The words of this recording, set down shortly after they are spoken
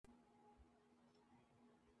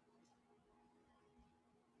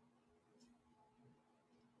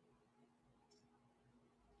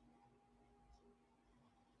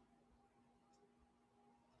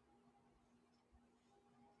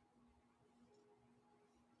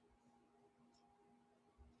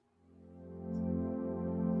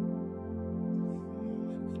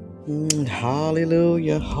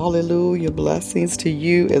Hallelujah, hallelujah. Blessings to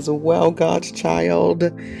you as well, God's child.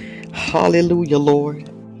 Hallelujah, Lord.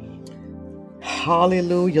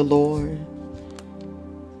 Hallelujah, Lord.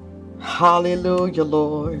 Hallelujah,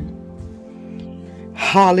 Lord.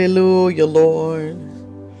 Hallelujah, Lord.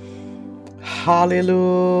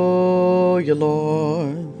 Hallelujah,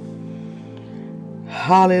 Lord.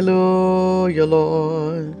 Hallelujah,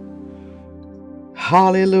 Lord.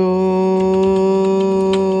 Hallelujah,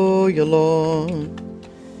 Lord.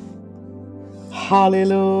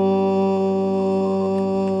 Hallelujah,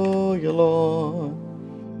 Lord.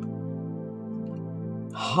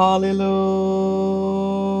 Hallelujah,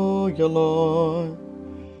 Lord.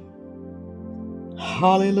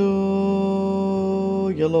 Hallelujah,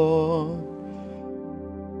 Lord.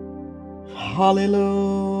 Hallelujah.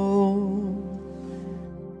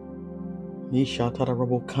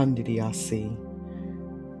 Nishatarabo Kandidiasi.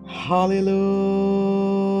 Hallelujah,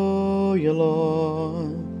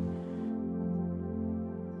 Lord.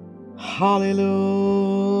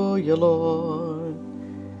 Hallelujah, Lord.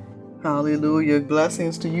 Hallelujah.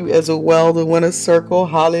 Blessings to you as well, the winner's circle.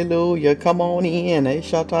 Hallelujah. Come on in.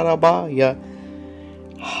 Shatarabaya.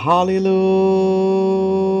 Hallelujah,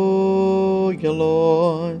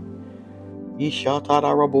 Lord.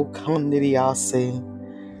 Ishatarabo Kandidiasi.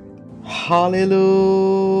 Hallelujah,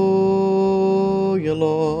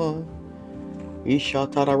 Lord.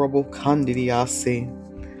 Ishatarabo Kandidiasi.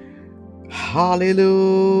 Hallelujah,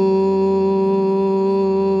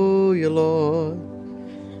 Lord.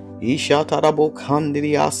 Ishatarabo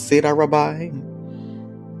Kandidiasi Rabbi.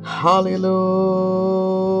 Hallelujah,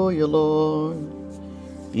 Lord.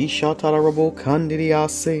 Ishatarabo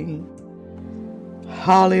Kandidiasi.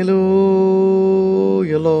 Hallelujah,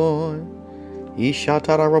 Lord.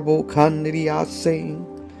 Ishatarabo Kandidiasi.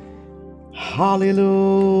 Hallelujah,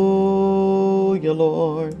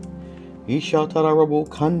 Lord. Ishatarabo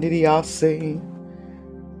Kandidiasi.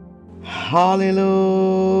 Hallelujah,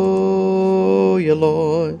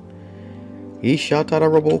 Lord.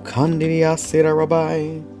 Ishatarabo Kandidiasi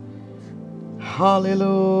Rabbi. Hallelujah,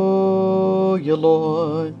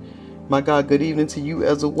 Lord. My God, good evening to you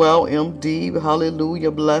as well, MD.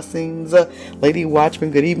 Hallelujah, blessings. Lady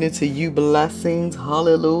Watchman, good evening to you, blessings.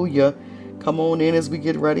 Hallelujah. Come on in as we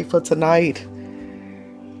get ready for tonight.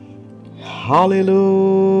 Hallelujah,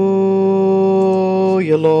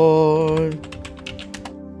 Lord.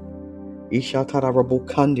 Ishatarabo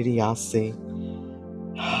Kandidiasi.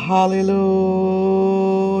 Hallelujah,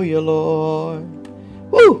 Lord.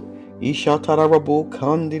 Woo! Ishatarabo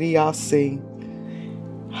Kandidiasi.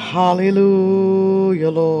 Hallelujah,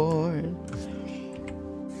 Lord.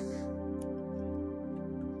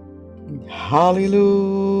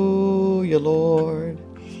 Hallelujah, Lord.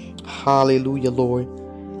 Hallelujah, Lord.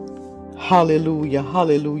 Hallelujah,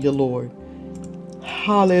 hallelujah, Lord.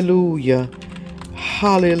 Hallelujah,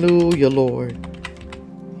 hallelujah, Lord.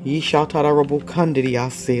 Ishatarabo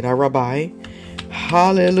Kandidiasi, Rabbi.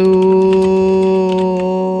 Hallelujah,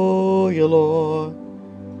 Lord.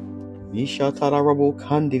 Ishatarabo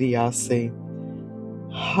Kandidiasi.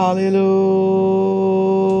 Hallelujah,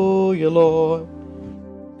 Lord.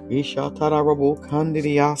 Ishatarabo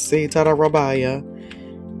Kandidiasi Tarabaya.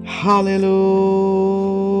 Hallelujah,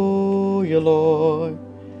 Lord.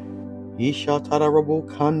 Ishatarabo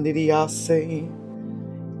Kandidiasi.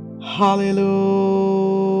 Hallelujah,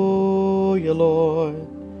 Lord.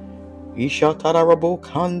 Ishatarabo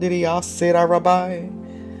Kandidiasi Rabbi.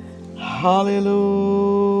 Hallelujah,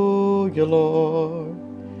 Lord.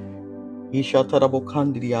 Ishatarabo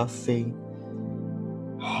Kandidiasi.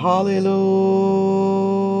 Hallelujah,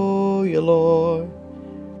 Lord.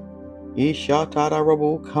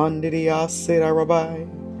 Ishatarabo Kandidiasi Rabbi.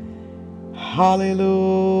 Hallelujah,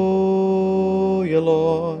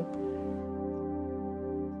 Lord.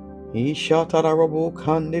 Ishatarabo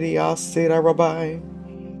Kandidiasi Rabbi.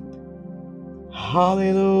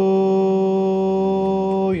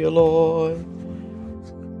 Hallelujah, Lord.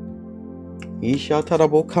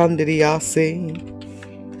 Ishatarabo Kandidiasi.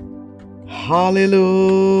 Hallelujah,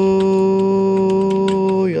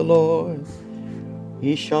 Lord.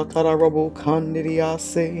 Ishatarabo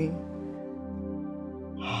Kandidiasi.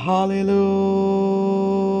 Hallelujah,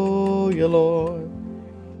 Lord.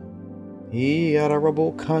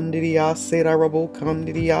 Iyarabo Kandidiasi Rabo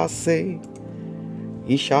Kandidiasi.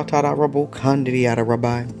 Ishatarabo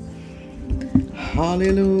Kandidiarabai.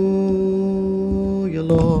 Hallelujah,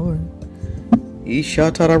 Lord.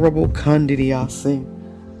 Ishatarabo Kandidiasi.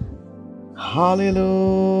 Hallelujah,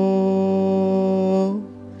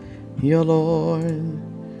 Lord.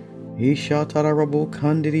 Ishatarabo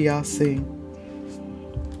Kandidiasi.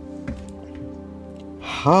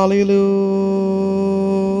 Hallelujah,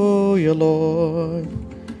 Lord.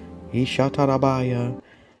 Ishatarabaya.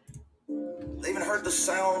 They even heard the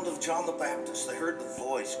sound of John the Baptist. They heard the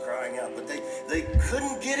voice crying out, but they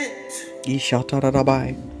couldn't get it.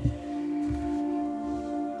 Ishatarabaya.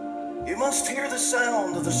 You must hear the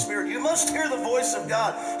sound of the Spirit. You must hear the voice of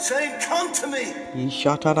God saying, "Come to me."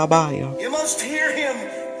 Ishatarabaya. You must hear Him.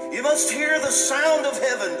 You must hear the sound of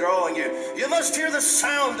heaven drawing you. You must hear the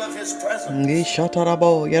sound of His presence.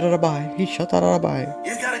 Ishatarabaya.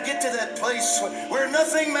 You've got to get to that place where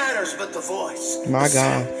nothing matters but the voice. My the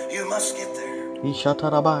God. sound. You must get there.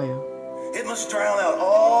 Ishatarabaya. It must drown out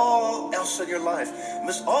all else in your life.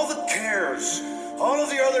 All the cares, all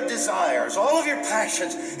of your other desires, all of your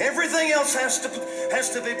passions, everything else has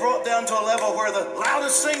to be brought down to a level where the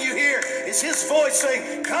loudest thing you hear is His voice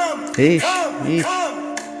saying, "Come, come, come."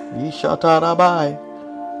 Ishatarabai.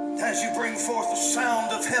 As you bring forth the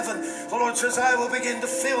sound of heaven, the Lord says, "I will begin to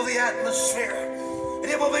fill the atmosphere.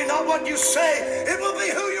 And it will be not what you say, it will be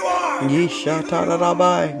who you are."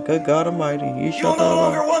 Ishatarabai. Good God Almighty. You will no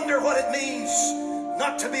longer wonder what it means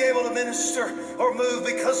not to be able to minister or move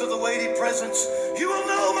because of the weighty presence. You will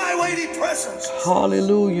know my weighty presence.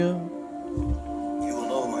 Hallelujah. You will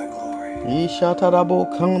know my glory. Ishatarabo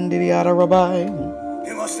kandiriarabai.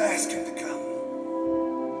 You must ask Him to come.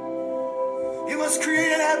 You must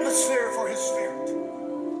create an atmosphere for His Spirit.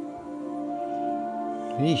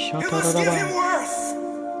 You must give Him worth.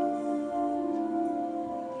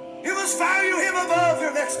 You must value Him above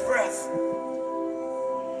your next breath.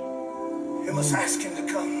 You must ask Him to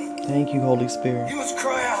come. Thank you, Holy Spirit. You must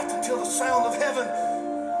cry out until the sound of heaven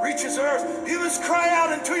reaches earth. You must cry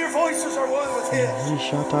out until your voices are one with His. You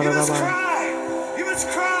must cry. You must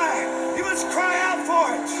cry. You must cry out for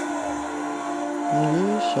it.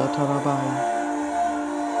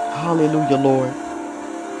 Hallelujah, Lord.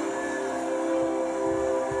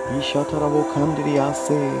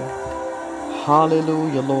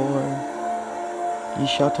 Hallelujah, Lord.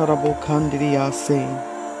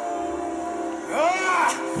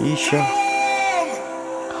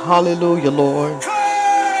 Hallelujah, Lord.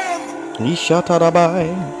 Ishatarabai.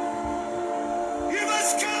 You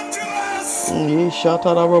must come to us.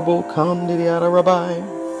 Ishatarabo kandiriarabai.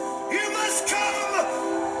 You must come.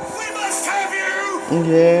 We must have you.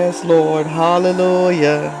 Yes, Lord.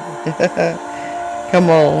 Hallelujah. Come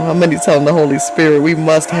on. How many telling the Holy Spirit we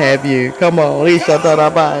must have you? Come on.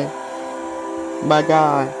 Ishatarabai. My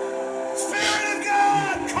God. Spirit of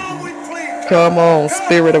God, come, we plead. Come on,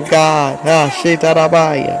 Spirit of God.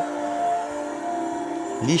 Shitarabaya.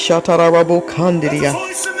 Ishatarabo Let the kandiria.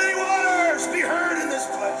 voice of many waters be heard in this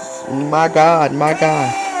place. My God, my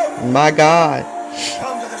God, my God,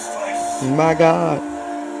 Come to this place. my God.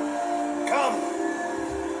 Come.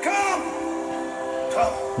 Come.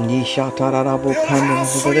 Come. Ishatarabo Build a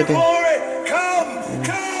house for your kandiria. glory. Come.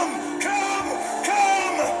 Come. Come.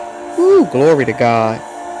 Come. Ooh, glory to God.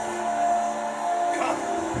 Come.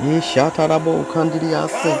 Ishatarabo kandiria.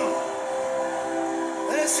 Come.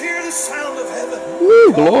 Let us hear the sound of heaven.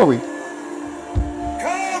 Ooh, glory.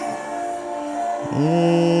 Come.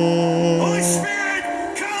 Holy Spirit,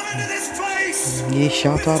 come into this place with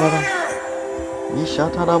fire.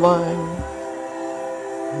 Ishatarabai.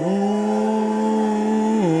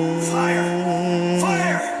 Fire.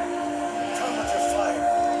 Fire. Come with your fire.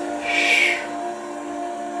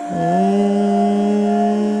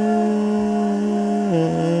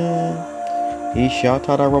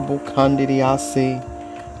 Ishatarabo kandiria.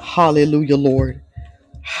 Hallelujah, Lord.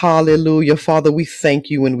 Hallelujah. Father, we thank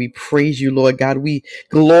you and we praise you, Lord God. We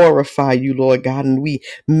glorify you, Lord God, and we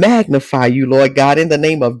magnify you, Lord God, in the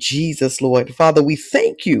name of Jesus, Lord. Father, we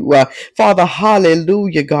thank you. Father,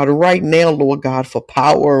 hallelujah, God, right now, Lord God, for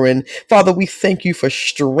power. And Father, we thank you for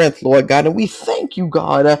strength, Lord God. And we thank you,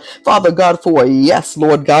 God, Father God, for a yes,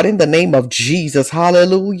 Lord God, in the name of Jesus.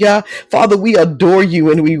 Hallelujah. Father, we adore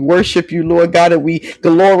you and we worship you, Lord God, and we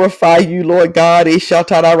glorify you, Lord God.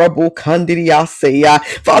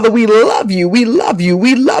 Father, we love you. We love you.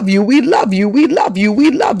 We love you. We love you. We love you.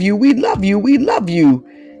 We love you. We love you. We love you.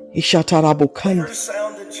 They heard a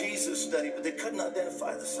sound in Jesus' day, but they couldn't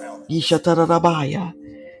identify the sound. They even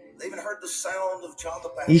heard the sound of John the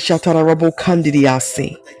Baptist. But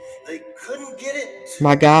they couldn't get it.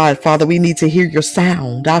 My God, Father, we need to hear your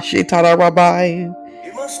sound. You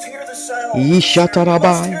must hear the sound. You must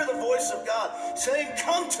hear the voice of God saying,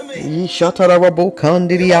 "Come to me." You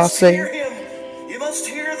must hear Him. You must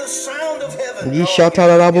hear the sound of heaven. You must hear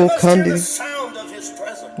the sound of His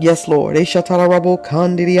presence. Yes, Lord. You've got to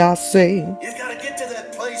get to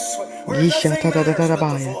that place where nothing matters but the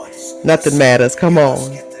voice. Nothing matters. Come You on.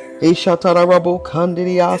 must get there. It It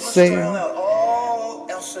must drown out all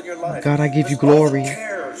else life. God, I give you Miss all the glory.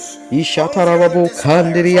 cares, all of your other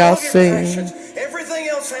desires, all of your passions, everything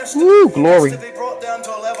else has Woo, to glory. be brought down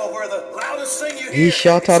to a level where the loudest thing you hear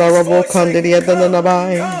is His voice saying,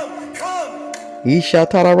 come, come.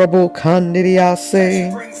 As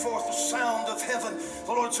you bring forth the sound of heaven,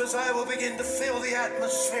 the Lord says, I will begin to fill the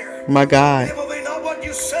atmosphere. My God. It will be not what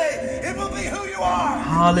you say, it will be who you are.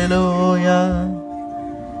 Hallelujah.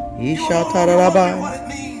 You will no longer wonder what it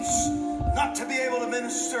means not to be able to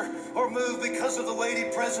minister or move because of the weighty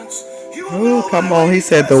presence. You will know come on. He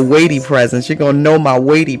said the weighty presence. You're going to know my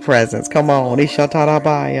weighty presence. Come on.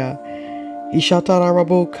 Ishatarabaya.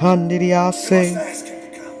 Ishatarabu kandidiase.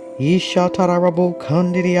 Ishatarabu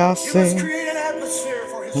kandidiase. create an atmosphere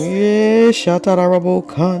for His Ishatarabu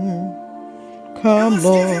kan. Come,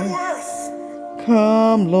 Lord.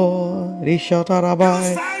 Come, Lord.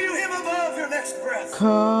 Ishatarabai. value Him above your next breath.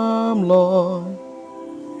 Come, Lord.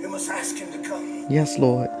 You must ask Him to come. Yes,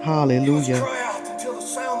 Lord. You must Hallelujah. cry out until the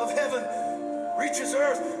sound of heaven reaches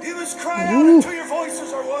earth. You must cry out until your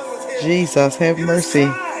voices are one with His. Jesus, have mercy.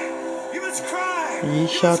 You must cry.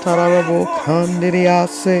 Ishatarabu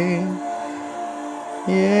kandidiase.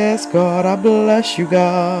 Yes, God, I bless you,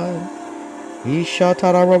 God.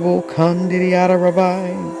 Ishatarabu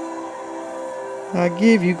kandidiarabai. I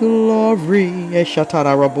give you glory.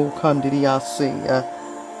 Ishatarabu kandidiase.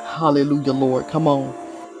 Hallelujah, Lord. Come on.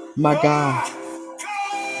 My God.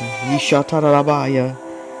 Ishatarabaya.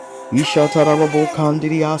 Ishatarabu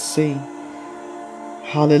kandidiase.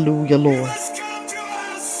 Hallelujah, Lord.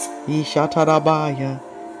 Ishatarabaya.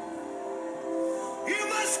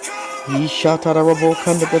 Ishatarabo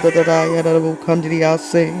kandidayarabu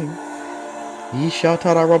kandidiyase.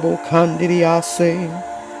 Ishatarabo kandidiyase.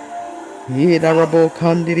 Idarabo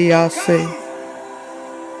kandidiyase.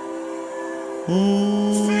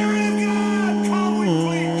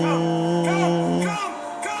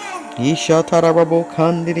 Ishatarabo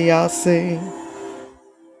kandidiyase.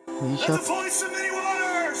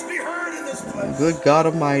 Good God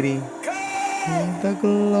Almighty. The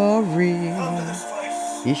glory.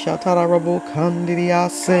 Ishatarabo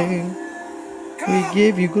kandidiyase. We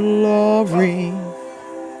give you glory.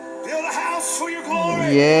 Build a house for your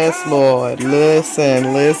glory. Yes, Lord.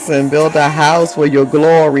 Listen. Build a house for your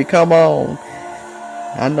glory. Come on.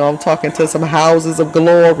 I know I'm talking to some houses of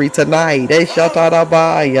glory tonight.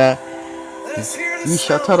 Ishatarabaya.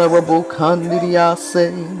 Ishatarabo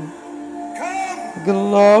kandidiyase.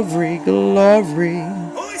 Glory.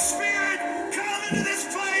 Holy Spirit, come into this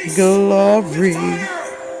place. Glory.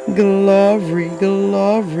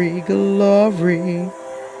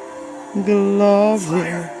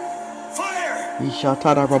 Fire.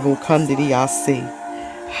 Ishatarabo kandidiyase.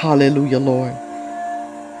 Hallelujah, Lord.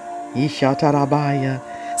 Ishatarabaya.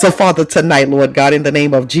 So, Father, tonight, Lord God, in the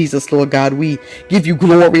name of Jesus, Lord God, we give you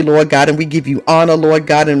glory, Lord God, and we give you honor, Lord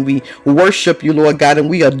God, and we worship you, Lord God, and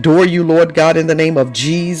we adore you, Lord God, in the name of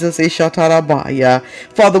Jesus. Ishatarabaya.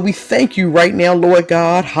 Father, we thank you right now, Lord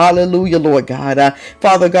God. Hallelujah, Lord God.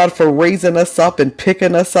 Father God, for raising us up and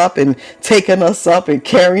picking us up and taking us up and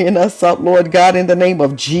carrying us up, Lord God, in the name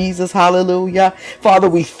of Jesus. Hallelujah. Father,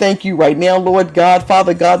 we thank you right now, Lord God.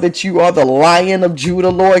 Father God, that you are the Lion of Judah,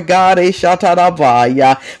 Lord God.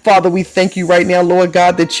 Ishatarabaya. Father, we thank you right now, Lord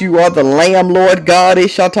God, that you are the Lamb, Lord God.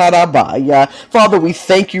 Ishatarabaya. Father, we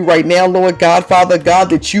thank you right now, Lord God, Father God,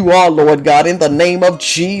 that you are, Lord God, in the name of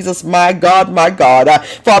Jesus, my God, my God.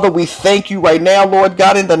 Father, we thank you right now, Lord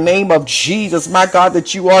God, in the name of Jesus, my God,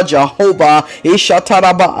 that you are Jehovah.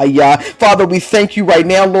 Ishatarabaya. Father, we thank you right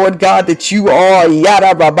now, Lord God, that you are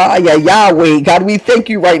Yadarabaya, Yahweh. God, we thank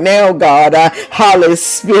you right now, God. Holy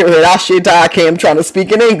Spirit. I'm trying to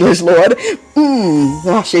speak in English, Lord.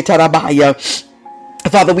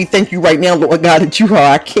 Father, we thank you right now, Lord God, that you are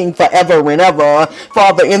our King forever and ever.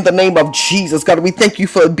 Father, in the name of Jesus, God, we thank you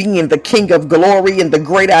for being the King of glory and the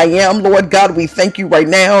great I am. Lord God, we thank you right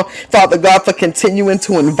now, Father God, for continuing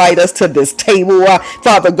to invite us to this table.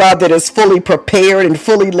 Father God, that is fully prepared and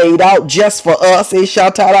fully laid out just for us.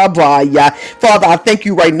 Ishatarabaya. Father, I thank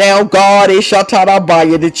you right now, God,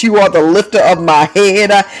 Ishatarabaya, that you are the lifter of my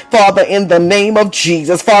head. Father, in the name of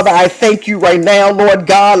Jesus. Father, I thank you right now, Lord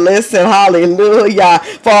God. Listen, hallelujah.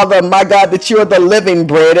 Father, my God, that you are the living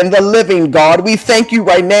bread and the living God. We thank you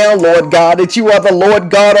right now, Lord God, that you are the Lord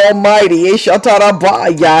God Almighty.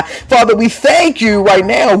 Ishatarabaya. Father, we thank you right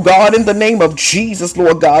now, God, in the name of Jesus,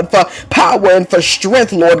 Lord God, for power and for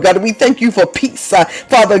strength, Lord God. We thank you for peace,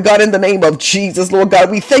 Father God, in the name of Jesus, Lord God.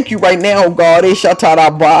 We thank you right now, God.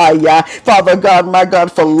 Ishatarabaya. Father God, my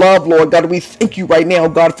God, for love, Lord God. We thank you right now,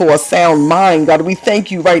 God, for a sound mind, God. We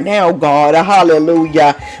thank you right now, God.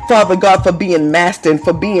 Hallelujah. Father God, for being master destined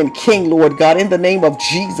for being king, Lord God, in the name of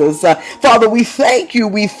Jesus. Father, we thank you.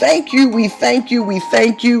 We thank you. We thank you. We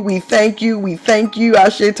thank you. We thank you. We thank you.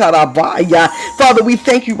 Ashetarabaya. Father, we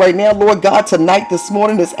thank you right now, Lord God, tonight, this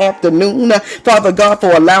morning, this afternoon. Father God,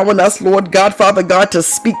 for allowing us, Lord God, Father God, to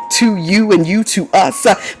speak to you and you to us.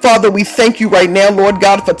 Father, we thank you right now, Lord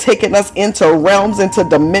God, for taking us into realms, into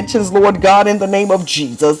dimensions, Lord God, in the name of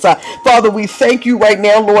Jesus. Father, we thank you right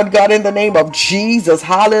now, Lord God, in the name of Jesus.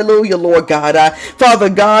 Hallelujah, Lord God. Father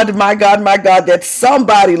God, my God, that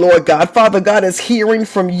somebody, Lord God, Father God, is hearing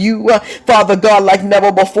from you, Father God, like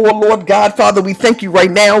never before, Lord God. Father, we thank you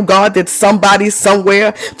right now, God, that somebody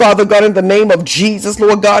somewhere, Father God, in the name of Jesus,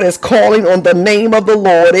 Lord God, is calling on the name of the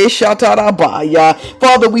Lord. Eshatarabaya.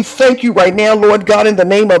 Father, we thank you right now, Lord God, in the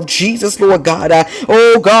name of Jesus, Lord God.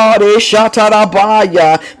 Oh God,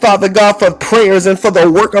 Eshatarabaya. Father God, for prayers and for the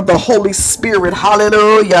work of the Holy Spirit.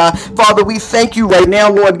 Hallelujah. Father, we thank you right now,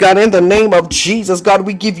 Lord God, in the name of Jesus. God,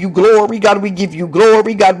 we give you glory. God, we give you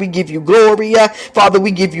glory. God, we give you glory. Father,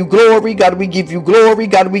 we give you glory. God, we give you glory.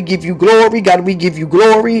 God, we give you glory. God, we give you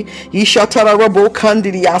glory.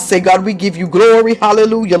 I say, God, we give you glory.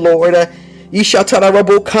 Hallelujah, Lord.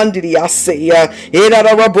 Ishatarabo Kandidi Asaya,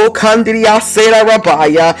 Edarabo Kandidi Asera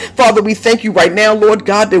Rabaya. Father, we thank you right now, Lord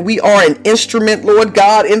God, that we are an instrument, Lord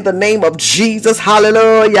God, in the name of Jesus.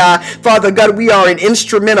 Hallelujah. Father God, we are an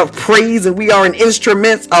instrument of praise and we are an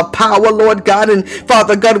instrument of power, Lord God. And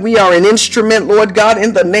Father God, we are an instrument, Lord God,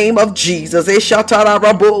 in the name of Jesus.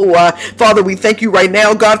 Eshatarabo. Father, we thank you right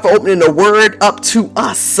now, God, for opening the word up to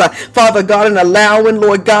us. Father God, and allowing,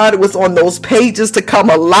 Lord God, it was on those pages to come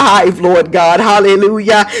alive, Lord God.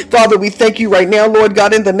 Hallelujah. Father, we thank you right now, Lord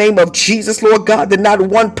God, in the name of Jesus, Lord God, that not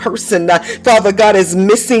one person, Father God, is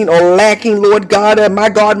missing or lacking, Lord God, my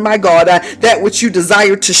God, that which you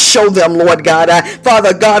desire to show them, Lord God.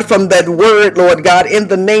 Father God, from that word, Lord God, in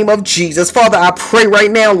the name of Jesus. Father, I pray right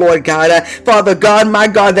now, Lord God, Father God, my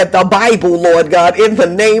God, that the Bible, Lord God, in the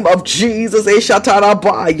name of Jesus,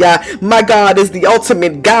 my God, is the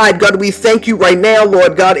ultimate guide. God, we thank you right now,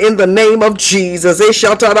 Lord God, in the name of Jesus.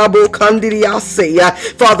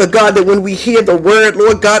 Father God, that when we hear the word,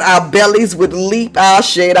 Lord God, our bellies would leap. Father,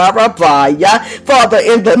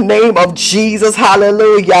 in the name of Jesus,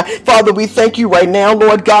 hallelujah. Father, we thank you right now,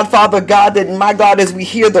 Lord God, Father God, that my God, as we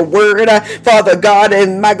hear the word, Father God,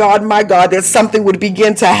 and my God, that something would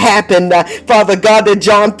begin to happen. Father God, that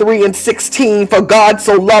John 3:16, for God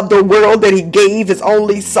so loved the world that he gave his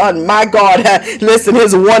only son. My God, listen,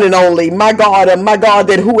 his one and only. My God,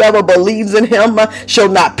 that whoever believes in him shall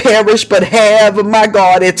not perish but have, my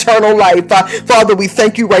God, eternal life. Father, we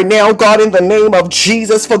thank you right now, God, in the name of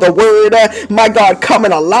Jesus, for the word, my God,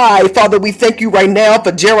 coming alive. Father, we thank you right now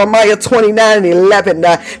for Jeremiah 29:11.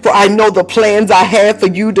 For I know the plans I have for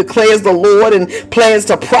you, declares the Lord, and plans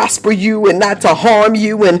to prosper you and not to harm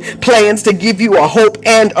you, and plans to give you a hope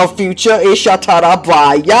and a future.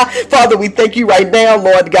 Father, we thank you right now,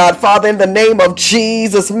 Lord God, Father, in the name of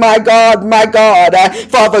Jesus, my God,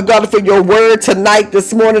 Father God, for your word tonight,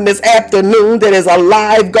 this morning, this afternoon, that is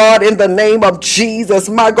alive, God, in the name of Jesus,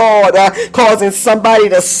 my God, causing somebody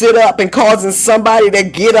to sit up and causing somebody to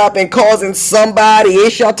get up and causing somebody,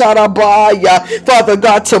 Father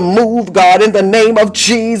God, to move, God, in the name of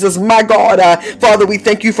Jesus, my God. Father, we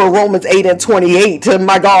thank you for Romans 8:28,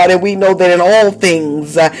 my God, and we know that in all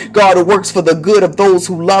things, God works for the good of those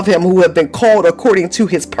who love him, who have been called according to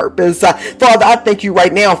his purpose. Father, I thank you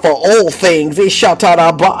right now for all things.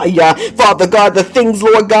 Father God, the things,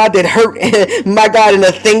 Lord God, that hurt, my God, and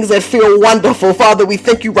the things that feel wonderful. Father, we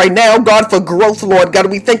thank you right now, God, for growth, Lord God.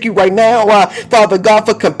 We thank you right now, Father God,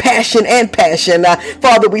 for compassion and passion.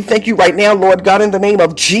 Father, we thank you right now, Lord God, in the name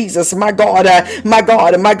of Jesus, my God, my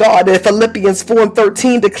God. Philippians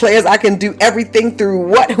 4:13 declares, I can do everything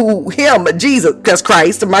through him, Jesus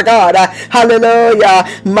Christ, my God. Hallelujah,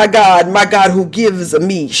 my God, who gives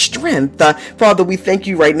me strength. Father, we thank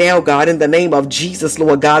you right now, God, in the name of Jesus,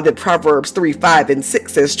 Lord God, that Proverbs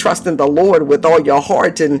 3:5-6 says, trust in the Lord with all your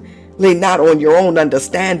heart and lean not on your own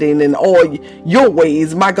understanding. In all your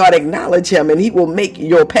ways, my God, acknowledge him and he will make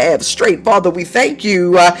your path straight. Father, we thank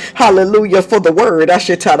you, hallelujah, for the word.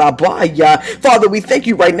 Father, we thank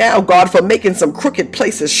you right now, God, for making some crooked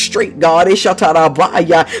places straight, God.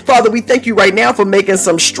 Father, we thank you right now for making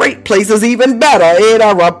some straight places even better.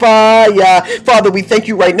 Father, we thank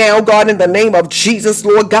you right now, God, in the name of Jesus,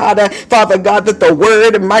 Lord God. Father God, that the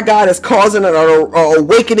word, my God, is causing an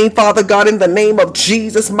awakening, Father God, in the name of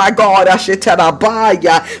Jesus, my God. God.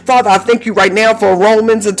 Father, I thank you right now for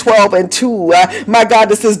Romans 12:2. My God,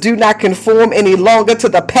 this says, do not conform any longer to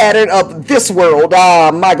the pattern of this world,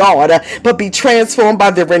 my God, but be transformed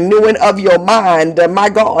by the renewing of your mind, my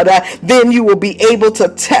God. Then you will be able to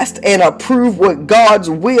test and approve what God's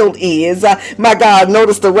will is. My God,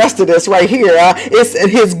 notice the rest of this right here. It's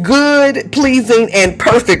his good, pleasing, and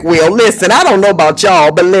perfect will. Listen, I don't know about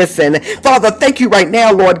y'all, but listen, Father, thank you right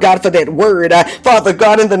now, Lord God, for that word. Father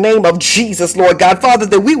God, in the name of Jesus, Lord God, Father,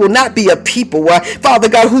 that we will not be a people, Father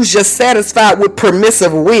God, who's just satisfied with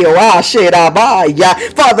permissive will.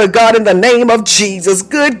 Father God, in the name of Jesus,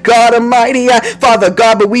 good God Almighty, Father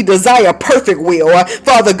God, but we desire perfect will.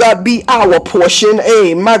 Father God, be our portion.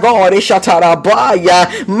 Hey, my God,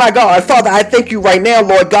 my God, Father, I thank you right now,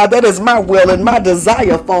 Lord God, that is my will and my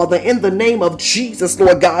desire, Father, in the name of Jesus,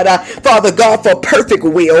 Lord God, Father God, for perfect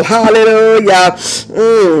will. Hallelujah.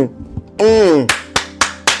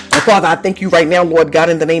 Father, I thank you right now, Lord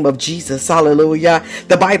God, in the name of Jesus. Hallelujah.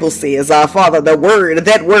 The Bible says, Father, that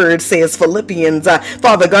word says, Philippians,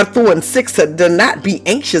 Father God, 4:6, do not be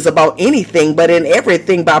anxious about anything, but in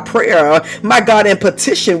everything by prayer, my God, in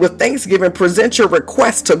petition with thanksgiving, present your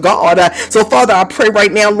request to God. So, Father, I pray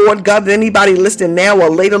right now, Lord God, that anybody listening now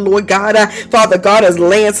or later, Lord God, Father God, is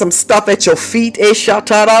laying some stuff at your feet. Father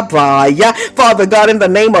God, in the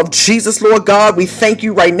name of Jesus, Lord God, we thank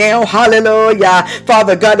you right now. Hallelujah.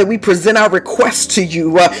 Father God, that we present our requests to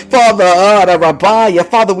you, Father,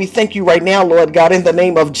 we thank you right now, Lord God, in the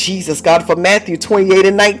name of Jesus, God, for Matthew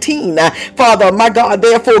 28:19. Father, my God,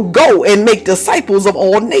 therefore go and make disciples of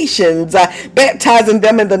all nations, baptizing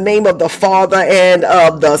them in the name of the Father and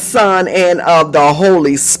of the Son and of the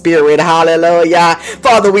Holy Spirit. Hallelujah.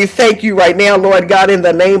 Father, we thank you right now, Lord God, in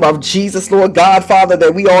the name of Jesus, Lord God, Father,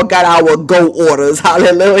 that we all got our go orders.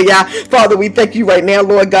 Hallelujah. Father, we thank you right now,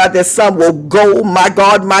 Lord God, that some will go, my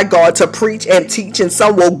God, to preach and teach, and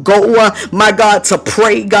some will go, my God, to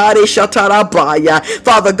pray, God,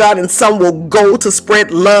 Father God, and some will go to spread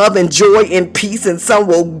love and joy and peace, and some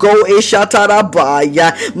will go,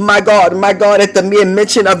 my God, at the mere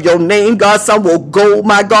mention of your name, God, some will go,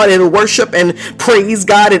 my God, in worship and praise,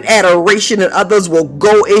 God, and adoration, and others will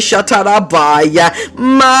go,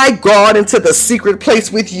 my God, into the secret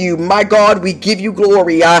place with you, my God, we give you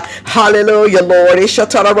glory, hallelujah, Lord,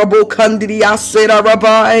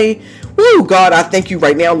 Woo, God, I thank you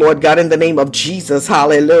right now, Lord God, in the name of Jesus.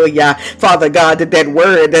 Hallelujah. Father God, that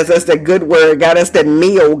word, that's that good word, God, that's that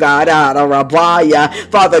meal, God,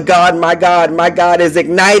 Father God, my God, is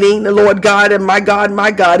igniting, Lord God, and my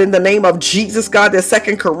God, in the name of Jesus, God, that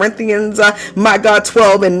 2 Corinthians, my God,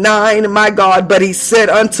 12:9, my God, but he said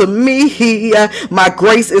unto me, my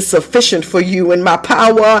grace is sufficient for you, and my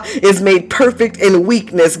power is made perfect in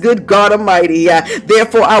weakness. Good God Almighty.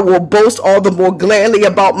 Therefore, I will boast all the more gladly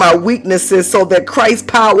about my weaknesses, so that Christ's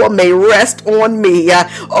power may rest on me.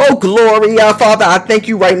 Oh, glory, Father, I thank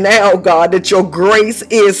you right now, God, that your grace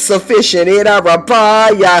is sufficient. Father,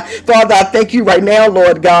 I thank you right now,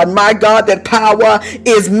 Lord God, my God, that power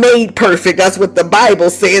is made perfect. That's what the Bible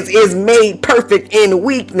says, is made perfect in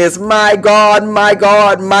weakness. My God, my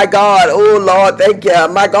God, my God. Oh, Lord, thank you,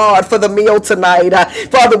 my God, for the meal tonight.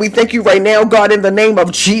 Father, we thank you right now, God, in the name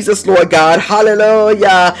of Jesus, Lord God.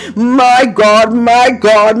 Hallelujah. My God, my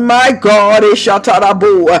God, my God.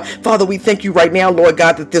 Father, we thank you right now, Lord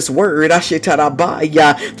God, that this word,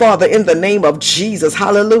 Father, in the name of Jesus,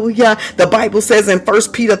 hallelujah. The Bible says in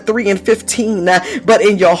 1 Peter 3:15, but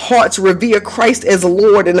in your hearts revere Christ as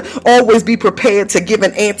Lord, and always be prepared to give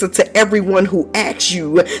an answer to everyone who asks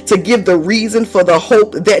you to give the reason for the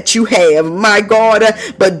hope that you have, my God,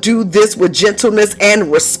 but do this with gentleness and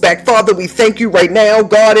respect. Father, we thank you right now,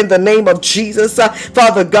 God, in the name of Jesus,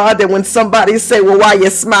 Father God, that when somebody say, well, why you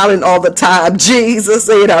smiling all the time? Jesus,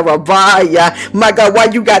 my God, why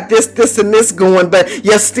you got this, and this going, but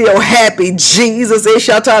you're still happy? Jesus,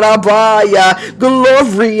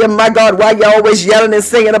 glory, and my God, why you always yelling and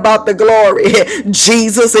singing about the glory?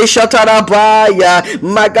 Jesus,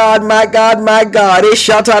 my God, my God, my God,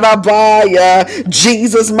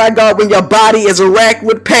 Jesus, my God, when your body is racked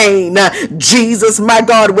with pain, Jesus, my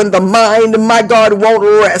God, when the mind, my God, won't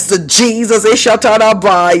rest, Jesus, my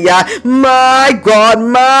God, my God,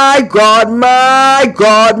 my God, my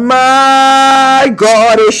God,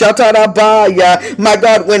 my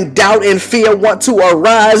God, when doubt and fear want to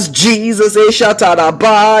arise, Jesus,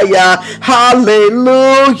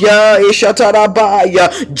 hallelujah,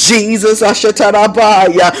 Jesus, Jesus,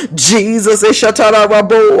 Jesus,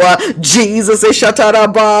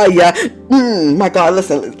 my God,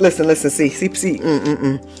 listen, see.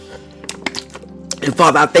 And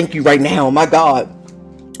Father, I thank you right now, my God.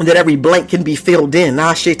 that every blank can be filled in.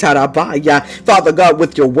 Father God,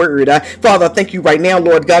 with your word. Father, thank you right now,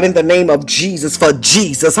 Lord God, in the name of Jesus, for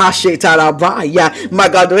Jesus. My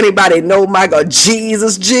God, do anybody know, my God,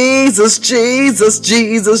 Jesus, Jesus, Jesus,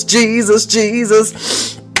 Jesus, Jesus,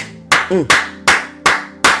 Jesus.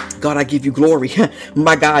 God, I give you glory.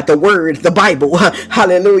 My God, the word, the Bible.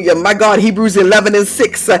 Hallelujah. My God, Hebrews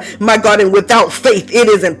 11:6. My God, and without faith, it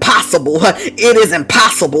is impossible. It is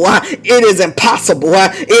impossible. It is impossible.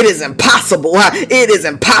 It is impossible. It is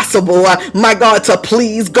impossible. My God, to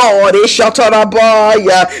please God.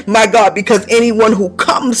 My God, because anyone who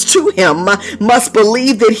comes to him must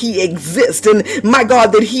believe that he exists. And my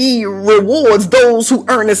God, that he rewards those who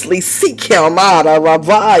earnestly seek him.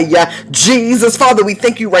 Jesus, Father, we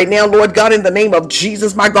thank you right now, Lord God, in the name of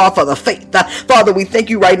Jesus, my God, for the faith. Father, we thank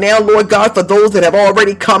you right now, Lord God, for those that have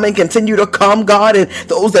already come and continue to come, God, and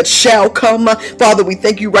those that shall come. Father, we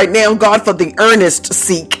thank you right now, God, for the earnest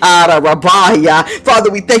seek. Father,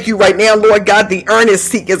 we thank you right now, Lord God, the earnest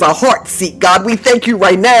seek is a heart seek, God. We thank you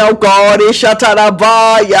right now, God.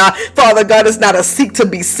 Father God, it's not a seek to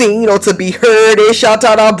be seen or to be heard.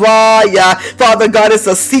 Father God, it's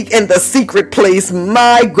a seek in the secret place,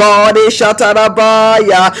 my God.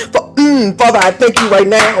 Father, I thank you right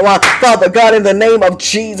now, Father God, in the name of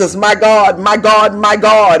Jesus, my God, my God, my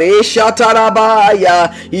God.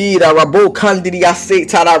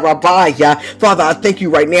 Father, I thank you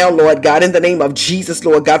right now, Lord God, in the name of Jesus,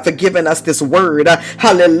 Lord God, for giving us this word.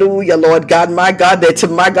 Hallelujah, Lord God, my God, that to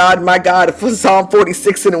my God, for Psalm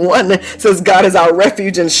 46:1 says, God is our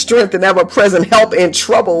refuge and strength and ever present help in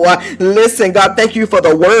trouble. Listen, God, thank you for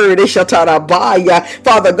the word.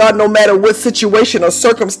 Father God, no matter what situation or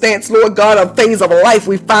circumstance, Lord God, or phase of life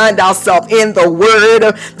we find ourselves in, the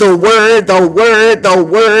word, the word, the word, the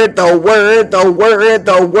word, the word, the word,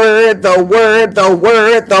 the word, the word, the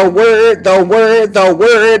word, the word, the word, the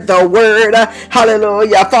word, the word,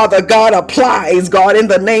 hallelujah. Father God, applies, God, in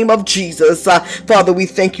the name of Jesus. Father, we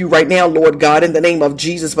thank you right now, Lord God, in the name of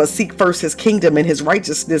Jesus, but seek first his kingdom and his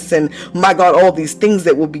righteousness, and my God, all these things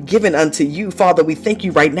that will be given unto you. Father, we thank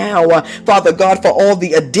you right now, Father God, for all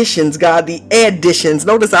the additions, God, the additions.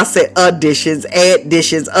 Notice I said additions,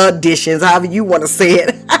 however you want to say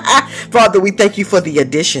it. Father, we thank you for the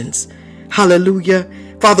additions. Hallelujah.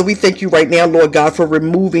 Father, we thank you right now, Lord God, for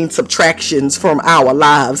removing subtractions from our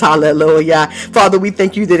lives. Hallelujah. Father, we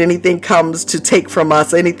thank you that anything comes to take from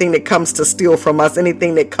us, anything that comes to steal from us,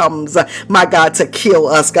 anything that comes, my God, to kill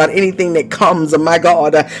us, God, anything that comes, my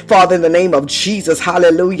God, Father, in the name of Jesus,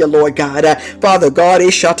 hallelujah, Lord God. Father God,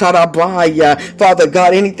 Father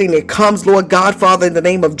God, anything that comes, Lord God, Father, in the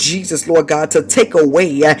name of Jesus, Lord God, to take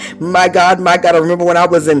away, my God, I remember when I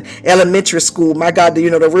was in elementary school, my God, the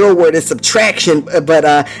real word is subtraction,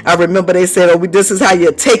 but I remember they said, this is how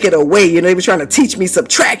you take it away. They were trying to teach me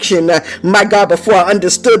subtraction, my God, before I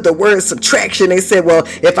understood the word subtraction. They said, well,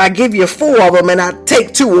 if I give you 4 of them and I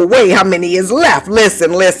take 2 away, how many is left?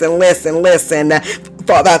 Listen.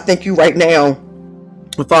 Father, I thank you right now,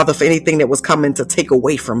 Father, for anything that was coming to take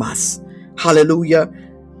away from us. Hallelujah.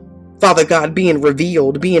 Father God, being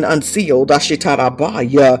revealed, being unsealed.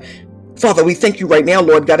 Father, we thank you right now,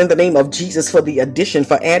 Lord God, in the name of Jesus, for the addition,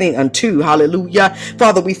 for adding unto. Hallelujah.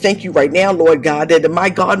 Father, we thank you right now, Lord God, that my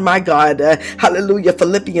God, hallelujah.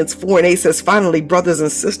 Philippians 4:8 says, finally, brothers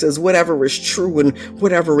and sisters, whatever is true and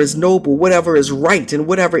whatever is noble, whatever is right and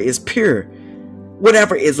whatever is pure,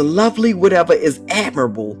 whatever is lovely, whatever is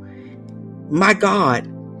admirable, my God,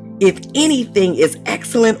 if anything is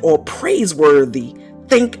excellent or praiseworthy,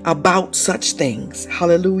 think about such things.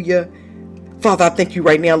 Hallelujah. Father, I thank you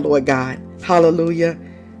right now, Lord God. Hallelujah.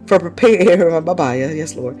 For preparing,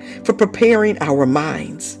 yes, Lord, for preparing our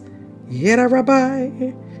minds.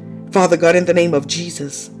 Father God, in the name of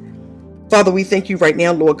Jesus. Father, we thank you right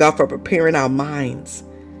now, Lord God, for preparing our minds.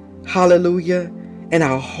 Hallelujah. And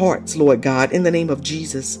our hearts, Lord God, in the name of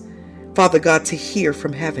Jesus. Father God, to hear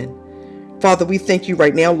from heaven. Father, we thank you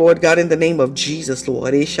right now, Lord God, in the name of Jesus,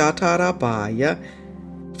 Lord.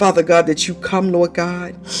 Father God, that you come, Lord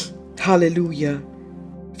God. Hallelujah.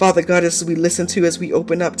 Father God, as we listen to, as we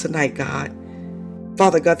open up tonight, God.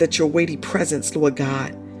 Father God, that your weighty presence, Lord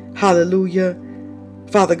God. Hallelujah.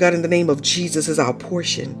 Father God, in the name of Jesus is our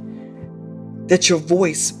portion. That your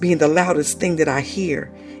voice being the loudest thing that I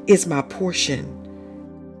hear is my portion.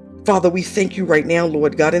 Father, we thank you right now,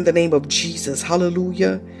 Lord God, in the name of Jesus.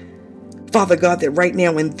 Hallelujah. Father God, that right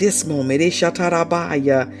now in this moment,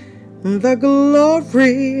 the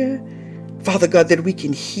glory. Father God, that we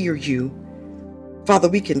can hear you. Father,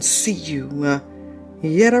 we can see you.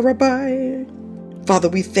 Father,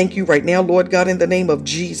 we thank you right now, Lord God, in the name of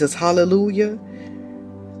Jesus. Hallelujah.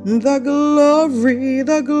 The glory,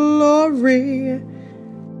 the glory.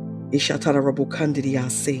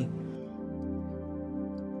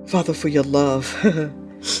 Father, for your love.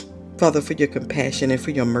 Father, for your compassion and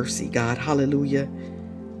for your mercy, God. Hallelujah.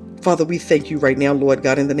 Father, we thank you right now, Lord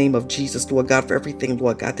God, in the name of Jesus, Lord God, for everything,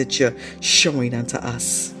 Lord God, that you're showing unto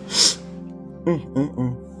us.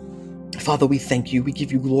 Father, we thank you. We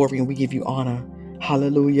give you glory and we give you honor.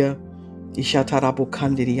 Hallelujah.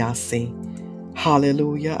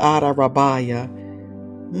 Hallelujah. Ararabaya.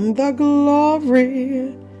 The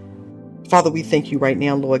glory. Father, we thank you right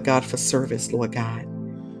now, Lord God, for service, Lord God.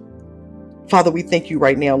 Father, we thank you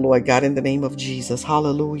right now, Lord God, in the name of Jesus.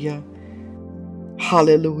 Hallelujah.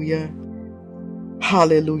 Hallelujah.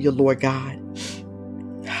 Hallelujah, Lord God.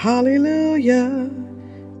 Hallelujah.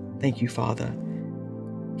 Thank you, Father.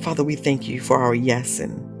 Father, we thank you for our yes,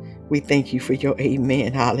 and we thank you for your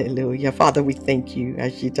amen. Hallelujah. Father, we thank you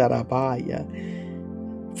Ashitarabaya,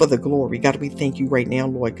 for the glory. God, we thank you right now,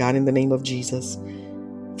 Lord God, in the name of Jesus.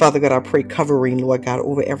 Father God, I pray covering, Lord God,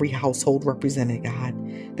 over every household represented,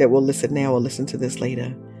 God, that will listen now or listen to this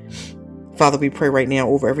later. Father, we pray right now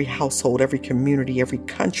over every household, every community, every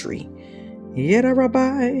country,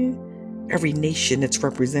 every nation that's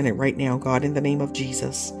represented right now, God, in the name of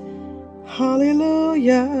Jesus.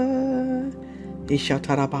 Hallelujah.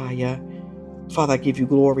 Ishatarabaya. Father, I give you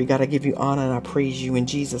glory. God, I give you honor and I praise you in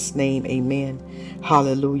Jesus' name. Amen.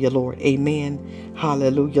 Hallelujah, Lord. Amen.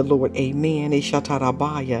 Hallelujah, Lord. Amen.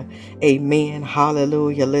 Ishatarabaya. Amen.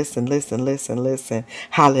 Hallelujah. Listen, listen, listen, listen.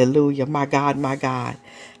 Hallelujah. My God, my God.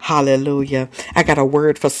 Hallelujah. I got a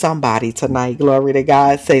word for somebody tonight. Glory to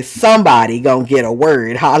God. Say somebody gonna get a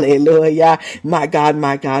word. Hallelujah. My God,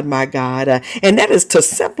 my God, my God. And that is to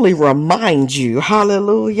simply remind you.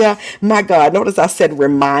 Hallelujah. My God. Notice I said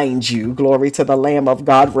remind you. Glory to the Lamb of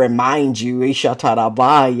God. Remind you.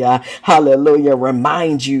 Ishatarabaya. Hallelujah.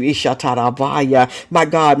 Remind you. Ishatarabaya. My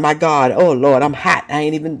God, my God. Oh Lord, I'm hot. I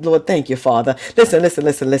ain't even, Lord, thank you, Father. Listen, listen,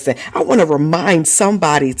 listen, listen. I want to remind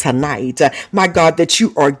somebody tonight, my God, that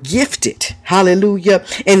you are gifted. Hallelujah.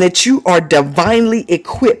 And that you are divinely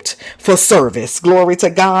equipped for service. Glory to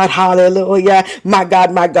God. Hallelujah. My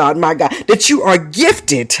God, my God, my God. That you are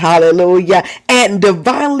gifted. Hallelujah. And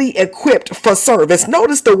divinely equipped for service.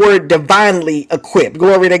 Notice the word divinely equipped.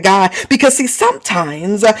 Glory to God. Because see,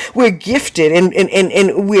 sometimes we're gifted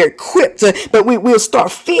and we're equipped, but we'll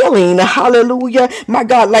start feeling, hallelujah, my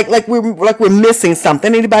God, like we're missing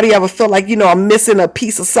something. Anybody ever feel like, I'm missing a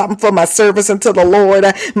piece of something for my service unto the Lord?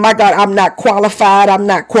 My God, I'm not qualified, I'm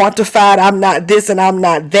not quantified, I'm not this and I'm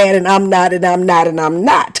not that, and I'm not and I'm not and I'm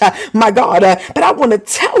not. My God, but I want to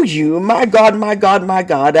tell you, my God, my God, my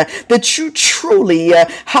God, that you truly,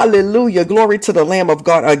 hallelujah, glory to the Lamb of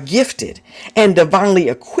God, are gifted and divinely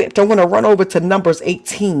equipped. I want to run over to Numbers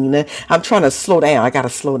 18. I'm trying to slow down. I got to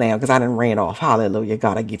slow down because I didn't ran off. Hallelujah.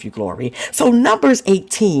 God, I give you glory. So Numbers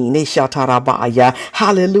 18,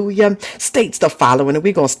 hallelujah, states the following, and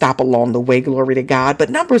we're going to stop along the way. Glory to God. But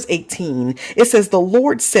Numbers 18, it says, the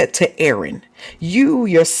Lord said to Aaron, you,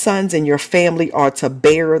 your sons, and your family are to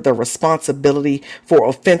bear the responsibility for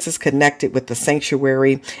offenses connected with the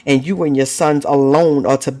sanctuary, and you and your sons alone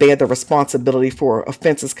are to bear the responsibility for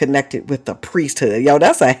offenses connected with the priesthood. Yo,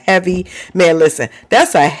 that's a heavy, man, listen,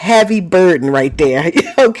 that's a heavy burden right there.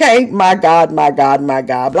 Okay? My God, my God, my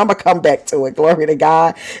God. But I'm going to come back to it. Glory to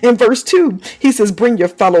God. In verse 2, he says, bring your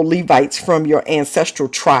fellow Levites from your ancestral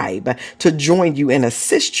tribe to join you and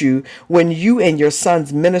assist you when you and your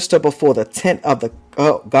sons minister before the tent of the,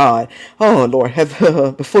 oh God, oh Lord,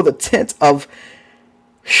 before the tent of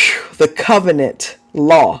the covenant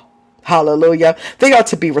law. Hallelujah. They are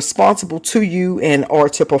to be responsible to you and are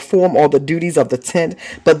to perform all the duties of the tent,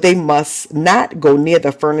 but they must not go near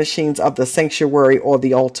the furnishings of the sanctuary or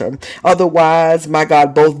the altar. Otherwise, my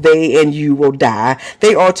God, both they and you will die.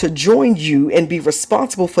 They are to join you and be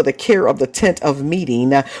responsible for the care of the tent of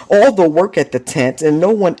meeting, all the work at the tent, and no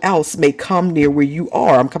one else may come near where you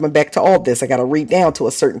are. I'm coming back to all this. I got to read down to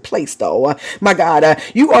a certain place though. My God,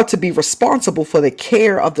 you are to be responsible for the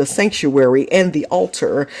care of the sanctuary and the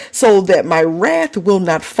altar, so that my wrath will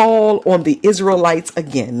not fall on the Israelites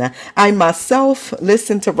again. I myself,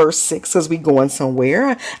 listen to verse 6 as we going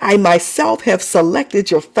somewhere. I myself have selected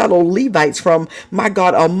your fellow Levites from, my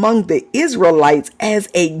God, among the Israelites as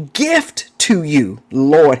a gift to you.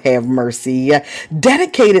 Lord have mercy.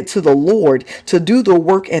 Dedicated to the Lord to do the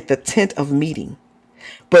work at the tent of meeting.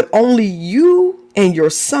 But only you and your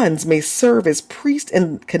sons may serve as priests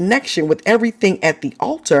in connection with everything at the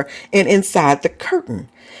altar and inside the curtain.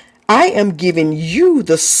 I am giving you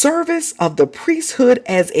the service of the priesthood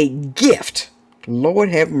as a gift. Lord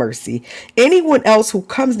have mercy. Anyone else who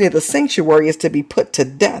comes near the sanctuary is to be put to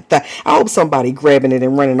death. I hope somebody grabbing it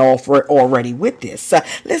and running off already with this.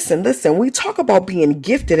 Listen. We talk about being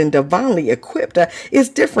gifted and divinely equipped. It's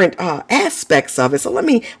different aspects of it. So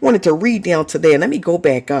wanted to read down to there. Let me go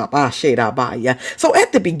back up. So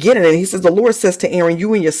at the beginning, he says, the Lord says to Aaron,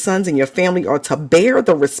 you and your sons and your family are to bear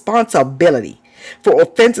the responsibility for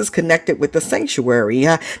offenses connected with the sanctuary.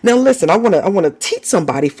 Now listen, I want to teach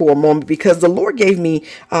somebody for a moment, because the Lord gave me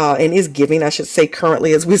and is giving, I should say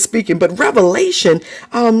currently as we're speaking, but revelation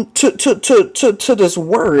to this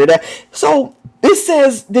word. So it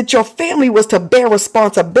says that your family was to bear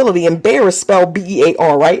responsibility, and bear is spelled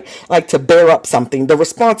B-E-A-R, right? Like to bear up something, the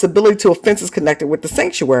responsibility to offenses connected with the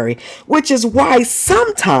sanctuary, which is why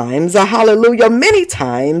sometimes, hallelujah, many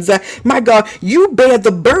times, my God, you bear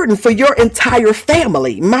the burden for your entire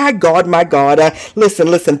family. My God,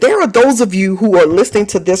 listen, there are those of you who are listening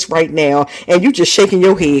to this right now, and you just shaking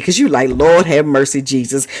your head because you like, Lord have mercy,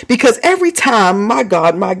 Jesus, because every time, my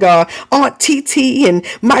God, Aunt TT and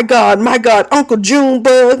my God, Uncle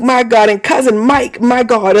Junebug, my God, and cousin Mike, my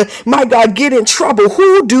God, get in trouble,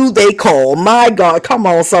 who do they call? My God, come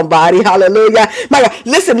on, somebody, hallelujah. My God,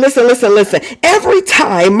 listen. Every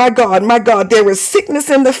time, my God, there is sickness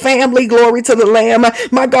in the family, glory to the Lamb.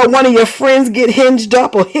 My God, one of your friends get hinged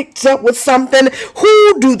up or hicked up with something,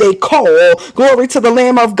 who do they call? Glory to the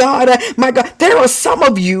Lamb of God. My God, there are some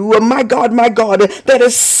of you, my God, that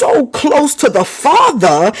is so close to the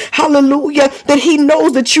Father, hallelujah, that he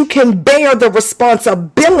knows that you can bear the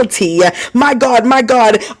responsibility, my God,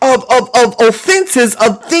 of offenses,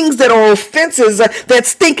 of things that are offenses that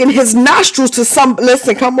stink in his nostrils to some,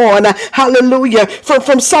 listen, come on, hallelujah,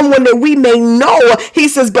 from someone that we may know. He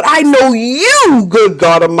says, but I know you, good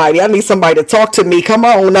God Almighty. I need somebody to talk to me, come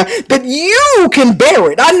on, that you can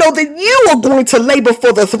bear it. I know that you are going to labor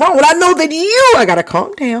for the throne. I know that you, I gotta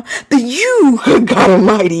calm down, that you, good God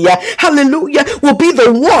Almighty, hallelujah, will be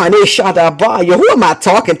the one, who am I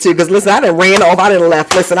talking to? Because listen, I done ran off, I done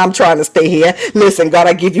left. Listen, I'm trying to stay here. Listen, God,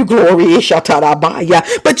 I give you glory.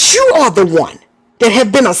 But you are the one that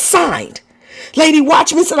have been assigned. Lady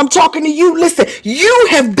Watchman said, I'm talking to you. Listen, you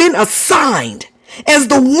have been assigned as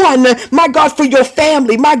the one, my God, for your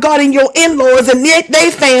family, my God, and your in-laws and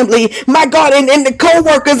their family, my God, and the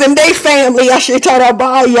co-workers and their family.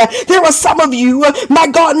 There are some of you, my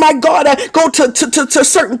God, go to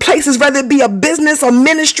certain places, whether it be a business or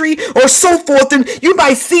ministry or so forth, and you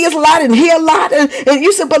might see a lot and hear a lot, and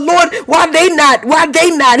you said, but Lord, why they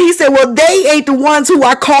not? He said, well, they ain't the ones who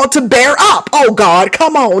are called to bear up. Oh God,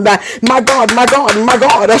 come on, my God,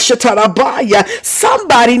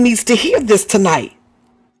 somebody needs to hear this tonight.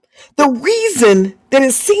 The reason that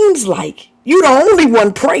it seems like you're the only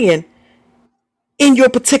one praying in your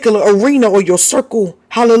particular arena or your circle,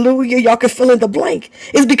 hallelujah, y'all can fill in the blank,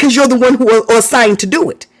 is because you're the one who are assigned to do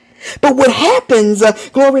it. But what happens,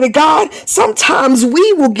 glory to God, sometimes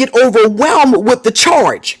we will get overwhelmed with the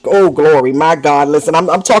charge. Oh, glory, my God. Listen,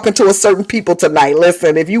 I'm talking to a certain people tonight.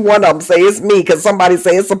 Listen, if you one of them, say it's me, because somebody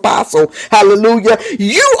say it's Apostle. Hallelujah.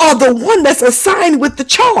 You are the one that's assigned with the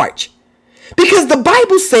charge. Because the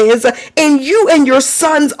Bible says, and you and your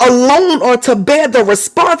sons alone are to bear the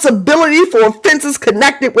responsibility for offenses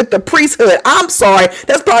connected with the priesthood. I'm sorry,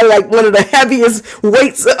 that's probably like one of the heaviest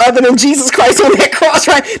weights other than Jesus Christ on that cross,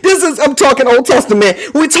 right? I'm talking Old Testament.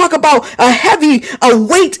 We talk about a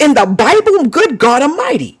weight in the Bible, good God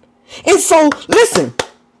Almighty. And so, listen,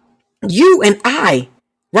 you and I,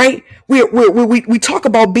 right? We talk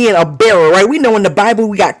about being a bearer, right? We know in the Bible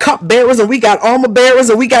we got cup bearers and we got armor bearers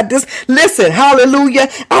and we got this. Listen, hallelujah.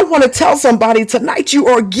 I want to tell somebody tonight you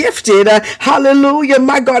are gifted, hallelujah,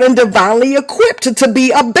 my God, and divinely equipped to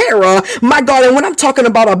be a bearer, my God. And when I'm talking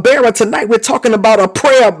about a bearer tonight, we're talking about a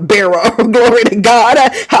prayer bearer, glory to God,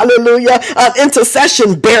 hallelujah, an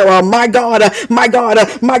intercession bearer, my God,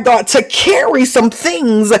 to carry some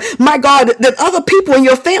things, my God, that other people in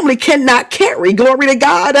your family cannot carry, glory to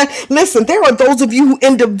God. Listen, there are those of you who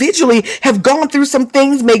individually have gone through some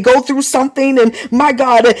things, may go through something, and my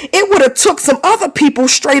God, it would have took some other people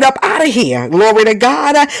straight up out of here. Glory to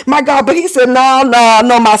God, my God. But he said, no,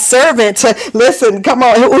 my servant. Listen, come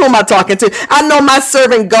on, who am I talking to? I know my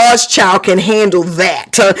servant, God's child, can handle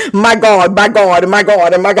that. My God.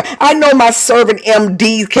 I know my servant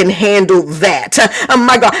MD can handle that.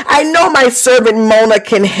 My God, I know my servant Mona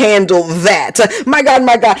can handle that. My God.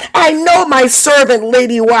 I know my servant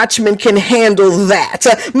Lady Watchman servant can handle that.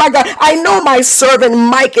 My God, I know my servant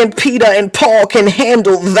Mike and Peter and Paul can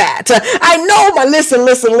handle that. I know listen.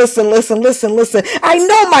 I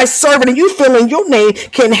know my servant, and you feeling your name,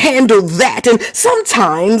 can handle that. And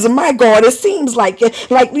sometimes, my God, it seems like you're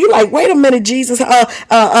like, wait a minute, Jesus, wait,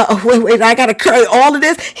 I gotta carry all of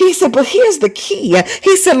this. He said, but here's the key.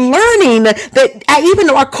 He said, learning that even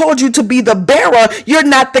though I called you to be the bearer, you're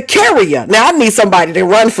not the carrier. Now I need somebody to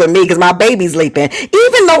run for me because my baby's sleeping.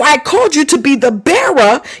 Even though I called you to be the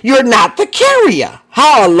bearer, you're not the carrier.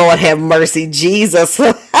 Oh, Lord have mercy, Jesus.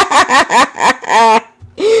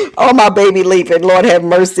 Oh, my baby leaping. Lord have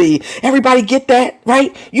mercy. Everybody get that,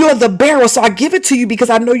 right? You're the bearer. So I give it to you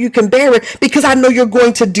because I know you can bear it, because I know you're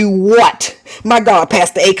going to do what? My God,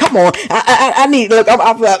 Pastor A, come on. I need, look,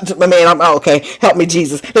 I'm okay. Help me,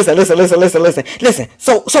 Jesus. Listen.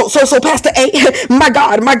 So Pastor A, my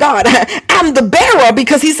God, I'm the bearer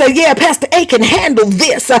because he said, yeah, Pastor A can handle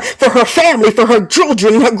this for her family, for her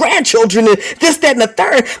children, her grandchildren, and this, that, and the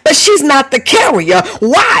third. But she's not the carrier.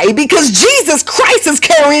 Why? Because Jesus Christ is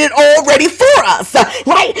carrying it already for us,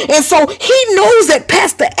 right? And so he knows that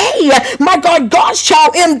Pastor A, my God, God's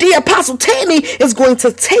child, MD, Apostle Tammy, is going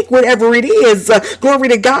to take whatever it is. Glory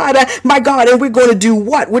to God, my God. And we're going to do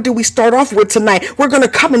what? What do we start off with tonight? We're going to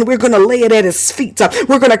come and we're going to lay it at his feet.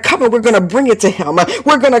 We're going to come and we're going to bring it to him.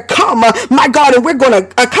 We're going to come, my God, and we're going to,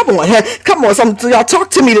 come on. Some y'all talk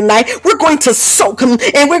to me tonight. We're going to soak him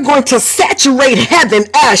and we're going to saturate heaven.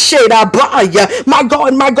 My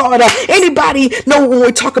God. Anybody know when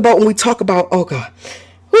we talk about, oh God.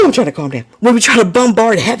 Ooh, I'm trying to calm down. When we try to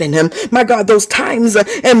bombard heaven, my God, those times,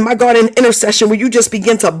 and my God, in intercession, where you just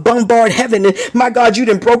begin to bombard heaven, and my God, you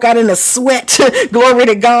done broke out in a sweat. Glory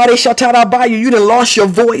to God. You done lost your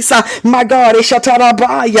voice. My God,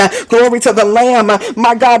 glory to the Lamb.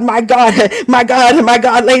 My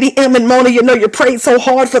God, Lady M and Mona, you know you prayed so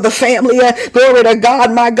hard for the family. Glory to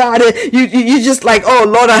God, my God. You just like, oh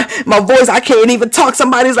Lord, my voice, I can't even talk.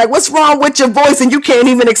 Somebody's like, what's wrong with your voice? And you can't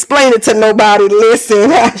even explain it to nobody.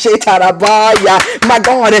 Listen. My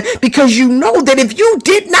God, because you know that if you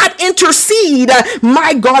did not intercede,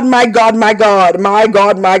 my God,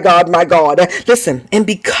 listen, and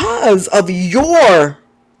because of your,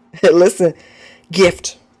 listen,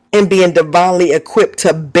 gift and being divinely equipped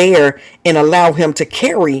to bear and allow him to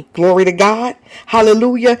carry, glory to God,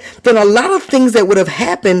 hallelujah, then a lot of things that would have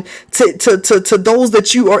happened to those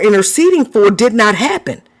that you are interceding for did not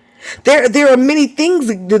happen. There are many things.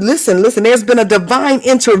 Listen. There's been a divine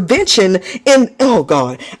intervention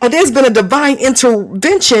there's been a divine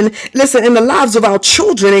intervention. Listen, in the lives of our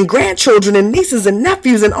children and grandchildren and nieces and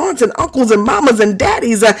nephews and aunts and uncles and mamas and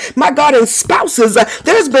daddies. My God, and spouses.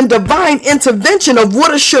 There's been divine intervention of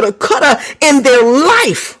woulda, shoulda, coulda in their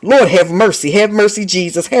life. Lord, have mercy,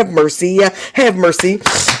 Jesus, have mercy.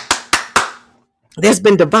 There's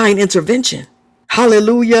been divine intervention.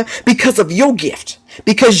 Hallelujah. Because of your gift.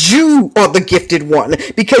 Because you are the gifted one.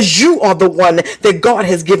 Because you are the one that God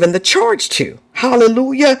has given the charge to.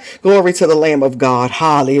 Hallelujah. Glory to the Lamb of God.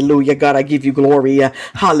 Hallelujah. God, I give you glory.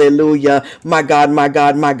 Hallelujah. My God.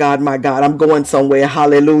 I'm going somewhere.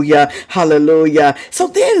 Hallelujah. So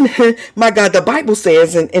then, my God, the Bible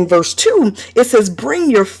says in verse 2, it says,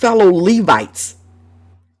 bring your fellow Levites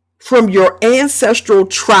from your ancestral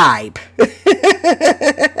tribe.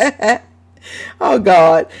 Oh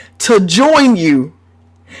God, to join you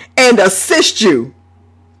and assist you.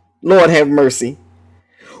 Lord have mercy.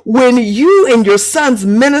 When you and your sons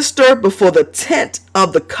minister before the tent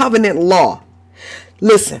of the covenant law.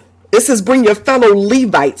 Listen, it says bring your fellow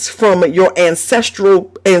Levites from your ancestral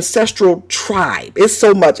tribe. It's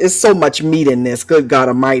so much meat in this. Good God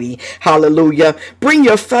Almighty. Hallelujah. Bring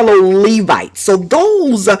your fellow Levites. So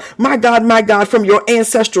those, my God, from your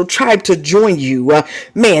ancestral tribe to join you.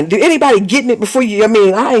 Man, did anybody getting it before you? I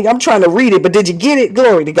mean, I'm trying to read it, but did you get it?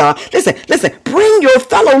 Glory to God. Listen. Bring your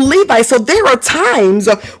fellow Levites. So there are times,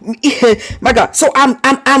 my God. So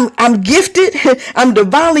I'm gifted. I'm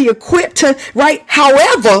divinely equipped. Right.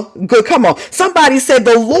 However, good. Come on. Somebody said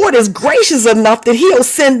the Lord is gracious enough that he'll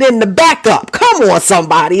send in the backup. Come on,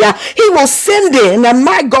 somebody. He will send in,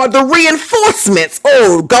 my God, the reinforcements.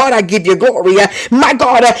 Oh, God, I give you glory. My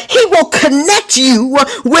God, he will connect you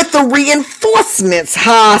with the reinforcements.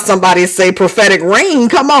 Somebody say prophetic rain.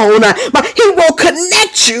 Come on. He will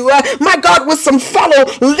connect you, my God, with some fellow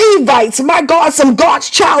Levites. My God, some God's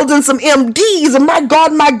child and some MDs. And my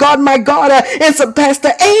God, and some Pastor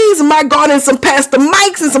A's. My God, and some Pastor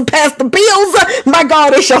Mikes and some Pastor Bills. My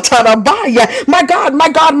God, it shall tell my God,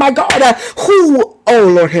 who, oh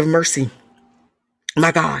Lord have mercy,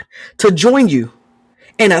 my God, to join you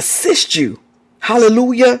and assist you,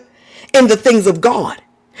 hallelujah, in the things of God.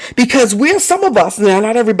 Because some of us, now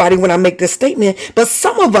not everybody when I make this statement, but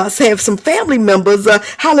some of us have some family members,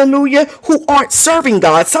 hallelujah, who aren't serving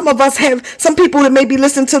God. Some of us have some people that may be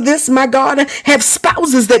listening to this, my God, have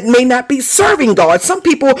spouses that may not be serving God. Some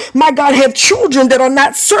people, my God, have children that are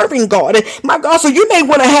not serving God. And my God, so you may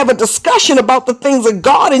want to have a discussion about the things of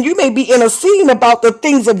God, and you may be interceding about the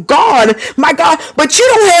things of God, my God, but you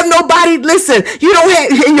don't have nobody, listen, you don't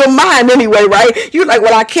have in your mind anyway, right? You're like,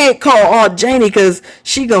 well, I can't call Aunt Janie because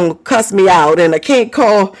she gonna cuss me out, and I can't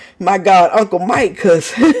call, my God, Uncle Mike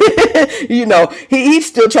because he's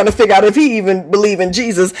still trying to figure out if he even believe in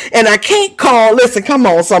Jesus, and I can't call, listen, come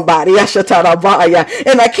on somebody,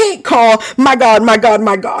 and I can't call, my God, my God,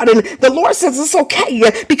 my God. And the Lord says it's okay,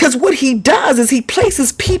 because what he does is he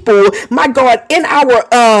places people, my God, in our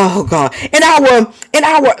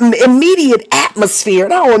immediate atmosphere,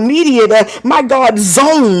 in our immediate my God,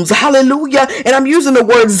 zones, hallelujah. And I'm using the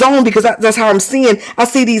word zone because that's how I'm seeing. I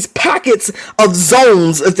see these pockets of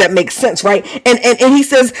zones, if that makes sense, right? And he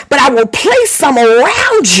says, but I will place some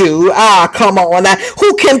around you, come on,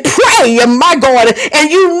 who can pray, my God, and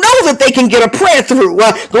you know that they can get a prayer through.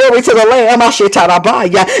 Glory to the Lamb.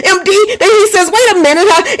 MD, then he says, wait a minute,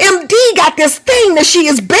 MD got this thing that she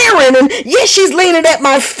is bearing, and yes, she's leaning at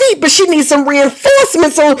my feet, but she needs some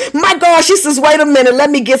reinforcement. So, my God, she says, wait a minute, let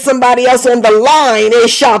me get somebody else on the line.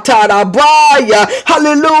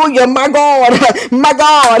 Hallelujah, my God, my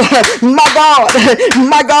God, my God,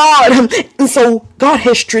 my God. And so God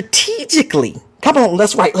has strategically, come on,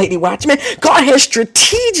 that's right, Lady Watchman. God has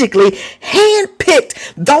strategically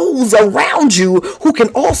handpicked those around you who can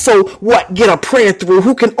also get a prayer through,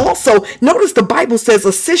 who can also, notice the Bible says,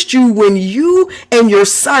 assist you when you and your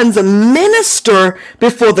sons minister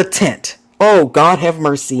before the tent. Oh, God, have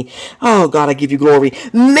mercy. Oh, God, I give you glory.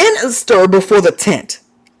 Minister before the tent.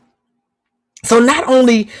 So not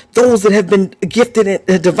only those that have been gifted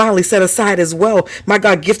and divinely set aside as well, my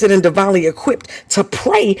God, gifted and divinely equipped to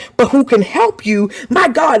pray, but who can help you, my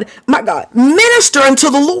God, minister unto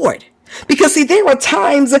the Lord. Because see, there are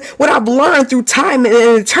times, what I've learned through time and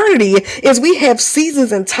eternity is we have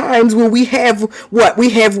seasons and times where we have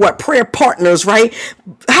prayer partners, right?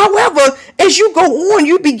 However, as you go on,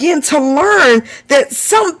 you begin to learn that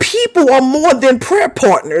some people are more than prayer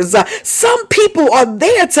partners. Some people are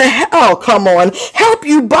there to help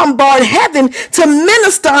you bombard heaven, to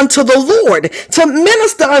minister unto the Lord, to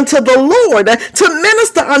minister unto the Lord, to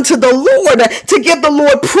minister unto the Lord, to give the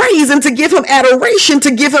Lord praise and to give him adoration,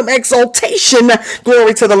 to give him exaltation.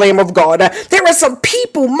 Glory to the Lamb of God. There are some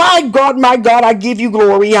people, my God, I give you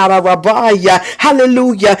glory. Hallelujah.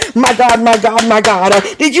 My God, my God, my God.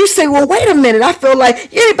 Did you say, well, wait a minute, I feel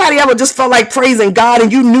like, anybody ever just felt like praising God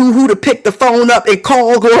and you knew who to pick the phone up and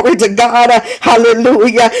call? Glory to God.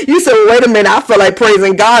 Hallelujah. You said, well, wait a minute, I feel like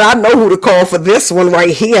praising God. I know who to call for this one right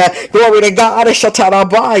here. Glory to God.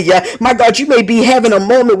 My God, you may be having a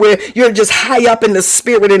moment where you're just high up in the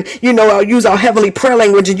spirit, and I'll use our heavenly prayer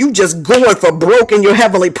language, and you just going for broke in your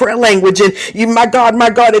heavenly prayer language, and you, my God,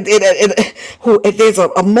 there's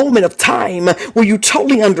a moment of time where you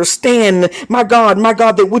totally understand, my God,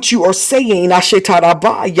 that what you are saying,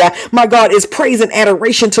 my God, is praise and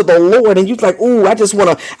adoration to the Lord, and you're like, ooh,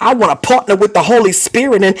 I want to partner with the Holy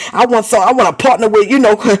Spirit, and I want to partner with,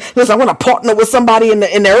 listen, I want to partner with somebody in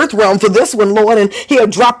the earth realm for this one, Lord, and he'll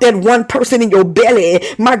drop that one person in your belly,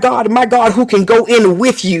 my God, who can go in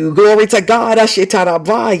with you. Glory to God.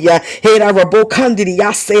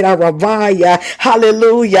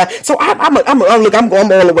 Hallelujah. So I'm all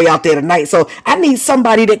the way out there tonight. So I need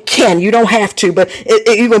somebody that can. You don't have to, but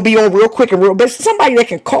you're gonna be on real quick and real. But somebody that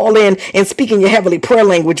can call in and speak in your heavenly prayer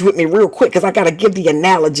language with me real quick, because I gotta give the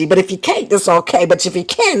analogy. But if you can't, that's okay. But if you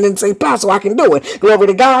can, then say, Apostle, I can do it. Glory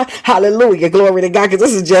to God. Hallelujah. Glory to God. Because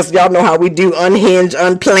this is just, y'all know how we do, unhinged,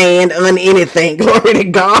 unplanned, anything. Glory to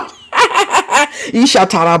God.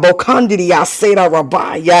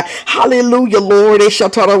 Hallelujah, Lord.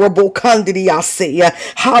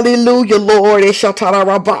 Hallelujah, Lord.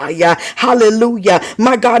 Hallelujah.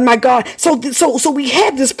 My God, my God. So we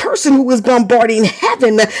have this person who is bombarding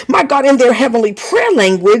heaven, my God, in their heavenly prayer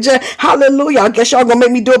language. Hallelujah. I guess y'all gonna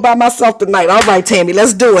make me do it by myself tonight. All right, Tammy,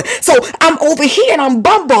 let's do it. So I'm over here and I'm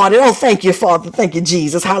bombarded. Oh, thank you, Father. Thank you,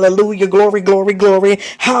 Jesus. Hallelujah. Glory, glory, glory.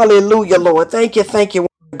 Hallelujah, Lord. Thank you,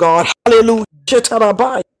 God. Hallelujah.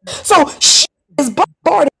 So she is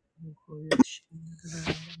bombarded.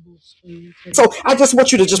 So I just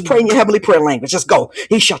want you to just pray in your heavenly prayer language. Just go.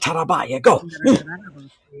 Go.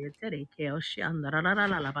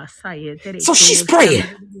 So she's praying.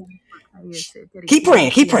 Keep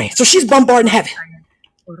praying. Keep praying. So she's bombarding heaven.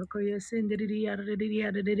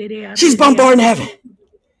 She's bombarding heaven.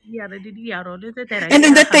 And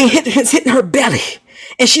then that thing is hitting her belly.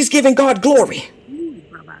 And she's giving God glory.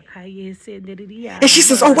 And she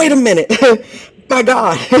says, oh, wait a minute. My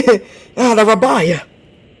God. The Rabbi.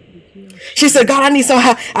 She said, God, I need some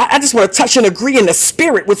help. I just want to touch and agree in the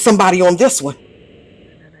spirit with somebody on this one.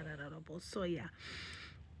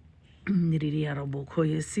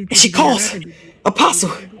 And she calls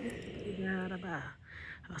Apostle.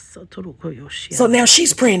 So now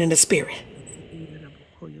she's praying in the spirit.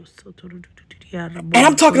 And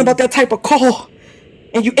I'm talking about that type of call.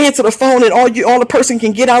 And you answer the phone and all the person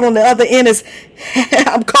can get out on the other end is,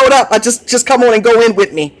 I'm caught up. I just come on and go in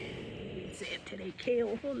with me.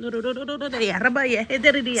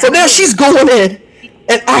 So now she's going in.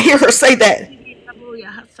 And I hear her say that.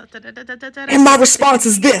 And my response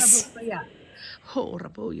is this.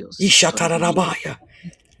 Ishatarabaya.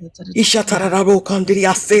 Ishatarabo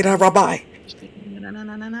kandriya sera rabai.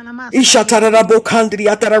 Ishatarabo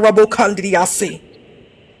kandriya tarabo kandriya se.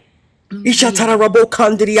 Ishatarabo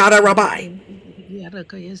kandriya rabai.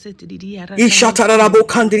 Ishatarabo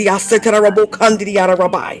kandriya setarabo kandriya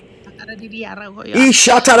rabai.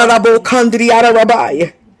 Ishatarabo kandriya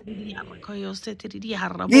rabai.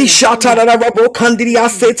 Ishatarabo kandriya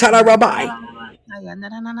setarabai.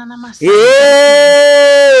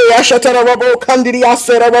 Ashatarabo kandriya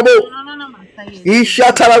serabo.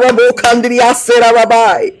 Ishatarabo kandriya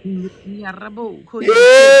serabai.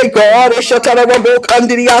 God, Ishatarabo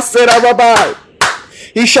kandriya serabai.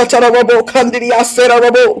 Ishatarabo kandriya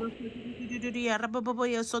serabo.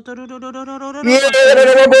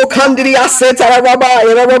 Rabo kandriya setarabai.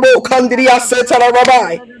 Rabo kandriya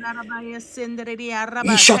setarabai.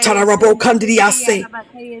 Ishatarabo kandriya se.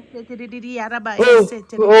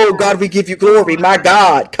 Oh, God, we give you glory. My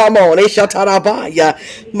God, come on.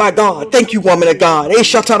 My God, thank you, woman of God.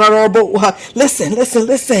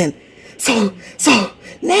 Listen. So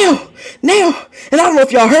now, and I don't know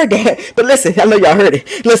if y'all heard that, but listen, I know y'all heard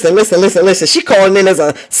it. Listen. She calling in as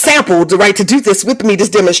a sample to do this with me, this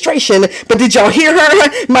demonstration. But did y'all hear her?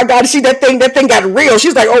 My God, that thing got real.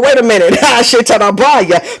 She's like, oh, wait a minute.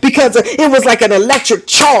 Because it was like an electric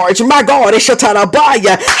charge. My God,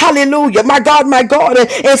 hallelujah. My God.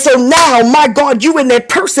 And so now, my God, you and that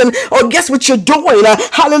person, oh, guess what you're doing?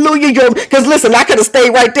 Hallelujah. Because listen, I could have stayed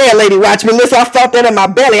right there, Lady Watchman. Listen, I felt that in my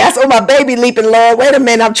belly. I saw my baby leaping, Lord. Wait a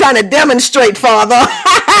minute. I'm trying to demonstrate, Father.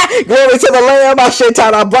 Glory to the Lamb.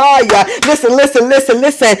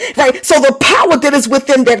 Listen. Right. So the power that is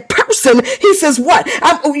within that person, he says, what?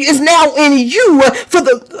 Is now in you for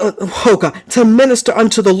to minister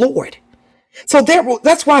unto the Lord. So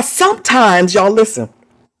that's why sometimes, y'all, listen.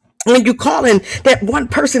 When you call in that one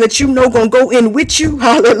person that you know gonna go in with you,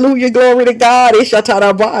 hallelujah, glory to God.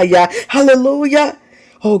 Hallelujah.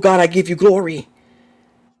 Oh God, I give you glory.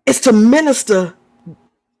 It's to minister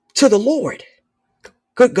to the Lord.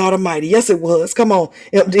 Good God Almighty. Yes, it was. Come on,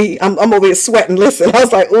 MD. I'm over here sweating. Listen, I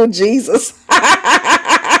was like, oh, Jesus.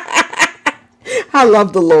 I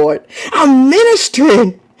love the Lord. I'm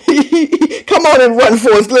ministering. Come on and run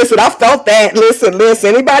for us. Listen, I felt that. Listen.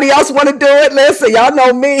 Anybody else want to do it? Listen, y'all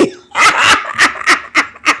know me.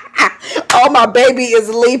 Oh, my baby is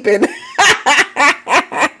leaping.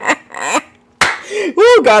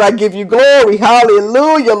 Oh, God, I give you glory.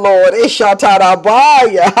 Hallelujah, Lord.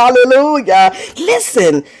 Hallelujah.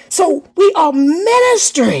 Listen, so we are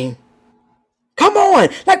ministering. Come on.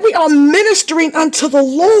 Like we are ministering unto the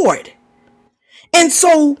Lord. And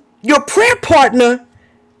so your prayer partner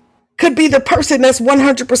could be the person that's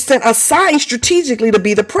 100% assigned strategically to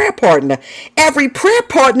be the prayer partner. Every prayer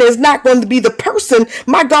partner is not going to be the person,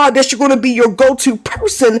 my God, that you're going to be your go-to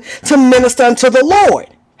person to minister unto the Lord.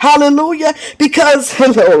 Hallelujah. Because,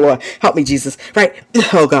 oh Lord, help me, Jesus. Right.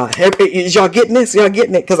 Oh God. Is y'all getting this? Y'all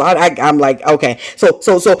getting it? Because I'm like, okay. So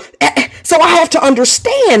I have to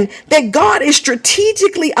understand that God is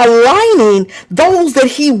strategically aligning those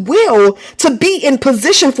that he will to be in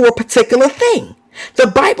position for a particular thing. The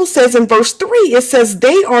Bible says in verse 3, it says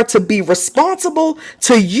they are to be responsible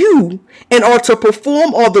to you and are to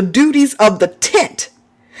perform all the duties of the tent.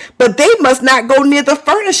 But they must not go near the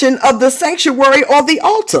furnishing of the sanctuary or the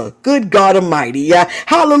altar. Good God Almighty.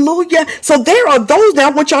 Hallelujah. So there are those, now I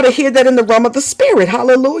want y'all to hear that in the realm of the spirit.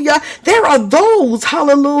 Hallelujah. There are those,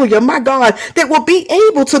 hallelujah, my God, that will be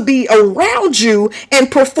able to be around you and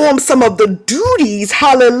perform some of the duties,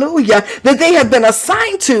 hallelujah, that they have been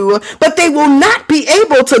assigned to, but they will not be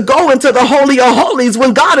able to go into the Holy of Holies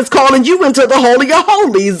when God is calling you into the Holy of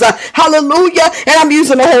Holies. Hallelujah. And I'm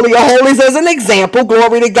using the Holy of Holies as an example.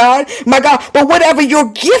 Glory to God, my God. But whatever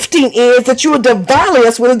your gifting is that you are divinely,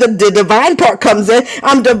 that's where the divine part comes in.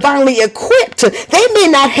 I'm divinely equipped. They may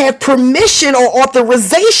not have permission or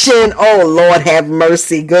authorization. Oh, Lord, have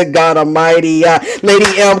mercy. Good God Almighty.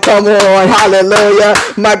 Lady M, come on. Hallelujah.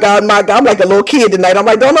 My God, my God. I'm like a little kid tonight. I'm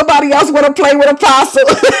like, don't nobody else want to play with Apostle.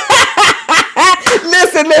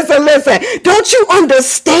 Listen. Don't you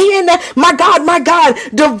understand? My God,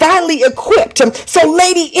 divinely equipped. So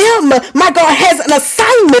Lady M, my God, has an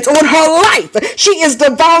assignment on her life. She is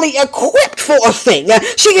divinely equipped for a thing.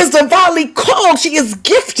 She is divinely called. She is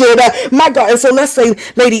gifted. My God. And so let's say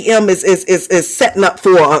Lady M is setting up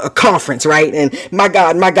for a conference, right? And my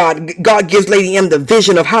God, God gives Lady M the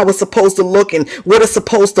vision of how it's supposed to look and what it's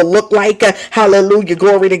supposed to look like. Hallelujah.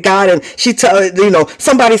 Glory to God. And she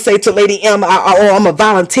somebody say to Lady M, I'm a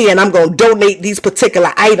volunteer and I'm going to donate these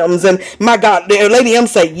particular items. And my God, Lady M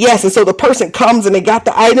say yes. And so the person comes and they got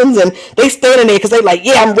the items and they standing there because they like,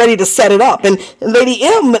 yeah, I'm ready to set it up. And Lady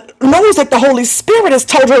M knows that the Holy Spirit has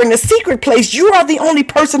told her in the secret place, you are the only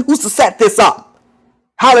person who's to set this up.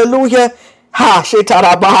 Hallelujah. Ha,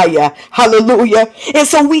 shetarabaya. Hallelujah. And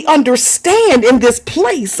so we understand in this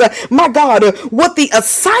place, my God, what the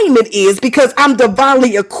assignment is because I'm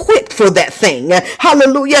divinely equipped for that thing.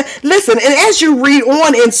 Hallelujah. Listen, and as you read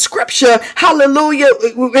on in scripture, hallelujah,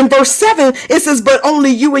 in verse 7, it says, but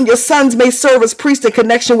only you and your sons may serve as priests in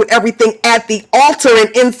connection with everything at the altar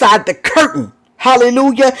and inside the curtain.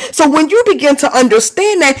 Hallelujah. So when you begin to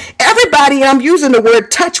understand that everybody, I'm using the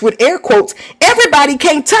word touch with air quotes, everybody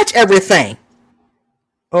can't touch everything.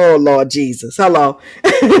 Oh, Lord Jesus. Hello.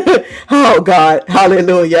 Oh, God.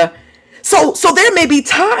 Hallelujah. So there may be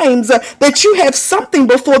times that you have something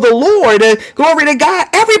before the Lord. Glory to God.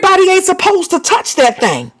 Everybody ain't supposed to touch that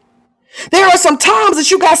thing. There are some times that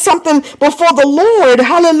you got something before the Lord,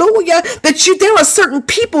 hallelujah, there are certain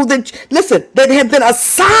people that have been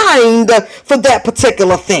assigned for that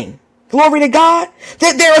particular thing. Glory to God.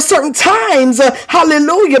 That there are certain times,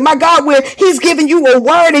 hallelujah, my God, where he's giving you a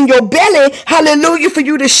word in your belly, hallelujah, for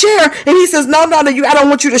you to share. And he says, no, I don't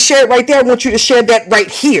want you to share it right there. I want you to share that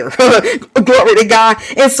right here. Glory to God.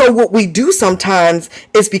 And so what we do sometimes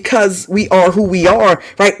is because we are who we are,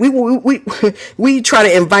 right? We try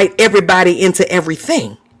to invite everybody into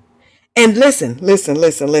everything. And listen. No,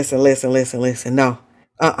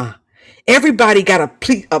 everybody got a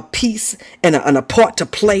piece and a part to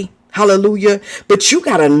play. Hallelujah. But you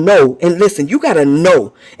got to know, and listen, you got to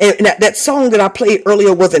know. And that song that I played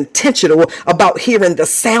earlier was intentional about hearing the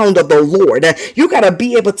sound of the Lord. You got to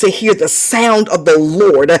be able to hear the sound of the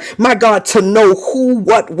Lord. My God, to know who,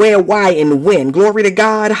 what, where, why, and when. Glory to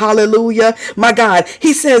God. Hallelujah. My God,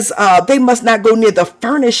 he says they must not go near the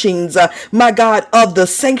furnishings, my God, of the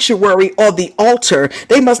sanctuary or the altar.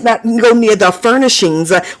 They must not go near the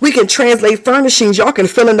furnishings. We can translate furnishings. Y'all can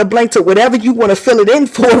fill in the blank to whatever you want to fill it in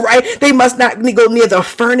for, right? They must not go near the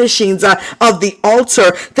furnishings of the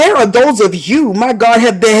altar. There are those of you, my God,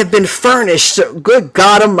 have been furnished. Good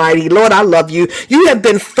God Almighty, Lord, I love you. You have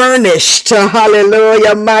been furnished.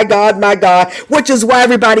 Hallelujah, my God, which is why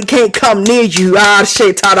everybody can't come near you. You have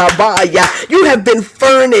been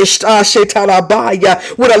furnished, with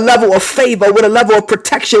a level of favor, with a level of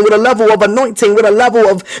protection, with a level of anointing, with a level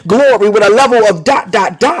of glory, with a level of ...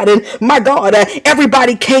 And my God,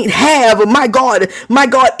 everybody can't have, my God,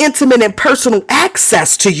 intimate and personal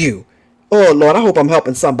access to you. Oh, Lord, I hope I'm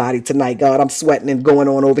helping somebody tonight, God. I'm sweating and going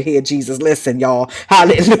on over here. Jesus, listen, y'all.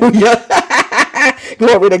 Hallelujah.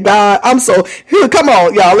 Glory to God. Come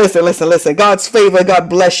on, y'all. Listen. God's favor. God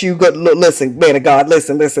bless you. Good. Listen, man of God.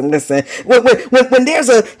 Listen. When there's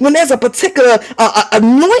a particular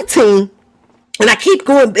anointing, and I keep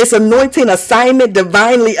going, this anointing, assignment,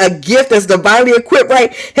 divinely, a gift that's divinely equipped,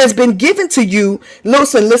 right, has been given to you.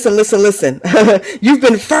 Listen. You've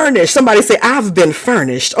been furnished. Somebody say, I've been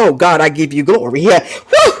furnished. Oh, God, I give you glory. Yeah.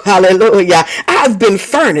 Woo, hallelujah. I've been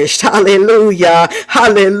furnished. Hallelujah.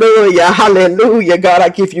 God, I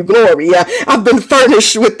give you glory. Yeah. I've been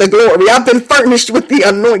furnished with the glory. I've been furnished with the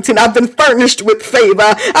anointing. I've been furnished with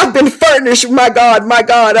favor. I've been furnished, my God,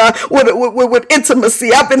 with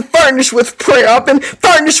intimacy. I've been furnished with prayer. I've been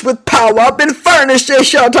furnished with power. I've been furnished.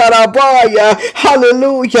 Hallelujah.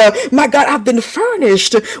 My God, I've been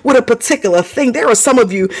furnished with a particular thing. There are some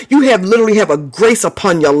of you, literally have a grace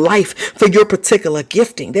upon your life for your particular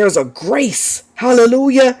gifting. There's a grace.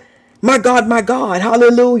 Hallelujah. My God,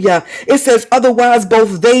 hallelujah. It says, otherwise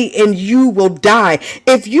both they and you will die.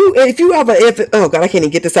 Oh God, I can't even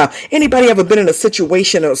get this out. Anybody ever been in a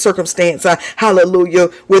situation or circumstance, hallelujah,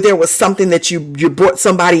 where there was something that you brought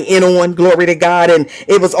somebody in on, glory to God, and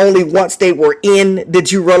it was only once they were in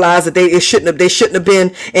did you realize that they shouldn't have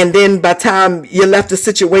been, and then by the time you left the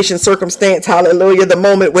situation, circumstance, hallelujah, the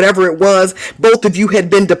moment, whatever it was, both of you had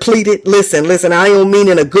been depleted. Listen, I don't mean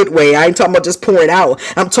in a good way. I ain't talking about just pouring out.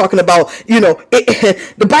 I'm talking about,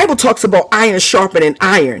 the Bible talks about iron sharpening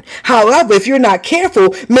iron. However, if you're not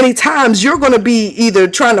careful, many times you're going to be either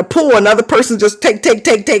trying to pull another person, just take,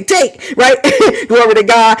 right? Glory to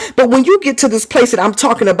God. But when you get to this place that I'm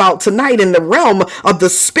talking about tonight in the realm of the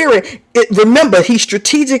spirit, remember, he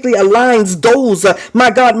strategically aligns those, my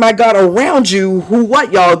God, around you who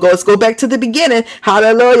what, y'all? Let's go back to the beginning.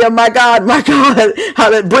 Hallelujah, my God.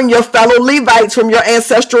 Hallelujah. Bring your fellow Levites from your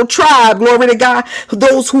ancestral tribe. Glory to God.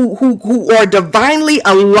 Those who are divinely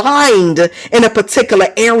aligned in a particular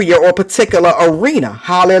area or particular arena.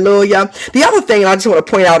 Hallelujah. The other thing I just want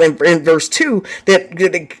to point out in verse 2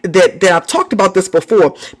 that I've talked about this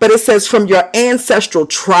before, but it says from your ancestral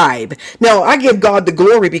tribe. Now, I give God the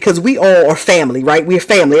glory because we all are family, right? We're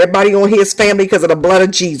family. Everybody on here is family because of the blood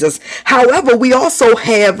of Jesus. However, we also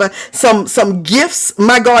have some gifts,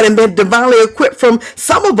 my God, and been divinely equipped from.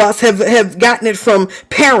 Some of us have gotten it from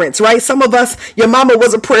parents, right? Some of us, your mama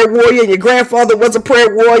was a prayer warrior, and your grandfather was a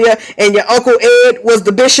prayer warrior, and your Uncle Ed was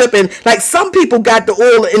the bishop, and like some people got the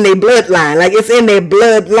oil in their bloodline, like it's in their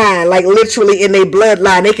bloodline, like literally in their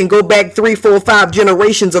bloodline. They can go back 3, 4, 5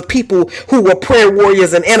 generations of people who were prayer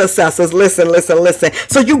warriors and intercessors. Listen.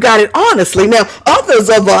 So you got it honestly. Now, others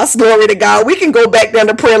of us, glory to God, we can go back down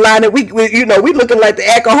the prayer line and we looking like the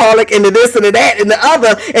alcoholic and the this and the that and the other,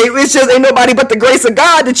 and it's just ain't nobody but the grace of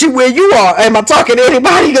God that you where you are. Am I talking to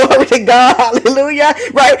anybody? Glory to God, hallelujah,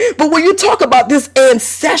 right? But when you talk about this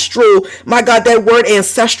ancestral, my God, that word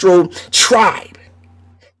ancestral tribe,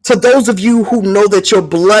 to those of you who know that your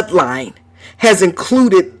bloodline has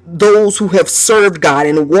included those who have served God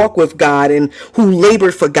and walk with God and who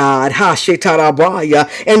labored for God, and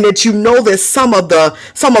that you know that some of the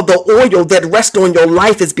oil that rests on your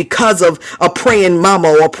life is because of a praying mama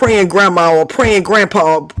or praying grandma or praying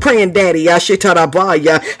grandpa or praying daddy,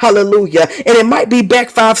 hallelujah. And it might be back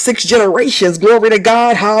 5, 6 generations, glory to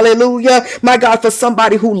God, hallelujah, my God, for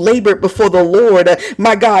somebody who labored before the Lord,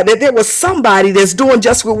 my God, that there was somebody that's doing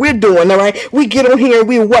just what we're doing. All right, we get on here and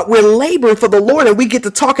we're laboring for the Lord, and we get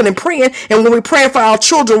to talking and praying, and when we praying for our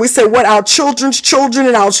children, we say what our children's children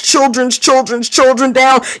and our children's children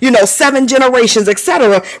down, 7 generations,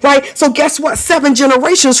 etc. Right? So guess what? 7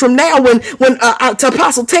 generations from now, when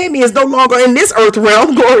Apostle Tammy is no longer in this earth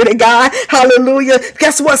realm, glory to God, hallelujah.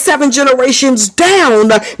 Guess what? 7 generations down,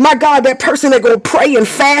 my God, that person that gonna pray and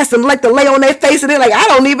fast and like to lay on their face, and they're like, I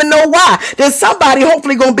don't even know why. There's somebody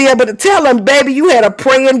hopefully gonna be able to tell them, baby, you had a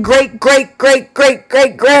praying great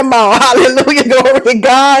grandma. Hallelujah, glory to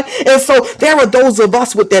God. And so there are those of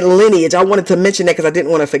us with that lineage. I wanted to mention that because I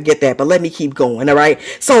didn't want to forget that, but let me keep going. All right.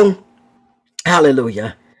 So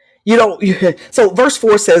hallelujah. So verse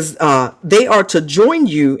 4 says, they are to join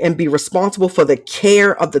you and be responsible for the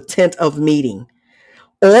care of the tent of meeting,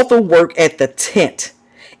 all the work at the tent,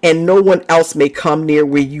 and no one else may come near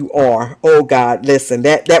where you are. Oh God, listen,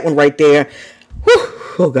 that one right there. Whew,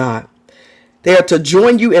 oh God. They are to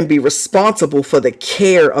join you and be responsible for the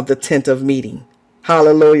care of the tent of meeting.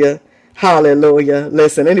 Hallelujah. Hallelujah.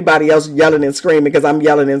 Listen, anybody else yelling and screaming, because I'm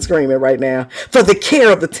yelling and screaming right now, for the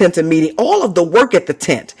care of the tent of meeting, all of the work at the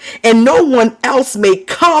tent, and no one else may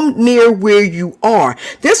come near where you are.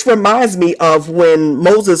 This reminds me of when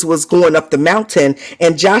Moses was going up the mountain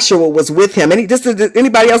and Joshua was with him.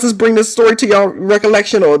 Anybody else is bring this story to your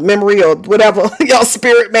recollection or memory or whatever, y'all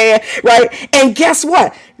spirit man, right? And guess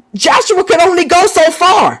what? Joshua could only go so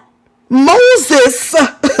far. Moses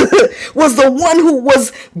was the one who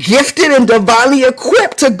was gifted and divinely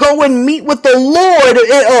equipped to go and meet with the Lord.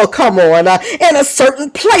 Oh, come on, in a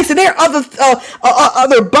certain place. And there are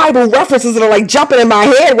other Bible references that are like jumping in my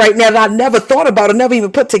head right now that I never thought about or never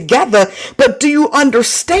even put together. But do you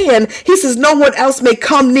understand? He says, no one else may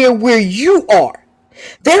come near where you are.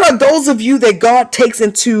 There are those of you that God takes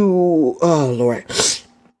into, oh, Lord.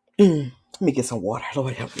 Let me get some water.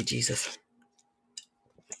 Lord, help me, Jesus.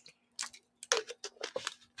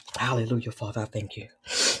 Hallelujah, Father, I thank you.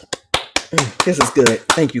 This is good.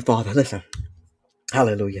 Thank you, Father. Listen.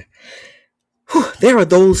 Hallelujah. There are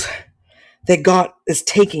those that God has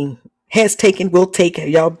taken, will take,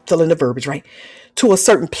 y'all fill in the verbiage, right? To a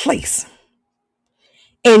certain place.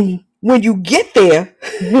 And when you get there,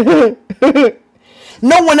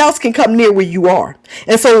 No one else can come near where you are.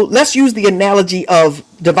 And so let's use the analogy of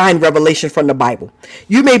divine revelation from the Bible.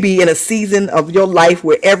 You may be in a season of your life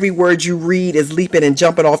where every word you read is leaping and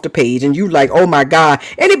jumping off the page, and you like, oh my God.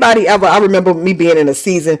 Anybody ever? I remember me being in a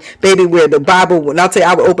season, baby, where the Bible, when I tell you,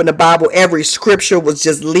 I would open the Bible, every scripture was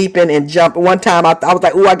just leaping and jumping. One time I was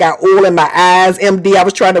like, oh, I got oil in my eyes. MD, I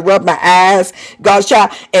was trying to rub my eyes. God's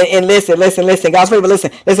child, and listen, God's favor,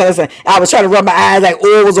 listen. I was trying to rub my eyes, like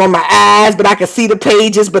oil was on my eyes, but I could see the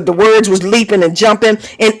pages, but the words was leaping and jumping.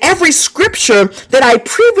 And every scripture that I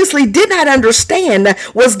previously did not understand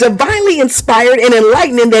was divinely inspired and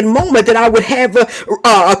enlightened in that moment, that I would have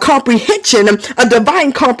a comprehension, a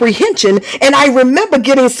divine comprehension. And I remember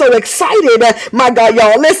getting so excited, my God,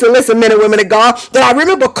 y'all, listen, men and women of God, that I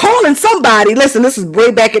remember calling somebody. Listen, this is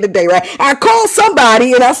way back in the day, right? I called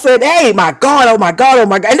somebody and I said, hey, my God, oh my God, oh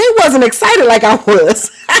my God. And they wasn't excited like I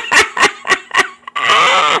was.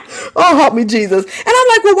 Oh, help me, Jesus. And I'm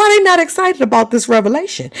like, well, why are they not excited about this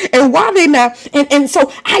revelation? And why they not? And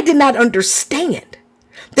so I did not understand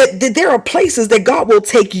that there are places that God will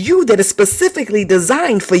take you that is specifically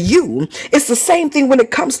designed for you. It's the same thing when it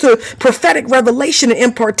comes to prophetic revelation and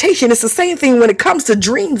impartation. It's the same thing when it comes to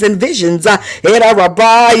dreams and visions.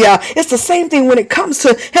 It's the same thing when it comes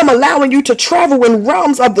to him allowing you to travel in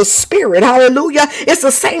realms of the spirit. Hallelujah. It's the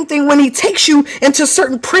same thing when he takes you into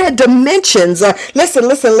certain prayer dimensions. Listen.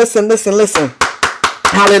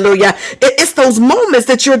 Hallelujah. It's those moments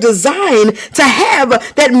that you're designed to have,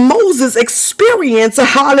 that Moses experienced,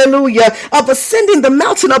 hallelujah, of ascending the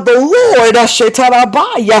mountain of the Lord,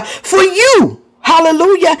 for you.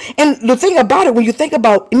 Hallelujah. And the thing about it, when you think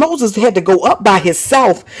about Moses had to go up by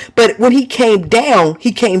himself, but when he came down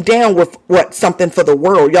with something for the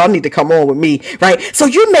world. Y'all need to come on with me, right? So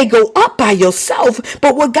you may go up by yourself,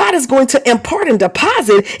 but what God is going to impart and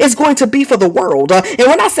deposit is going to be for the world. And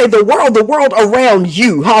when I say the world around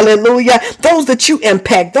you, hallelujah, those that you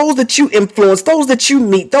impact, those that you influence, those that you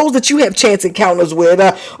meet, those that you have chance encounters with.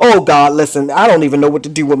 Oh God, listen, I don't even know what to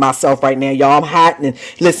do with myself right now, y'all. I'm hot, and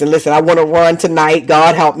listen, I want to run tonight.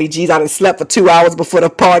 God help me, Jesus. I done slept for 2 hours before the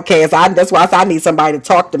podcast. That's why I need somebody to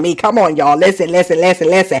talk to me. Come on, y'all. Listen.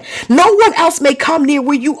 No one else may come near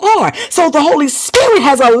where you are. So the Holy Spirit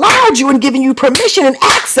has allowed you and given you permission and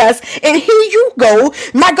access. And here you go,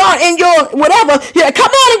 my God, in your whatever. Yeah, come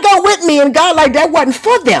on and go with me. And God, like, that wasn't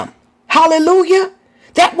for them. Hallelujah.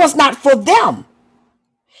 That was not for them.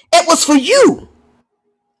 It was for you.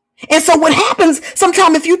 And so what happens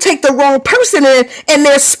sometimes, if you take the wrong person in and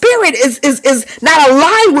their spirit is not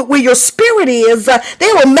aligned with where your spirit is,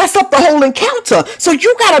 they will mess up the whole encounter. So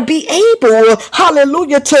you got to be able,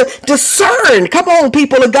 hallelujah, to discern. Come on,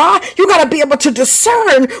 people of God. You got to be able to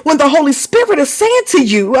discern when the Holy Spirit is saying to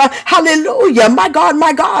you, hallelujah, my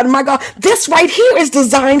God, this right here is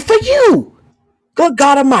designed for you. Good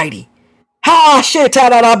God Almighty. Ha, shit,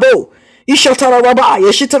 ta-da-da-bo. Ishatara Rabbi,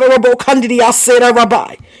 Ishitara Rabo Kandidia Sera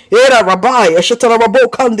Rabbi, Era Rabbi, Ishatara Rabo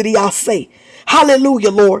Kandidia say.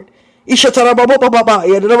 Hallelujah, Lord. Ishatara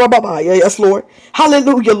Rabbi, yes, Lord.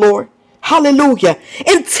 Hallelujah, Lord. Hallelujah.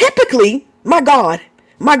 And typically, my God.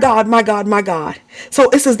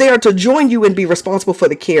 So it says they are to join you and be responsible for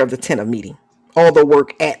the care of the tent of meeting, all the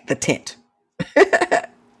work at the tent.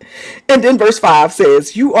 And then verse 5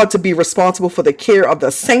 says, you are to be responsible for the care of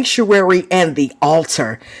the sanctuary and the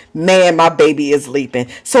altar. Man, my baby is leaping,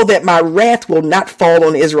 so that my wrath will not fall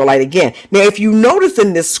on the Israelite again. Now, if you notice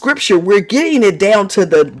in this scripture, we're getting it down to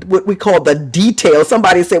what we call the details.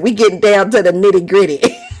 Somebody said we're getting down to the nitty gritty.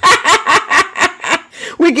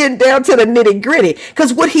 We're getting down to the nitty gritty,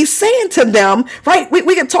 because what he's saying to them, right?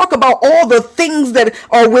 We can talk about all the things that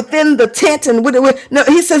are within the tent, and no,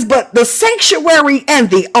 he says, but the sanctuary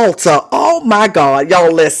and the altar. Oh my God,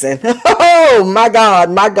 y'all listen. Oh my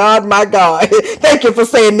God. Thank you for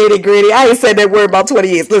saying nitty gritty. I ain't said that word about 20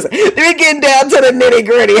 years. Listen, we're getting down to the nitty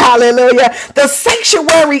gritty. Hallelujah. The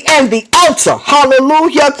sanctuary and the altar.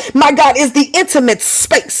 Hallelujah. My God, is the intimate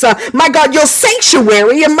space. My God, your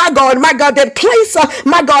sanctuary, and my God, that place,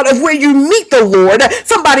 my God, of where you meet the Lord.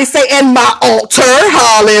 Somebody say, and my altar.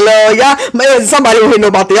 Hallelujah. Man, somebody don't know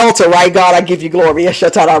about the altar, right? God, I give you glory.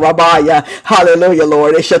 Hallelujah, Lord. Hallelujah,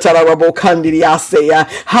 Lord. Hallelujah,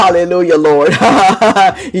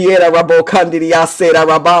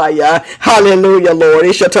 Lord. Hallelujah,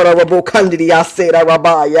 Lord.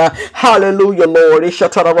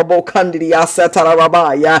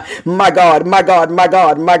 My God.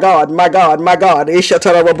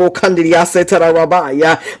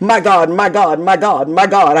 My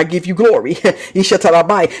God, I give you glory.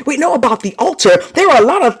 We know about the altar. There are a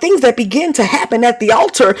lot of things that begin to happen at the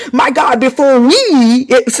altar, my God, before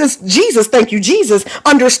since Jesus, thank you, Jesus,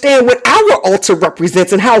 understand what our our altar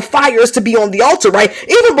represents and how fire is to be on the altar, right?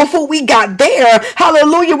 Even before we got there,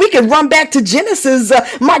 hallelujah, we can run back to Genesis,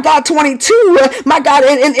 my God, 22, my God,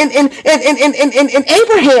 in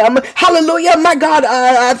Abraham, hallelujah, my God,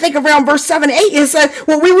 I think around verse 7, 8, it said,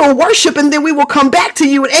 well, we will worship and then we will come back to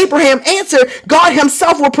you. And Abraham answered, God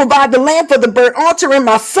himself will provide the land for the burnt altar and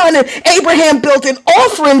my son. And Abraham built an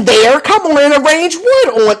offering there. Come on, and arrange wood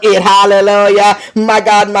on it. Hallelujah. My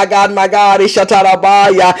God, my God, my God.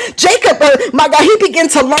 Jacob, my God, he began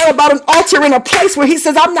to learn about an altar in a place where he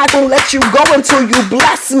says, I'm not going to let you go until you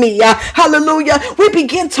bless me. Hallelujah. We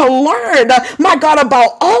begin to learn, my God,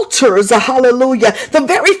 about altars. Hallelujah. The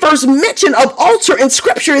very first mention of altar in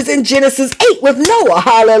scripture is in Genesis 8 with Noah.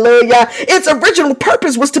 Hallelujah. Its original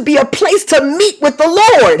purpose was to be a place to meet with the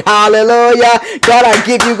Lord. Hallelujah. God, I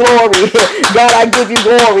give you glory. God, I give you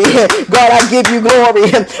glory. God, I give you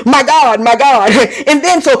glory. My God, my God. And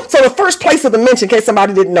then, so the first place of the mention, in case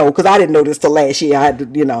somebody didn't know, because I didn't know this till last year. I had to,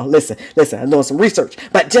 listen, I'm doing some research.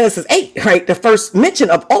 But Genesis 8, right? The first mention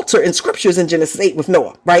of altar in scripture is in Genesis 8 with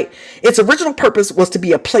Noah, right? Its original purpose was to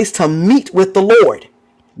be a place to meet with the Lord.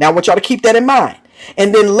 Now, I want y'all to keep that in mind.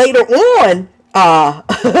 And then later on,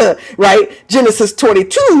 right, Genesis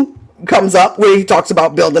 22 comes up where he talks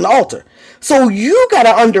about building an altar. So you got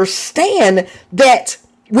to understand that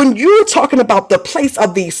when you're talking about the place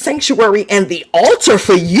of the sanctuary and the altar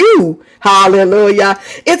for you, hallelujah,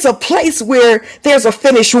 it's a place where there's a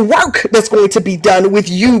finished work that's going to be done with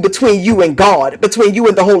you, between you and God, between you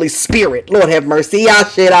and the Holy Spirit. Lord have mercy.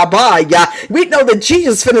 We know that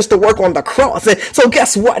Jesus finished the work on the cross. And so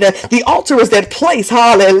guess what? The altar is that place,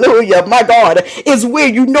 hallelujah, my God, is where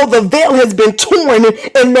the veil has been torn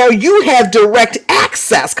and now you have direct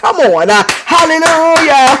access. Come on.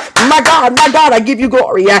 Hallelujah. My God, I give you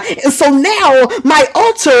glory. And so now my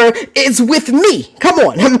altar is with me. Come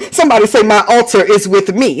on. Somebody say my altar is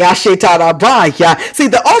with me. See,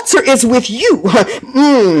 the altar is with you.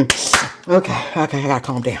 Okay, I gotta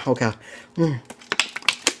calm down. Okay.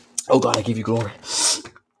 Oh God, I give you glory.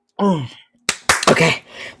 Okay.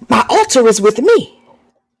 My altar is with me.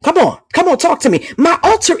 Come on, talk to me. My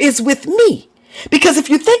altar is with me. Because if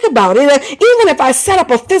you think about it, even if I set up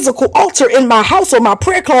a physical altar in my house or my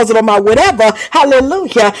prayer closet or my whatever,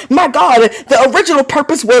 hallelujah, my God, the original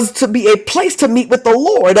purpose was to be a place to meet with the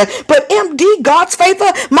Lord. But MD, God's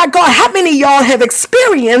favor, my God, how many of y'all have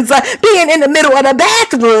experienced being in the middle of the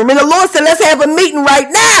bathroom and the Lord said, let's have a meeting right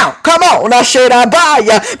now. Come on, I should I buy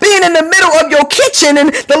you. Being in the middle of your kitchen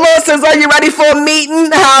and the Lord says, are you ready for a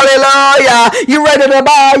meeting? Hallelujah. You ready to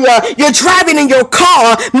buy you? You're driving in your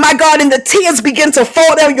car, my God, and the tears begin to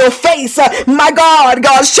fall down your face. My God,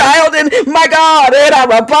 God's child, and my God,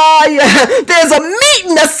 there's a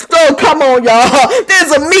meeting that's, oh, come on, y'all.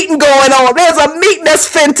 There's a meeting going on. There's a meeting that's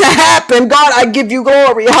fin to happen. God, I give you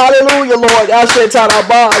glory. Hallelujah, Lord.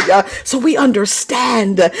 So we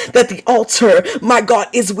understand that the altar, my God,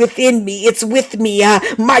 is within me. It's with me.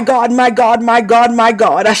 My God, my God, my God, my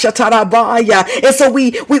God. And so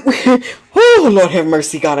we oh, Lord have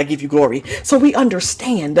mercy, God, I give you glory. So we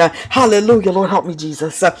understand, hallelujah, Lord help me,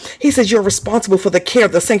 Jesus. He says you're responsible for the care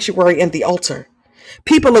of the sanctuary and the altar.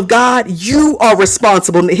 People of God, you are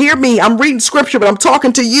responsible. Hear me, I'm reading scripture, but I'm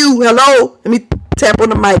talking to you. Hello? Let me tap on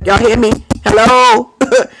the mic. Y'all hear me? Hello?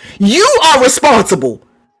 You are responsible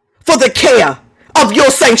for the care of your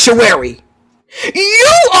sanctuary.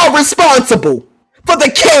 You are responsible for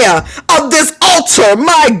the care of this altar.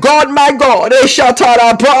 My God, my God. You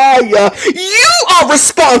are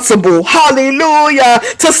responsible, hallelujah,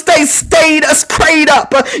 to stay stayed, prayed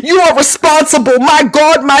up. You are responsible, my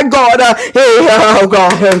God, my God. Oh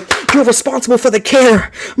God. You're responsible for the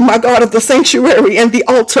care, my God, of the sanctuary and the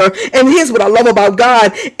altar. And here's what I love about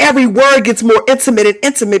God. Every word gets more intimate and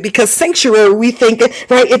intimate, because sanctuary, we think,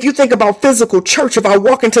 right? If you think about physical church, if I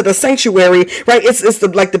walk into the sanctuary, right, it's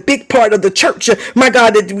like the big part of the church. My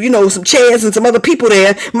God, some chairs and some other people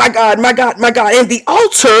there. My God, my God, my God. And the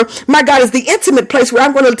altar, my God, is the intimate place where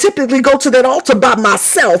I'm going to typically go to that altar by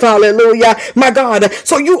myself. Hallelujah. My God.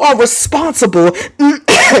 So you are responsible.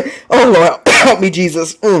 Oh Lord, help me,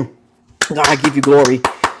 Jesus. God, I give you glory.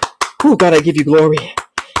 Oh, God, I give you glory.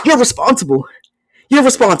 You're responsible. You're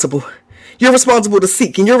responsible. You're responsible to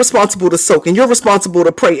seek, and you're responsible to soak, and you're responsible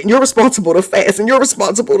to pray, and you're responsible to fast, and you're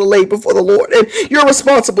responsible to lay before the Lord, and you're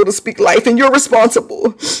responsible to speak life, and you're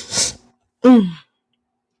responsible.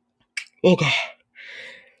 Okay.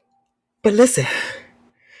 But listen.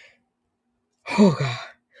 Oh, God.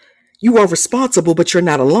 You are responsible, but you're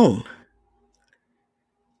not alone.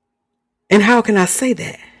 And how can I say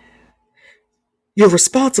that? You're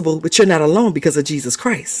responsible, but you're not alone because of Jesus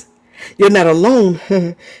Christ. You're not alone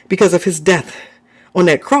because of his death on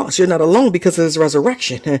that cross. You're not alone because of his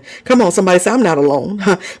resurrection. Come on, somebody say, I'm not alone.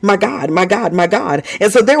 My God, my God, my God.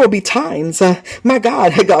 And so there will be times, my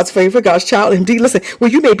God, God's favorite, God's child, indeed, listen, well,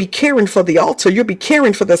 you may be caring for the altar. You'll be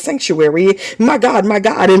caring for the sanctuary. My God, my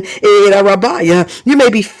God. And you may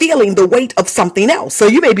be feeling the weight of something else. So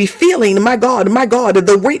you may be feeling, my God,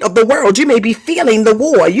 the weight of the world. You may be feeling the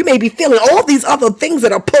war. You may be feeling all these other things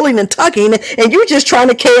that are pulling and tugging, and you're just trying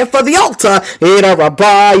to care for the altar.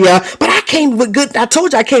 But I came with good. I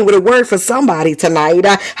told you I came with a word for somebody tonight.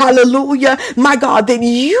 Hallelujah. My God, that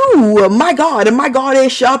you, my God, and my God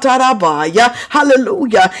is Shatarabaya.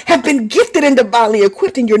 Hallelujah. Have been gifted and divinely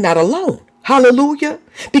equipped, and you're not alone. Hallelujah.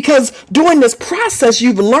 Because during this process,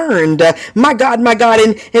 you've learned, my God,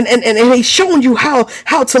 and he's shown you how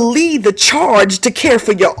to lead the charge to care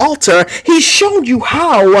for your altar. He's shown you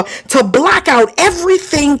how to block out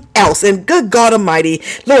everything else. And good God Almighty,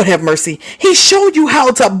 Lord have mercy. He showed you how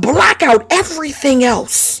to block out everything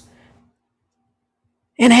else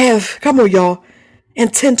and come on, y'all,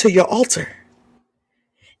 and tend to your altar.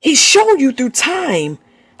 He's shown you through time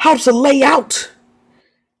how to lay out.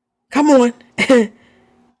 Come on.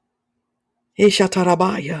 He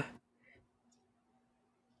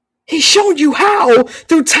showed you how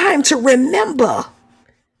through time to remember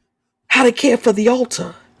how to care for the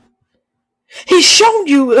altar. He showed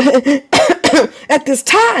you at this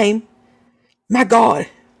time, my God,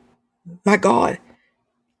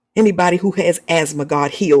 anybody who has asthma,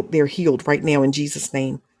 God healed. They're healed right now in Jesus'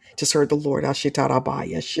 name. Just heard the Lord. Shift. God, I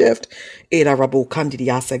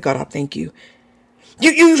thank you.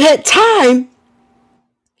 You've had time.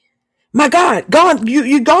 My God,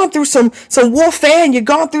 you've gone through some warfare, and you've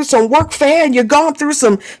gone through some workfare, and you've gone through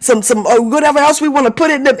some whatever else we want to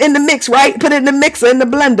put it in the mix, right? Put it in the mixer, in the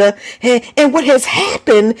blender. And what has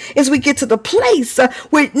happened is we get to the place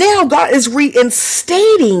where now God is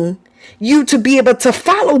reinstating you to be able to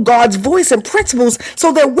follow God's voice and principles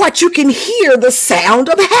so that what you can hear the sound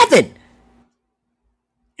of heaven.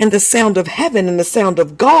 And the sound of heaven and the sound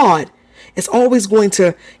of God is always going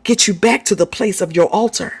to get you back to the place of your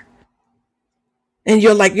altar. And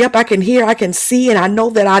you're like, yep, I can hear, I can see, and I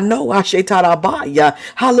know that I know.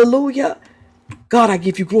 Hallelujah. God, I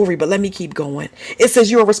give you glory, but let me keep going. It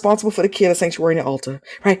says you are responsible for the care of the sanctuary and the altar.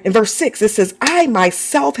 Right? In verse 6, it says, I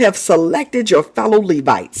myself have selected your fellow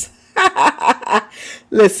Levites.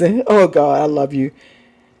 Listen, oh God, I love you.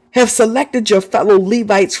 Have selected your fellow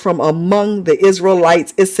Levites from among the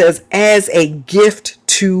Israelites. It says, as a gift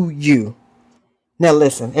to you. Now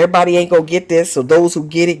listen, everybody ain't gonna get this, so those who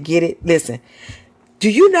get it. Listen. Do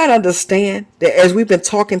you not understand that as we've been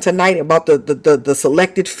talking tonight about the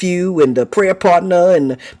selected few and the prayer partner and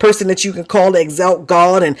the person that you can call to exalt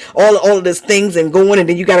God and all of these things and going, and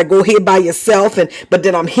then you got to go here by yourself, but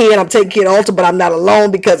then I'm here and I'm taking care of the altar, but I'm not alone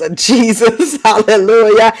because of Jesus.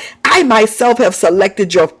 Hallelujah. I myself have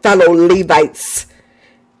selected your fellow Levites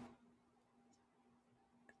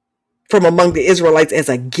from among the Israelites as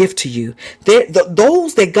a gift to you.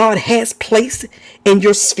 Those that God has placed in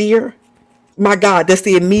your sphere. My God, that's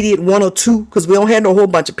the immediate one or two, because we don't have no whole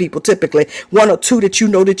bunch of people typically. One or two that you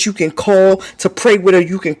know that you can call to pray with, or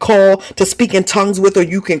you can call to speak in tongues with, or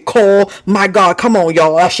you can call. My God, come on,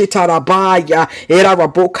 y'all.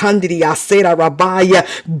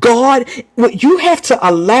 God, you have to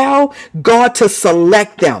allow God to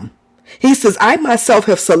select them. He says, I myself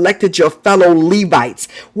have selected your fellow Levites.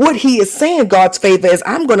 What he is saying, God's favor, is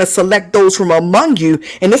I'm going to select those from among you.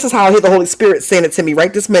 And this is how I hear the Holy Spirit saying it to me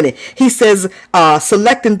right this minute. He says,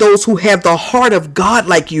 selecting those who have the heart of God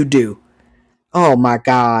like you do. Oh my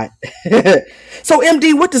God. So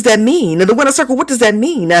MD, what does that mean? The winner circle, what does that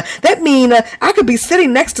mean? That mean I could be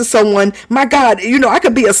sitting next to someone, my God, I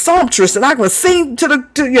could be a psalmist and I can sing oh, glory,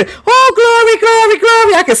 glory,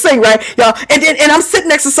 glory. I can sing, right? Y'all. And I'm sitting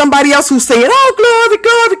next to somebody else who's saying, oh, glory,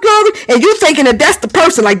 glory, glory. And you thinking that that's the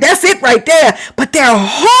person, like that's it right there. But their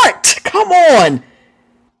heart, come on.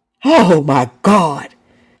 Oh my God.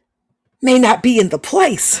 May not be in the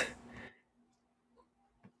place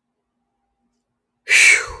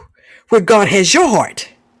where God has your heart.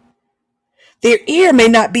 Their ear may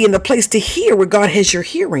not be in the place to hear where God has your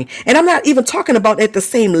hearing. And I'm not even talking about at the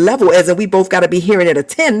same level as in we both got to be hearing at a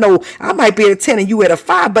 10. No, I might be at a 10 and you at a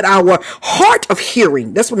 5, but our heart of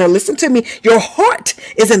hearing, that's when I listen to me, your heart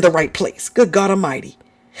is in the right place. Good God Almighty.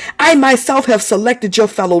 I myself have selected your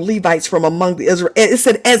fellow Levites from among the Israel. It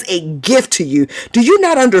said as a gift to you. Do you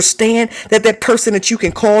not understand that person that you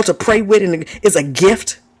can call to pray with is a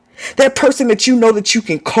gift? That person that you know that you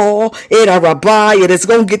can call, that's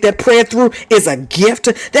going to get that prayer through, is a gift.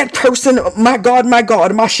 That person, my God,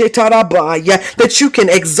 that you can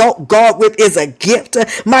exalt God with, is a gift.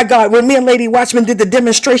 My God, when me and Lady Watchman did the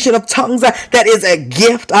demonstration of tongues, that is a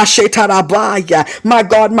gift. My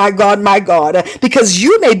God, because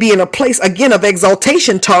you may be in a place again of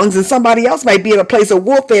exaltation tongues, and somebody else might be in a place of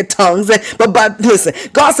warfare tongues. But listen,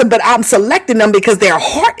 God said, but I'm selecting them because their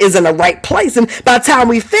heart is in the right place. And by the time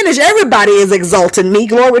we finish, everybody is exalting me.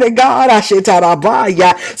 Glory to God.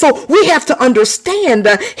 So we have to understand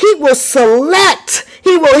he will select.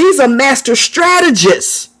 He's a master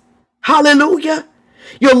strategist. Hallelujah.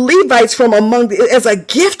 Your Levites from among as a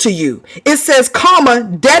gift to you. It says,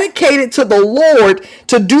 dedicated to the Lord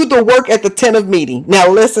to do the work at the tent of meeting. Now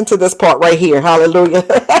listen to this part right here. Hallelujah.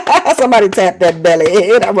 Somebody tap that belly.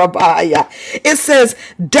 It says,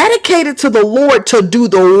 dedicated to the Lord to do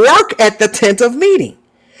the work at the tent of meeting.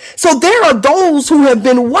 So there are those who have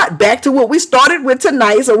been back to what we started with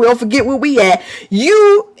tonight, so we'll forget where we at.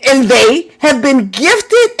 You and they have been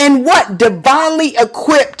gifted and divinely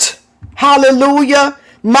equipped. Hallelujah.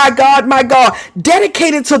 My God,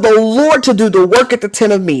 dedicated to the Lord to do the work at the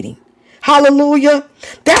tent of meeting. Hallelujah.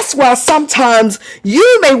 That's why sometimes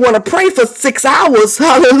you may want to pray for 6 hours.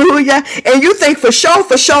 Hallelujah. And you think for sure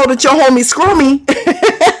that your homie Scrummy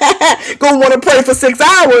gonna want to pray for 6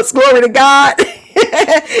 hours. Glory to God.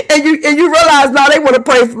 and you realize now they want to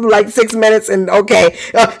pray for like 6 minutes, and okay,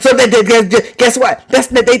 so that guess what?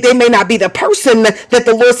 They may not be the person that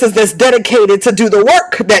the Lord says that's dedicated to do the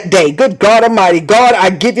work that day. Good God Almighty, God, I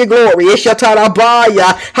give you glory.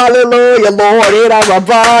 Hallelujah, Lord.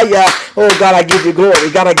 Oh God, I give you glory.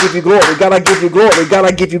 God, I give you glory. God, I give you glory. God,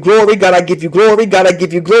 I give you glory. God, I give you glory. God, I give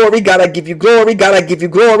you glory. God, I give you glory. God, I give you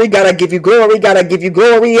glory. God, I give you glory. God, I give you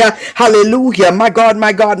glory. Hallelujah, my God,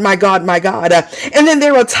 my God, my God, my God. And then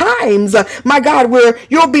there are times, my God, where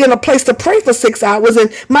you'll be in a place to pray for 6 hours,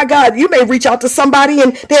 and my God, you may reach out to somebody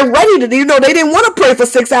and they're ready to, they didn't want to pray for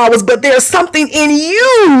 6 hours, but there's something in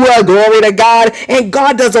you, glory to God, and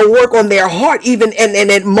God does a work on their heart even in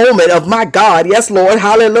that moment of, my God, yes, Lord,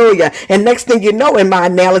 hallelujah. And next thing you know, in my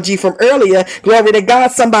analogy from earlier, glory to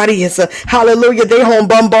God, somebody is, hallelujah, they home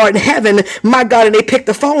bombarding heaven, my God, and they pick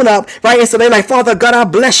the phone up, right, and so they're like, Father God, I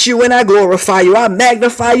bless you and I glorify you, I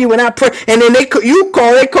magnify you and I pray, and then they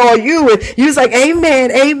call you, and you're like, amen,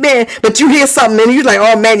 amen. But you hear something and you're like,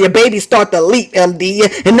 oh man, your baby start to leap,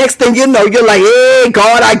 MD. And next thing you know, you're like, hey,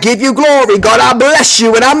 God, I give you glory. God, I bless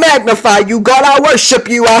you and I magnify you. God, I worship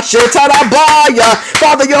you.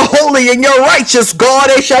 Father, you're holy and you're righteous. God,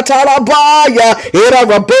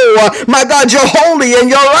 my God, you're holy and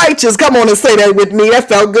you're righteous. Come on and say that with me. That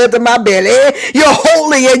felt good to my belly. You're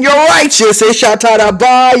holy and you're righteous.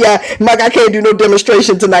 My God, I can't do no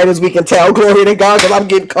demonstration tonight, as we can tell. Glory to God, because I'm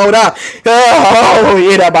getting caught up. We're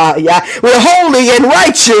holy and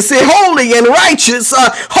righteous. Holy and righteous.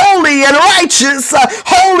 Holy and righteous.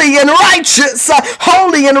 Holy and righteous.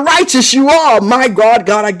 Holy and righteous you are. My God,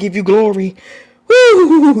 God, I give you glory.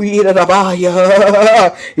 Oh,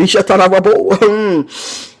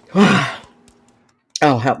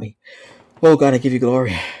 help me. Oh, God, I give you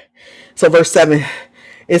glory. So verse 7,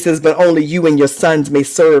 it says, but only you and your sons may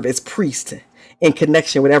serve as priests in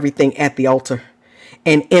connection with everything at the altar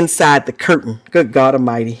and inside the curtain. Good God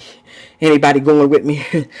Almighty. Anybody going with me?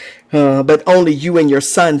 But only you and your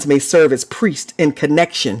sons may serve as priests in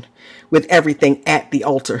connection with everything at the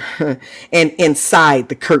altar and inside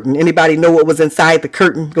the curtain. Anybody know what was inside the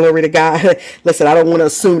curtain? Glory to God. Listen, I don't want to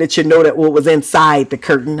assume that you know that what was inside the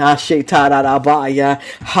curtain.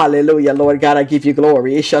 Hallelujah, Lord God, I give you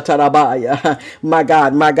glory. My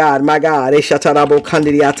God, my God, my God. I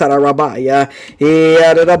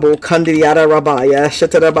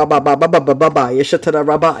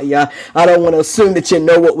don't want to assume that you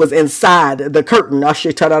know what was inside the curtain.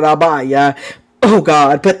 Oh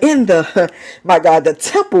God, but in the, my God, the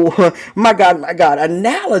temple, my God,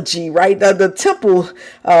 analogy, right? The temple,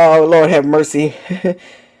 oh Lord have mercy.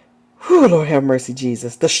 Oh Lord have mercy,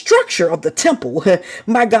 Jesus. The structure of the temple,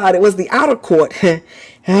 my God, it was the outer court.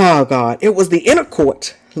 Oh God, it was the inner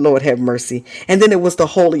court. Lord have mercy. And then it was the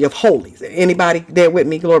Holy of Holies. Anybody there with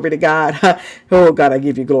me? Glory to God. Oh God, I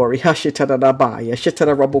give you glory. Right. So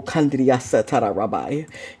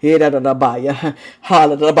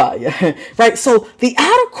the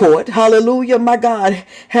outer court, hallelujah, my God.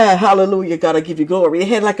 Hallelujah, God, I give you glory. It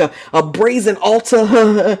had like a brazen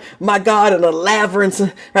altar, my God, and a labyrinth.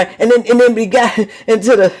 Right. And then we got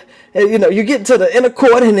into the, you get into the inner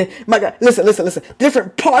court, and then, my God, listen.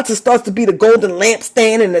 Different parts, it starts to be the golden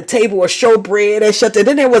lampstand, stand in the table of showbread and shut.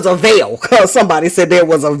 Then there was a veil. Somebody said there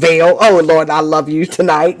was a veil. Oh Lord, I love you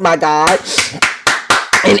tonight, my God.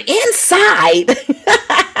 And inside,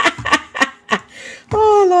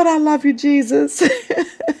 oh Lord, I love you, Jesus.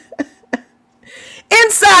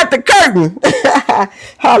 Inside the curtain.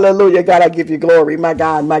 Hallelujah. God, I give you glory. My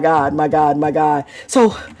God, my God, my God, my God.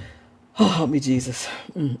 So, oh, help me, Jesus.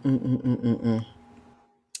 Give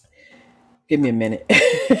me a minute.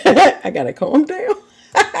 I got to calm down.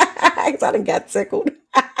 Because I done got tickled.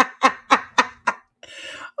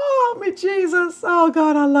 Oh, me, Jesus. Oh,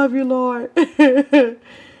 God, I love you, Lord.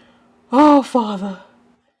 Oh, Father.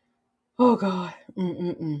 Oh, God.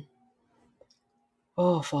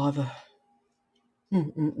 Oh, Father.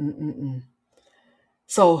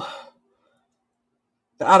 So,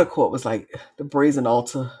 the outer court was like the brazen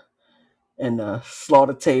altar and the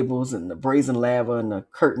slaughter tables and the brazen laver and the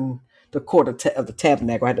curtain, the court of the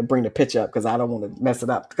tabernacle. I had to bring the picture up because I don't want to mess it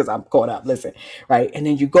up because I'm caught up. Listen, right? And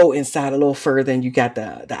then you go inside a little further and you got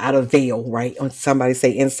the outer veil, right? Or somebody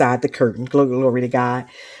say inside the curtain, glory to God,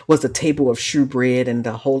 was the table of shewbread and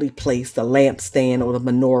the holy place, the lampstand or the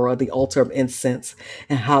menorah, the altar of incense,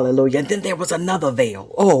 and hallelujah. And then there was another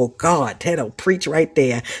veil. Oh God, that'll preach right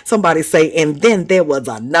there. Somebody say, and then there was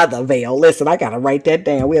another veil. Listen, I got to write that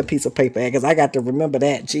down. We have a piece of paper because I got to remember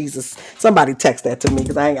that. Jesus, somebody text that to me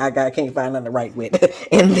because I can't find nothing to write with.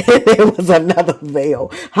 And then there was another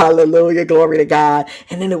veil. Hallelujah, glory to God.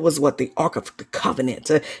 And then it was what? The Ark of the Covenant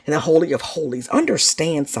and the Holy of Holies.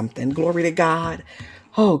 Understand something, glory to God.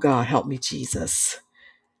 Oh God, help me, Jesus.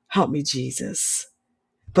 Help me, Jesus.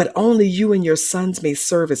 But only you and your sons may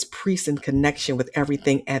serve as priests in connection with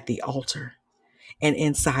everything at the altar and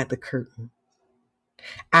inside the curtain.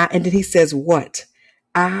 And then he says, what?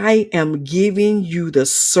 I am giving you the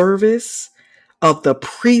service of the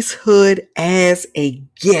priesthood as a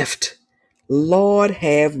gift. Lord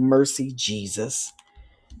have mercy, Jesus.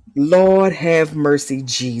 Lord have mercy,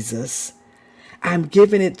 Jesus. I'm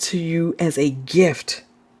giving it to you as a gift.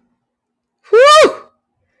 Whew!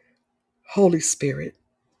 Holy Spirit.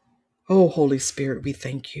 Oh, Holy Spirit, we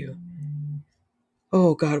thank you.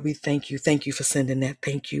 Oh, God, we thank you. Thank you for sending that.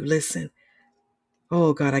 Thank you. Listen.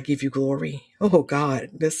 Oh, God, I give you glory. Oh, God,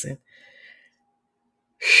 listen.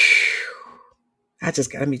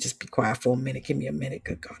 Let me just be quiet for a minute. Give me a minute.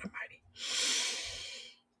 Good God Almighty.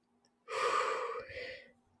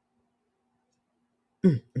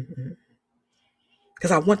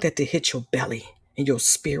 Because I want that to hit your belly and your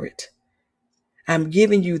spirit. I'm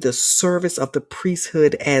giving you the service of the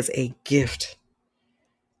priesthood as a gift.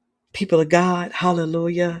 People of God,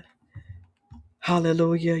 hallelujah.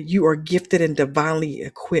 Hallelujah. You are gifted and divinely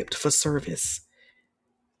equipped for service.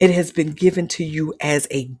 It has been given to you as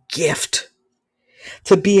a gift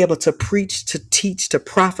to be able to preach, to teach, to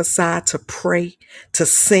prophesy, to pray, to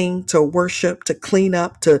sing, to worship, to clean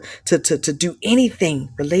up, to do anything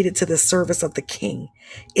related to the service of the King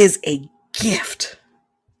is a gift.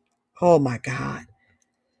 Oh my God.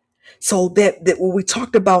 So that what we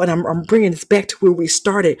talked about, and I'm bringing this back to where we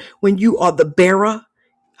started, when you are the bearer,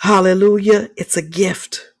 hallelujah, it's a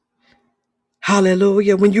gift.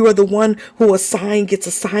 Hallelujah. When you are the one who gets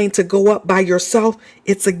assigned to go up by yourself,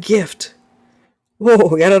 it's a gift. Whoa,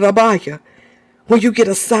 yadadabaya. When you get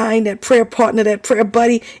assigned that prayer partner, that prayer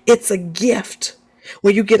buddy, it's a gift.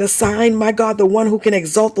 When you get assigned, my God, the one who can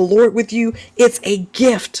exalt the Lord with you, it's a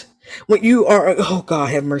gift. When you are, oh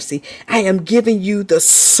God, have mercy. I am giving you the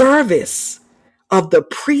service of the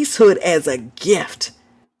priesthood as a gift.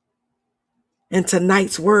 And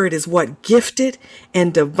tonight's word is what? Gifted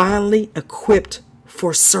and divinely equipped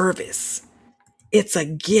for service. It's a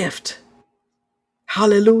gift.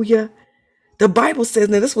 Hallelujah. The Bible says,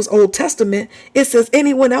 now this was Old Testament, it says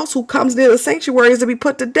anyone else who comes near the sanctuary is to be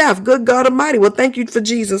put to death. Good God Almighty. Well, thank you for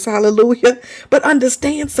Jesus. Hallelujah. But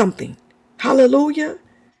understand something. Hallelujah.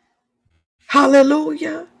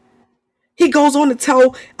 Hallelujah. He goes on to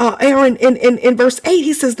tell Aaron in verse 8,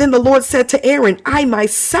 he says, then the Lord said to Aaron, I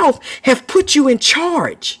myself have put you in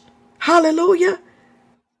charge. Hallelujah.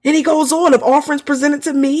 And he goes on, of offerings presented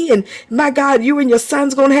to me, and my God, you and your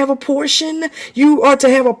son's going to have a portion. You are to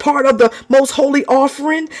have a part of the most holy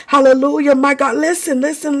offering. Hallelujah. My God, listen.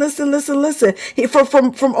 From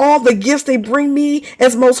all the gifts they bring me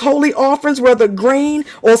as most holy offerings, whether grain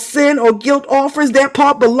or sin or guilt offerings, that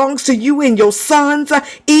part belongs to you and your sons.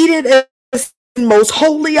 Eat it most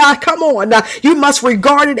holy. Come on. You must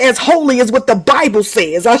regard it as holy, is what the Bible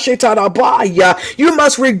says. You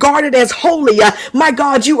must regard it as holy. My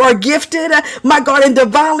God, you are gifted, my God, and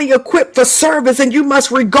divinely equipped for service, and you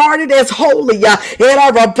must regard it as holy.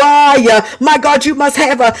 My God, you must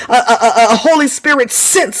have a Holy Spirit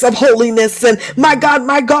sense of holiness. And my God,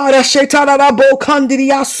 my God,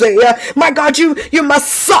 my God, you must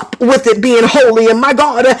sup with it being holy. And my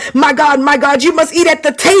God, my God, my God, you must eat at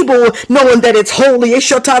the table knowing that it's holy.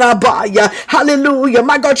 Hallelujah.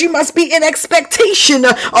 My God, you must be in expectation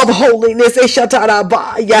of holiness.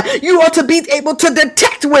 You ought to be able to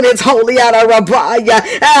detect when it's holy.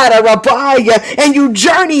 And you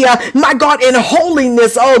journey, my God, in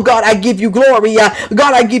holiness. Oh God, I give you glory.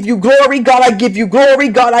 God, I give you glory. God, I give you glory.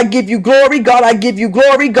 God, I give you glory. God, I give you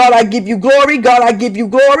glory. God, I give you glory. God, I give you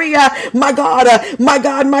glory. My God, my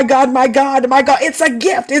God, my God, my God, my God. It's a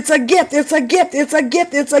gift. It's a gift. It's a gift. It's a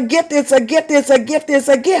gift. It's a gift. It's a gift. It's a gift. It's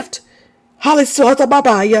a gift.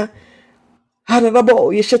 Hallelujah.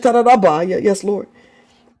 Yes, Lord.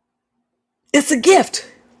 It's a gift.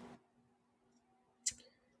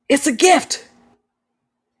 It's a gift.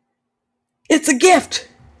 It's a gift.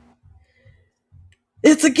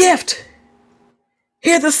 It's a gift.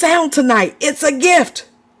 Hear the sound tonight. It's a gift.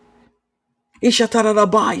 It's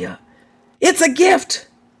a gift.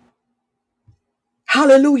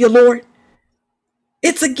 Hallelujah, Lord.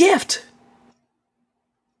 It's a gift.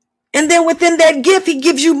 And then within that gift, he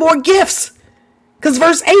gives you more gifts. Because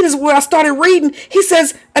verse 8 is where I started reading. He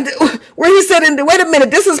says, where he said, wait a minute,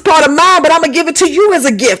 this is part of mine, but I'm going to give it to you as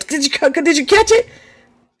a gift. Did you catch it?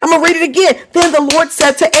 I'm going to read it again. Then the Lord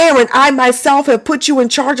said to Aaron, I myself have put you in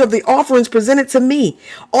charge of the offerings presented to me.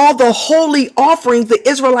 All the holy offerings the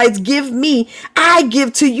Israelites give me, I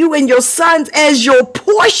give to you and your sons as your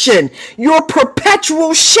portion, your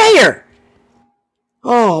perpetual share.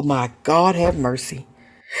 Oh my God, have mercy.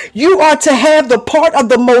 You are to have the part of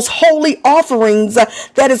the most holy offerings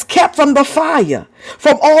that is kept from the fire.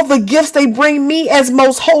 From all the gifts they bring me as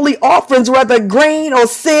most holy offerings, whether grain or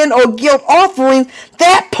sin or guilt offering,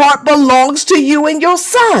 that part belongs to you and your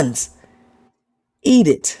sons. Eat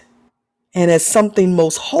it, and as something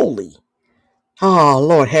most holy. Oh,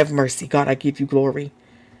 Lord, have mercy. God, I give you glory.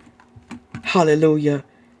 Hallelujah.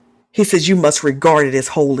 He says you must regard it as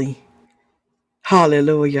holy.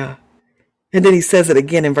 Hallelujah. And then he says it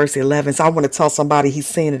again in verse 11. So I want to tell somebody he's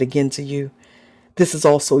saying it again to you. This is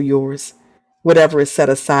also yours. Whatever is set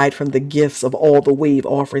aside from the gifts of all the wave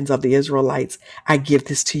offerings of the Israelites, I give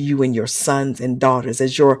this to you and your sons and daughters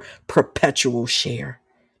as your perpetual share.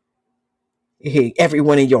 Hey,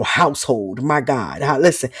 everyone in your household, my God. Now,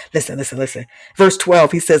 listen. Verse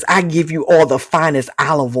 12, he says, I give you all the finest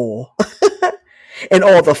olive oil and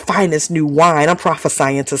all the finest new wine. I'm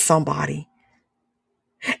prophesying to somebody.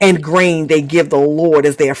 And grain they give the Lord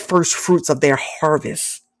as their first fruits of their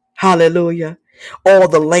harvest. Hallelujah. All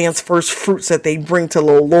the land's first fruits that they bring to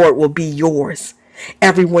the Lord will be yours.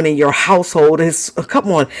 Everyone in your household is,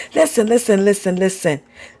 come on, listen.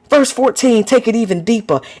 Verse 14, take it even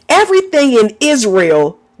deeper. Everything in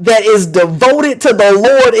Israel that is devoted to the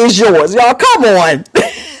Lord is yours. Y'all, come on.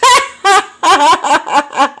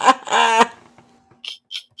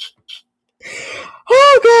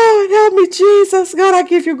 Oh God, help me, Jesus. God, I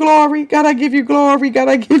give you glory. God, I give you glory. God,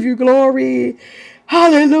 I give you glory.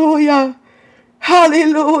 Hallelujah.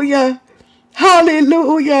 Hallelujah.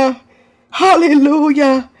 Hallelujah.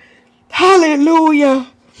 Hallelujah. Hallelujah.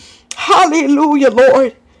 Hallelujah,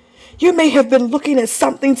 Lord. You may have been looking at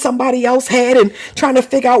something somebody else had and trying to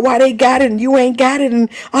figure out why they got it and you ain't got it, and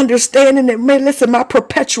understanding that, man, listen, my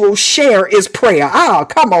perpetual share is prayer. Oh,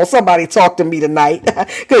 come on, somebody talk to me tonight.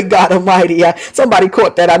 Good God Almighty. Somebody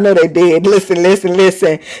caught that. I know they did. Listen.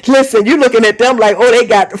 You looking at them like, oh, they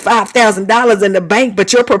got $5,000 in the bank,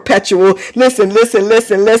 but your perpetual, listen,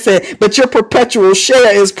 but your perpetual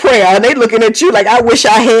share is prayer. And they looking at you like, I wish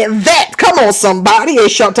I had that. Come on, somebody.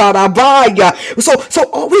 So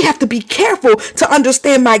all we have to be careful to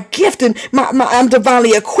understand my gift, and I'm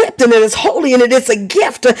divinely equipped, and it is holy, and it is a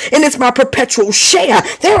gift, and it's my perpetual share.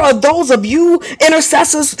 There are those of you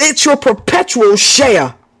intercessors, it's your perpetual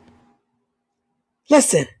share.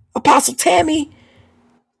 Listen, Apostle Tammy,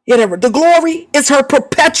 the glory is her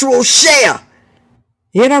perpetual share.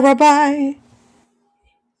 Rabbi,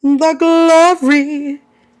 the glory.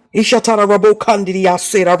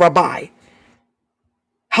 Rabbi.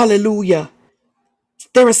 Hallelujah.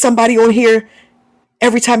 There is somebody on here.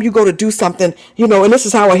 Every time you go to do something, and this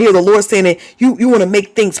is how I hear the Lord saying it, you want to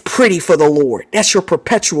make things pretty for the Lord. That's your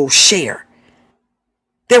perpetual share.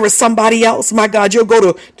 There is somebody else, my God, you'll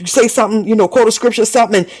go to say something, quote a scripture,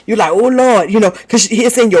 something, and you're like, oh Lord, because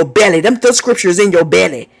it's in your belly. The scriptures in your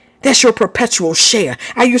belly. That's your perpetual share.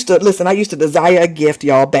 I used to desire a gift,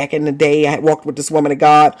 y'all. Back in the day, I had walked with this woman of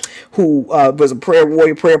God who was a prayer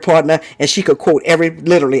warrior, prayer partner, and she could quote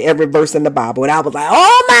literally every verse in the Bible. And I was like,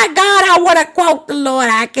 oh my God, I want to quote the Lord.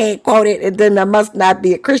 I can't quote it. And then I must not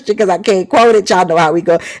be a Christian because I can't quote it. Y'all know how we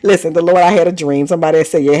go. Listen, the Lord, I had a dream. Somebody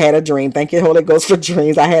said, you had a dream. Thank you, Holy Ghost, for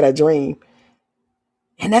dreams. I had a dream.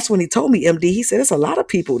 And that's when he told me, MD, he said, there's a lot of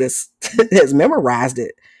people that's memorized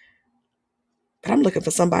it. But I'm looking for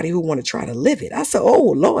somebody who want to try to live it. I said,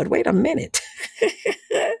 oh, Lord, wait a minute.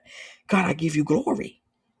 God, I give you glory.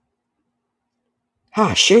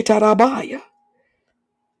 Shetarabaya.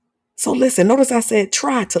 So listen, notice I said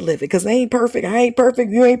try to live it because they ain't perfect. I ain't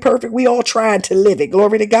perfect. You ain't perfect. We all trying to live it.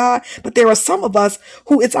 Glory to God. But there are some of us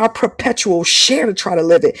who it's our perpetual share to try to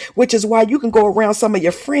live it, which is why you can go around some of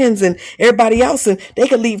your friends and everybody else and they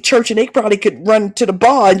could leave church and they probably could run to the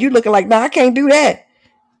bar and you looking like, nah, I can't do that.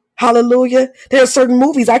 Hallelujah. There are certain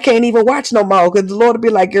movies I can't even watch no more because the Lord will be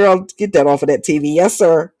like, girl, get that off of that TV. Yes,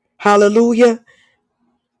 sir. Hallelujah.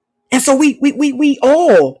 And so we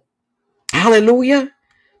all, hallelujah.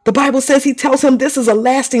 The Bible says he tells him this is a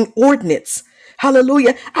lasting ordinance.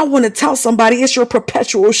 Hallelujah. I want to tell somebody it's your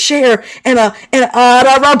perpetual share and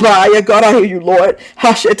arabaya. God, I hear you, Lord.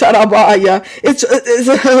 Hashetarabaya.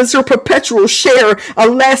 It's your perpetual share, a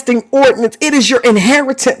lasting ordinance. It is your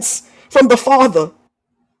inheritance from the Father.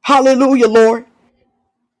 Hallelujah, Lord.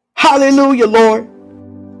 Hallelujah, Lord.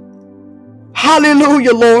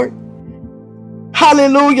 Hallelujah, Lord.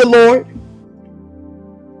 Hallelujah, Lord.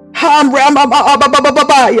 Hallelujah.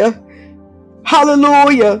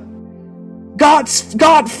 God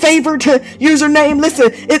favored username.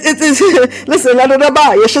 Listen, listen.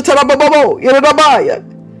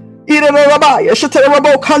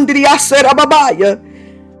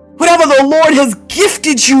 Whatever the Lord has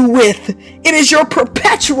gifted you with, it is your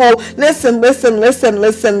perpetual, listen,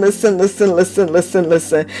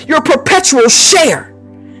 your perpetual share.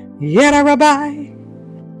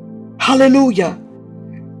 Hallelujah.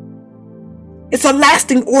 It's a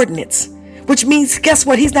lasting ordinance, which means, guess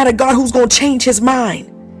what? He's not a God who's going to change his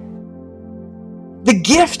mind. The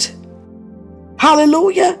gift,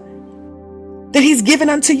 hallelujah, that he's given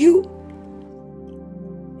unto you.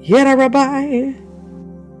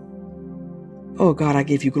 Oh God, I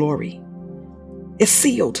give you glory. It's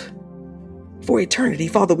sealed for eternity.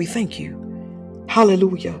 Father, we thank you.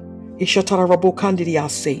 Hallelujah.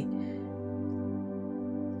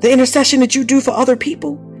 The intercession that you do for other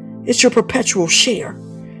people, it's your perpetual share.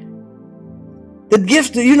 The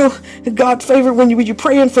gift, God's favorite when you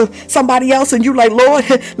praying for somebody else and you like, Lord,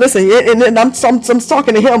 listen, and then I'm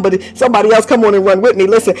talking to him, but somebody else come on and run with me.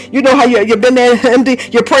 Listen, you know how you've been there,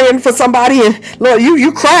 MD, you're praying for somebody and Lord,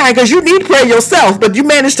 you crying because you need prayer yourself, but you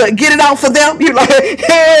managed to get it out for them. You like,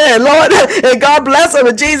 yeah, Lord, and God bless them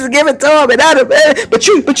and Jesus give it to them, but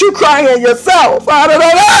you crying yourself.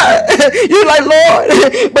 You like, Lord,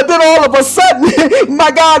 but then all of a sudden,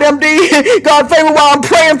 my God, MD, God favor while I'm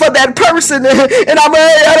praying for that person. And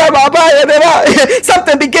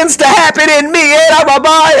something begins to happen in me.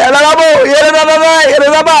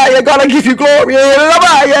 God, I give you glory.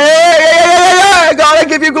 God, I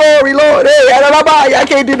give you glory, Lord. I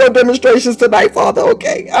can't do no demonstrations tonight, Father.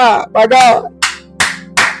 Okay. My God.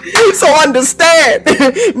 So understand,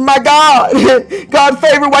 my God, God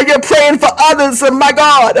favor while you're praying for others, my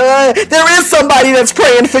God, there is somebody that's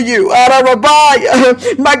praying for you,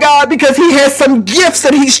 my God, because he has some gifts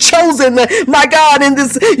that he's chosen, my God, in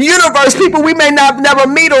this universe, people we may not never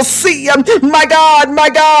meet or see, my God,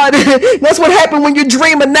 that's what happened when you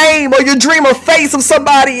dream a name or you dream a face of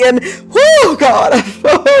somebody, and oh God,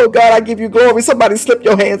 I give you glory. Somebody slip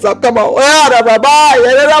your hands up, come on.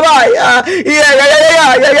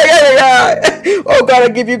 Oh God, I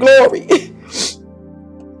give you glory.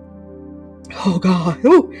 Oh God.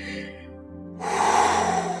 Ooh.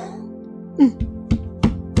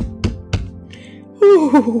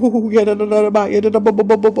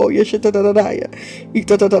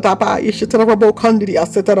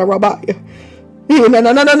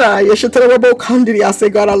 I say,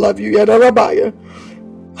 God, I love you.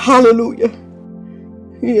 Hallelujah.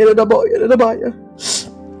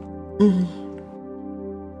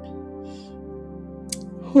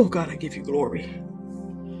 Oh God, I give you glory.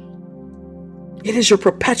 It is your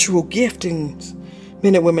perpetual giftings,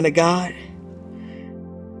 men and women of God.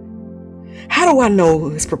 How do I know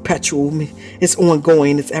it's perpetual, it's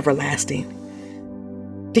ongoing, it's everlasting?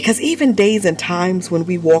 Because even days and times when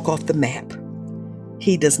we walk off the map,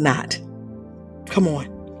 he does not. Come on.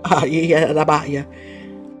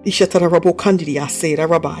 He's so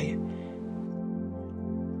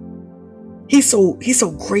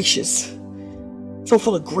gracious, so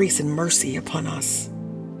full of grace and mercy upon us.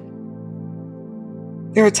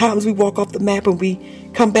 There are times we walk off the map and we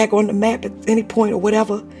come back on the map at any point or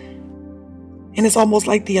whatever. And it's almost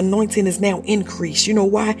like the anointing is now increased. You know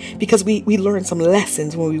why? Because we learned some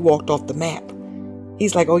lessons when we walked off the map.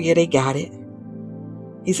 He's like, oh yeah, they got it.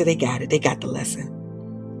 He said, they got it. They got the lesson.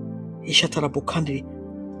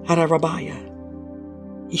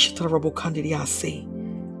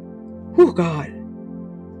 Oh God.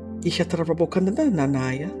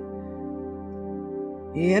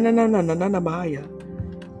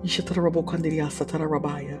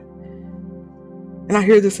 And I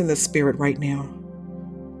hear this in the spirit right now.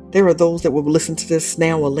 There are those that will listen to this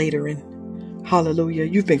now or later, and hallelujah,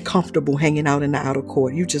 you've been comfortable hanging out in the outer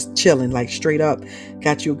court. You just chilling, like straight up.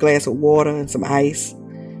 Got you a glass of water and some ice,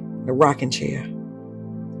 and a rocking chair.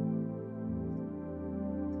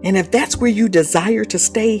 And if that's where you desire to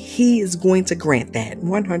stay, He is going to grant that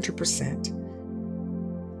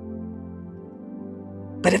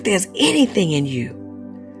 100%. But if there's anything in you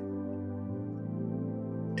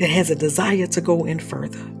that has a desire to go in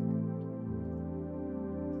further,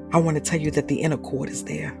 I want to tell you that the inner court is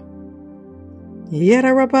there.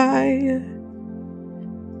 Yada Rabbi.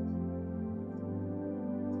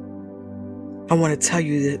 I want to tell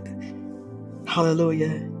you that,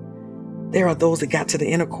 hallelujah, there are those that got to the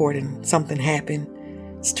inner court and something happened.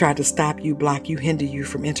 It's tried to stop you, block you, hinder you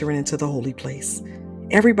from entering into the holy place.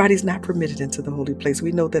 Everybody's not permitted into the holy place.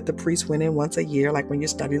 We know that the priest went in once a year, like when you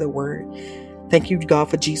study the word. Thank you, God,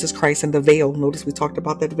 for Jesus Christ and the veil. Notice we talked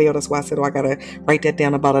about that veil. That's why I said, I got to write that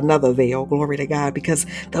down about another veil. Glory to God. Because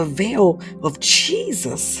the veil of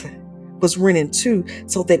Jesus was rent in two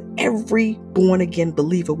so that every born-again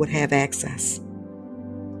believer would have access.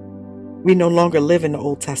 We no longer live in the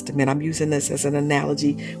Old Testament. I'm using this as an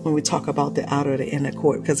analogy when we talk about the outer and the inner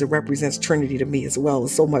court because it represents Trinity to me as well.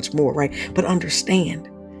 It's so much more, right? But understand,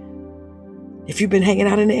 if you've been hanging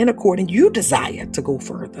out in the inner court and you desire to go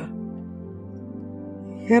further,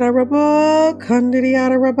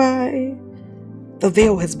 the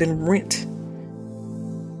veil has been rent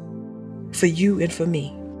for you and for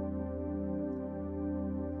me.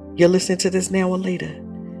 You're listening to this now or later,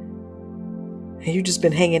 and you just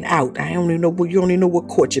been hanging out. You don't even know what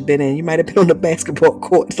court you've been in. You might have been on the basketball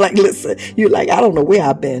court. It's like, listen, you're like, I don't know where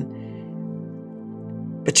I've been.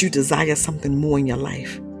 But you desire something more in your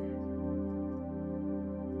life.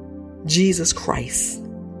 Jesus Christ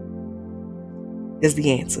is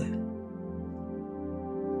the answer.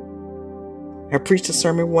 I preached a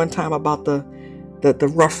sermon one time about the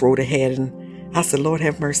rough road ahead, and I said, Lord,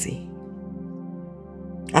 have mercy.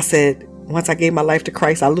 I said, once I gave my life to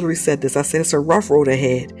Christ, I literally said this. I said, it's a rough road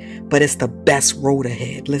ahead, but it's the best road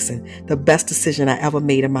ahead. Listen, the best decision I ever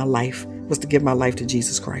made in my life was to give my life to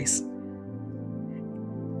Jesus Christ.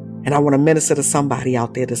 And I want to minister to somebody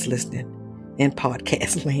out there that's listening in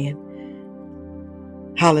podcast land.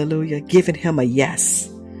 Hallelujah. Giving Him a yes.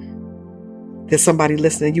 There's somebody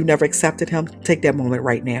listening. You never accepted Him. Take that moment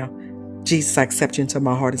right now. Jesus, I accept you into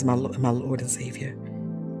my heart as my Lord and Savior.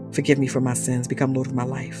 Forgive me for my sins. Become Lord of my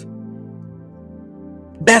life.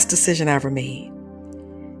 Best decision I ever made.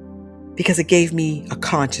 Because it gave me a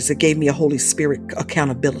conscience. It gave me a Holy Spirit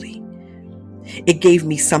accountability. It gave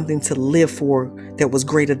me something to live for that was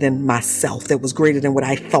greater than myself, that was greater than what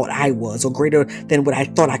I thought I was, or greater than what I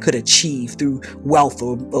thought I could achieve through wealth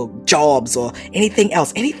or jobs or anything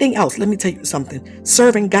else. Anything else. Let me tell you something.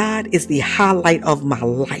 Serving God is the highlight of my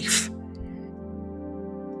life.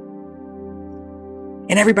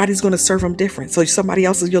 And everybody's going to serve Him different. So somebody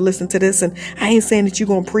else you're listening to this, and I ain't saying that you're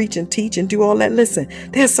going to preach and teach and do all that. Listen,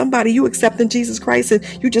 there's somebody you accepting Jesus Christ and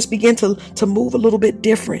you just begin to move a little bit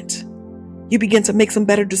different. You begin to make some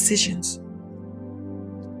better decisions.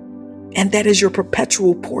 And that is your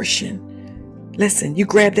perpetual portion. Listen, you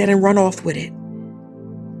grab that and run off with it.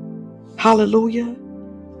 Hallelujah.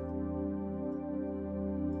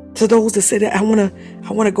 To those that say that I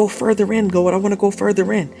want to go further in, Lord, I want to go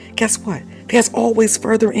further in. Guess what? There's always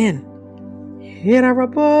further in.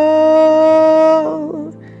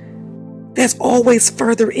 There's always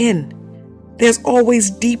further in. There's always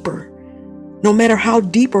deeper. No matter how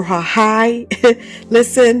deep or how high,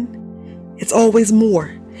 listen, it's always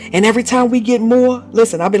more. And every time we get more,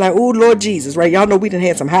 listen, I'll be like, oh, Lord Jesus, right? Y'all know we done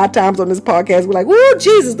had some high times on this podcast. We're like, oh,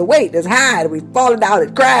 Jesus, the weight is high. And we've fallen down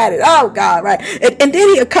and cried. And oh, God, right? And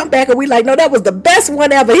then He'll come back and we like, no, that was the best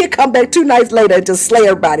one ever. He'll come back 2 nights later and just slay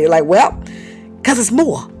everybody. Like, well, because it's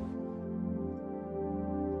more.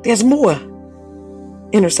 There's more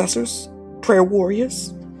intercessors, prayer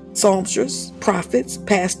warriors, songsters, prophets,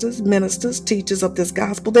 pastors, ministers, teachers of this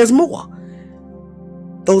gospel. There's more.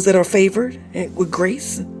 Those that are favored and with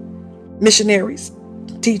grace, missionaries,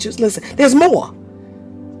 teachers. Listen, there's more.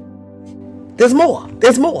 There's more.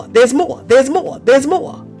 There's more. There's more. There's more. There's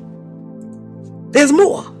more. There's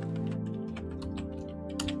more.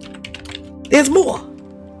 There's more.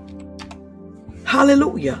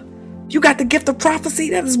 Hallelujah. You got the gift of prophecy.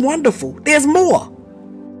 That is wonderful. There's more.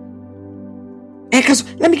 And because,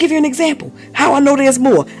 let me give you an example. How I know there's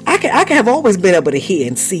more. I can have always been able to hear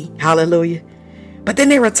and see. Hallelujah. But then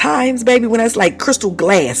there are times, baby, when it's like crystal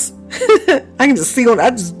glass. I can just see on,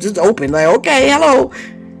 I just open. Like, okay, hello.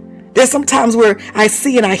 There's some times where I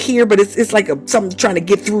see and I hear, but it's like something trying to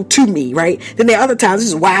get through to me, right? Then there are other times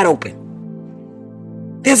it's just wide open.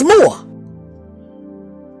 There's more.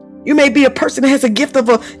 You may be a person that has a gift of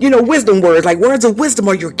wisdom words, like words of wisdom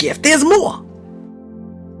are your gift. There's more.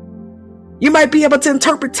 You might be able to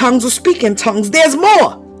interpret tongues or speak in tongues. There's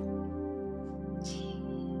more.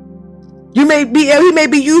 He may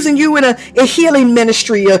be using you in a healing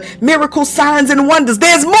ministry, miracle signs and wonders.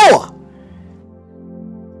 There's more.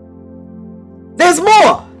 There's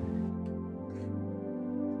more.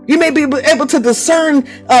 You may be able to discern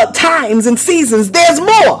times and seasons. There's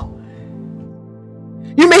more.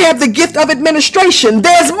 You may have the gift of administration.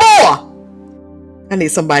 There's more. I need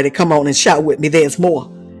somebody to come on and shout with me. There's more.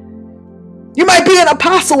 You might be an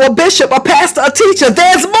apostle, a bishop, a pastor, a teacher.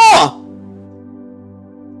 There's more.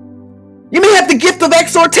 You may have the gift of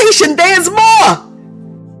exhortation. There's more.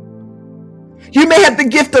 You may have the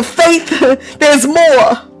gift of faith. There's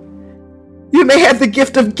more. You may have the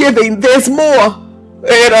gift of giving. There's more. You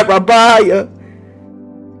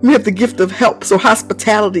may have the gift of help, so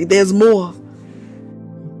hospitality. There's more.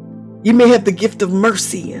 You may have the gift of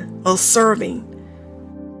mercy or serving.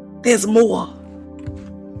 There's more.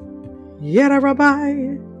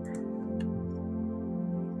 Rabbi.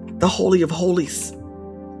 The Holy of Holies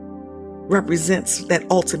represents that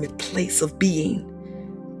ultimate place of being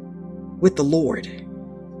with the Lord.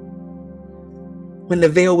 When the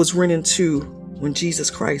veil was rent in two, when Jesus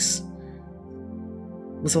Christ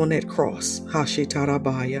was on that cross,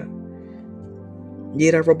 Hashitarabaya,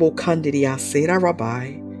 Yerarabo Kandidia Seda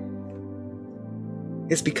Rabbi,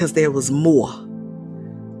 it's because there was more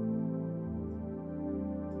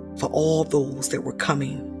for all those that were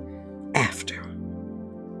coming after.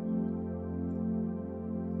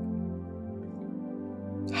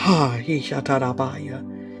 Ha, Hishatarabaya.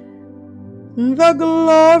 The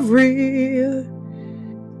glory.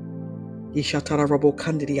 Hishatarabo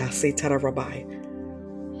Kandidia Seda Rabbi.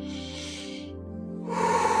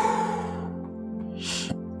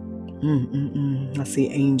 I see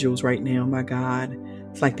angels right now, my God.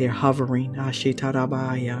 It's like they're hovering.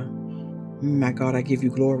 My God, I give you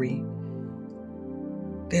glory.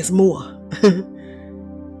 There's more.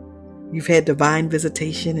 You've had divine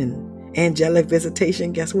visitation and angelic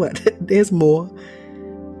visitation. Guess what? There's more.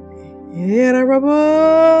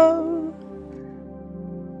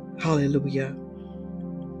 Hallelujah.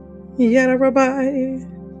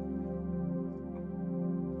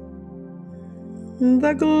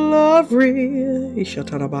 The glory.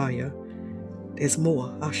 There's more.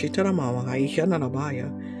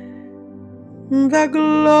 The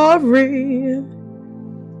glory.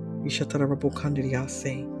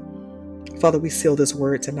 Father, we seal this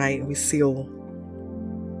word tonight, and we seal,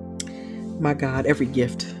 my God, every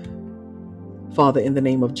gift. Father, in the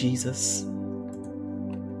name of Jesus.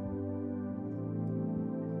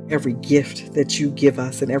 Every gift that you give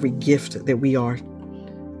us and every gift that we are.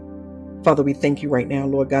 Father, we thank you right now,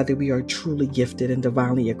 Lord God, that we are truly gifted and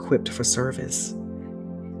divinely equipped for service.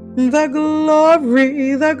 The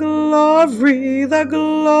glory, the glory, the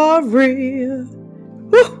glory.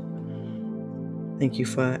 Woo! Thank you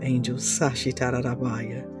for angels.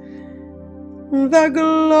 Sashitarabaya. The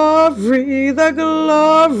glory, the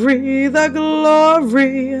glory, the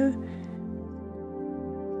glory.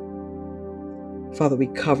 Father, we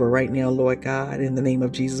cover right now, Lord God, in the name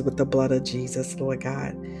of Jesus, with the blood of Jesus, Lord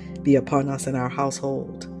God. Be upon us in our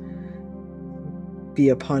household. Be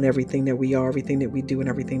upon everything that we are, everything that we do, and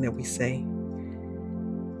everything that we say.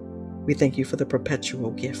 We thank you for the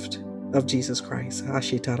perpetual gift of Jesus Christ.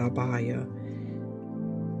 Hashitarabaya.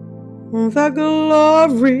 The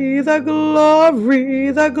glory, the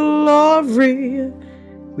glory, the glory.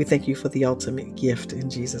 We thank you for the ultimate gift in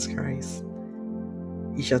Jesus Christ.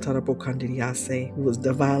 Ishatarabokandiriase, who was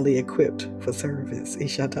divinely equipped for service.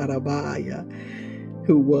 Ishatarabaya,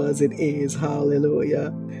 who was and is.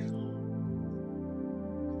 Hallelujah.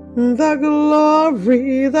 The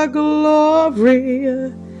glory, the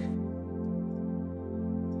glory.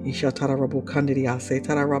 Ishatarabo Kandidiase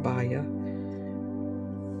Tararabaya.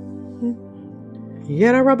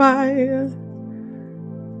 Yetarabaya.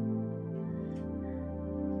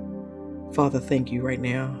 Father, thank you right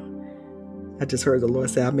now. I just heard the Lord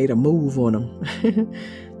say, I made a move on them.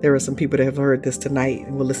 There are some people that have heard this tonight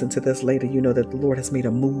and will listen to this later. You know that the Lord has made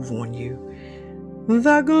a move on you.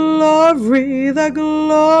 The glory, the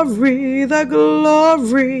glory, the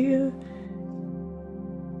glory.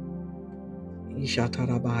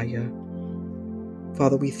 Ishatarabaya.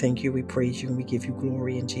 Father, we thank you, we praise you, and we give you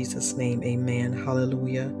glory in Jesus' name. Amen.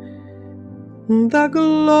 Hallelujah. The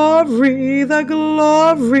glory, the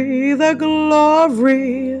glory, the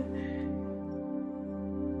glory.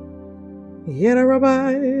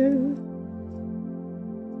 Yetarabaya.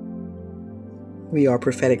 We are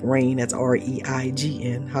prophetic reign. That's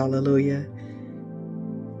REIGN. Hallelujah.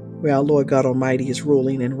 Where our Lord God Almighty is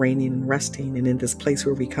ruling and reigning and resting. And in this place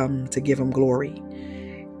where we come to give him glory.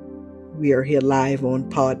 We are here live on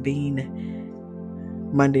Podbean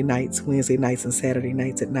Monday nights, Wednesday nights, and Saturday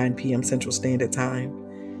nights at 9 p.m. Central Standard Time.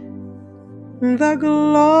 The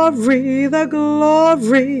glory, the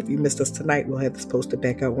glory. If you missed us tonight, we'll have this posted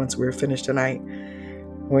back out once we're finished tonight.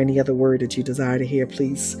 Or any other word that you desire to hear,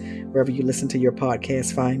 please, wherever you listen to your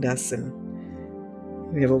podcast, find us. And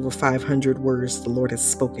we have over 500 words the Lord has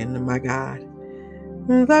spoken, my God.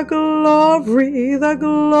 The glory, the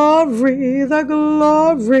glory, the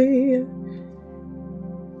glory.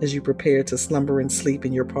 As you prepare to slumber and sleep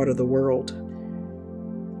in your part of the world,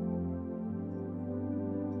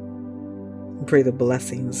 we pray the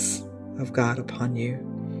blessings of God upon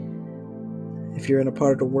you. If you're in a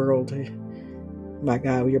part of the world, my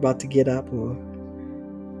God, you're about to get up or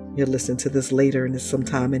you're listening to this later and it's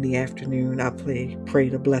sometime in the afternoon, I pray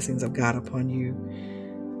the blessings of God upon you.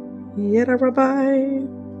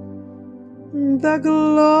 Yetarabaya, the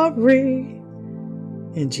glory.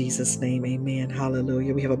 In Jesus' name, amen.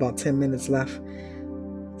 Hallelujah. We have about 10 minutes left.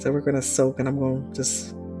 So we're going to soak and I'm going to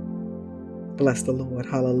just bless the Lord.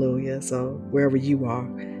 Hallelujah. So wherever you are,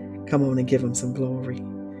 come on and give him some glory.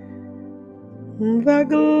 The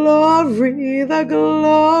glory, the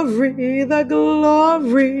glory, the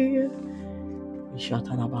glory.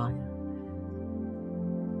 Shatarabaya.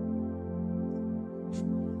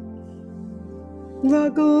 The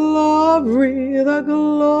glory, the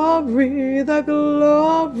glory, the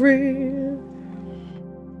glory.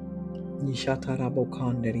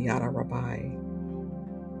 Nishatarabokanderi Arabai.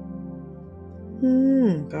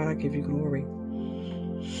 God, I give you glory.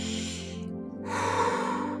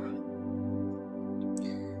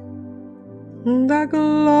 The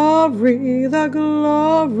glory, the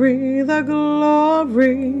glory, the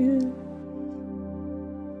glory.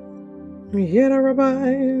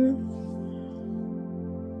 Yetarabai.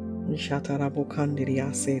 Nishatarabokanderi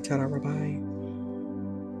Ase Tarabai.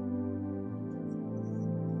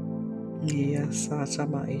 Yes,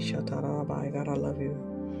 Asama Ishatarabai. God, I love you.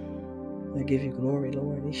 I give you glory,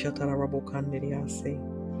 Lord. Ishatarabokandiriase.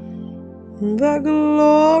 The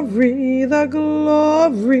glory, the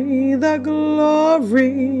glory, the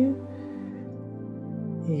glory.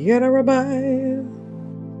 Yetarabai.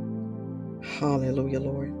 Hallelujah,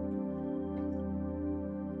 Lord.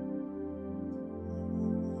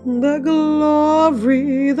 The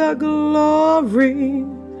glory, the glory.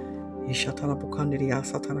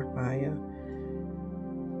 Ishatarabokandiriasatarabaya.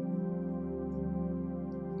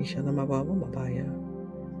 Ishanamabaya.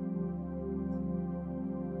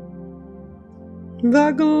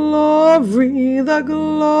 The glory, the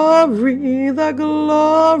glory, the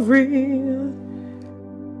glory.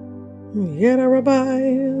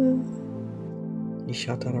 Yetarabaya.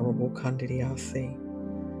 Ishatarabokandiriase.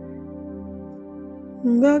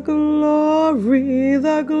 The glory,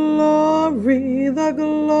 the glory, the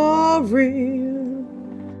glory.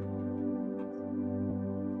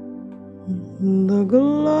 The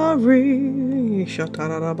glory.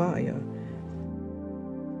 Shatarabaya.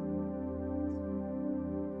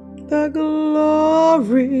 The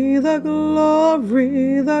glory, the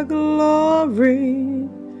glory, the glory.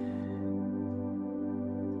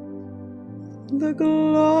 The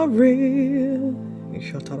glory.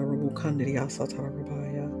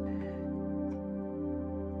 Shatarabokandiriasatarabaya.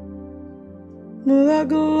 The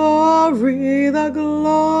glory, the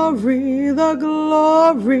glory, the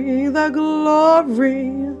glory, the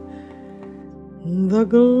glory. The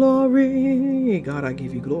glory. God, I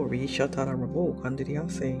give you glory.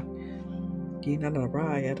 Shatarabokandiriase.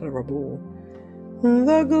 Ginanaraya Tarabo.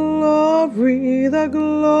 The glory, the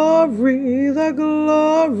glory, the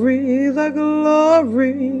glory, the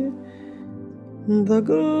glory. The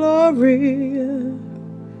glory.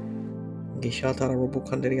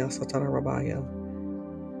 Gishatarabokandiriasatarabaya.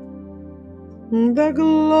 The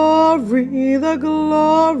glory, the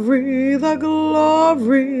glory, the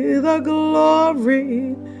glory, the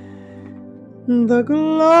glory, the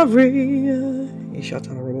glory.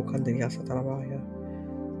 Ishatarabu Kandiya Satarabaya.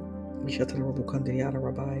 Ishatarabu Kandiya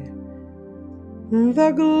Rabaya.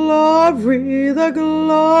 The glory, the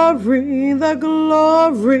glory, the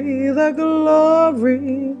glory, the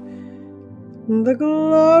glory, the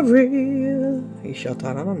glory.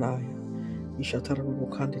 Ishataranaya. Ishatarabu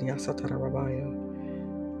Kandiya Satarabaya.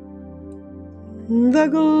 The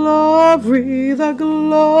glory, the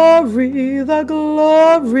glory, the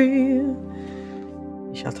glory.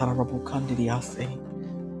 Ishatarabu Kandidiyase.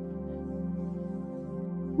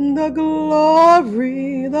 The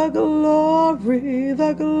glory, the glory,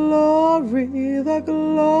 the glory, the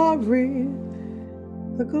glory,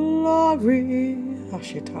 the glory.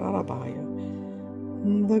 Ashitarabaya.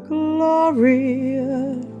 The glory.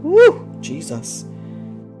 Woo! Jesus.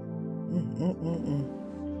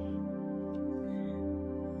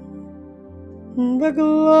 The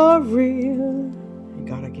glory.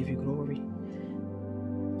 God, I give you glory.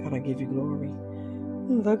 God, I give you glory.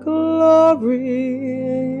 The glory.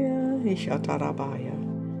 Ishatarabaya.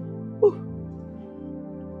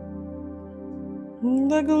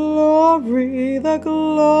 The glory, the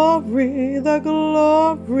glory, the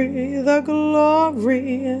glory, the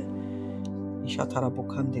glory.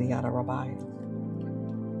 Ishatarabukandiyarabaya.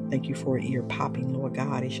 Thank you for ear popping, Lord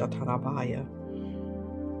God. Ishatarabaya.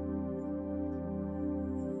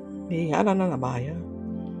 Yadanabaya.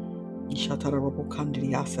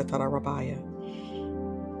 Ishatarabukandiyasatarabarabaya.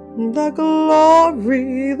 The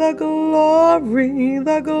glory, the glory,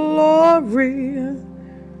 the glory.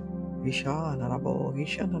 Ishanarabo,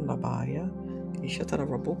 Ishanabaya,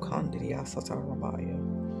 Ishatarabu Satarabaya,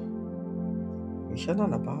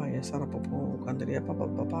 Ishanabaya, Sarapopo, Candaria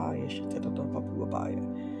Babaya,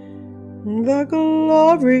 Shatarabaya. The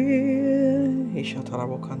glory,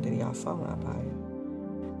 Ishatarabu Candaria Sarabaya.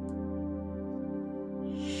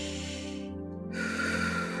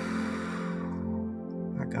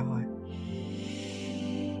 My God.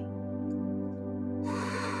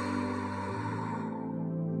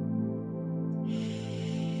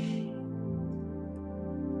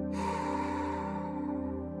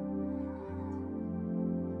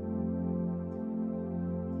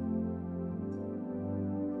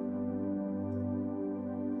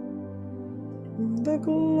 The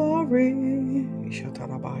glory,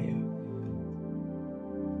 Ishatarabaya.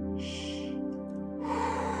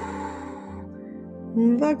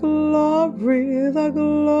 The glory, the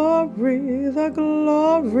glory, the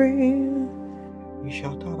glory,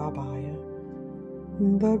 Ishatarabaya.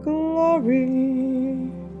 The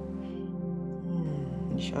glory,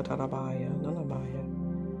 Ishatarabaya, Nanabaya,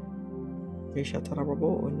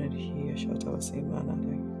 Ishatarabo, Nadi,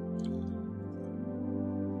 Ishatarasimana.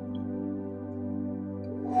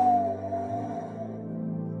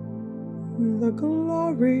 The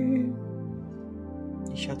glory.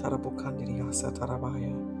 Ishatarabukandiya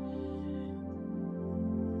Satarabaya.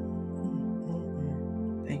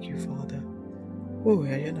 Thank you, Father. Oh,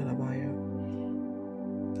 Yayanabaya.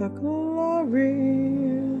 The glory.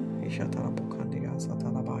 Ishatarabukandiya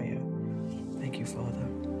Satarabaya. Thank you, Father.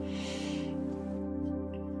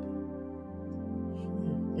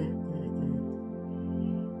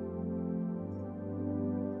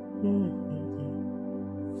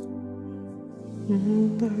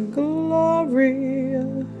 The glory.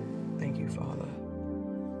 Thank you, Father.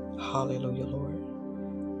 Hallelujah, Lord.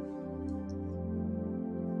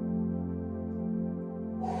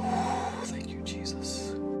 Thank you,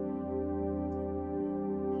 Jesus.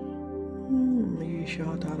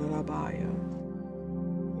 Ishatarabaya.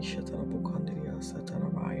 Ishatarabukandiya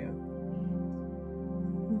Satarabaya.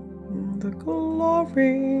 The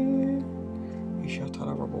glory.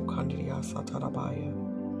 Ishatarabukandiya Satarabaya.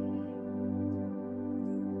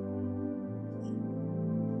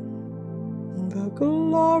 The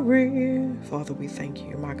glory. Father, we thank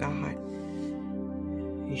you, my God.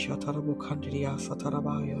 Ishatarabukandiya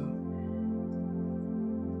Satarabaya.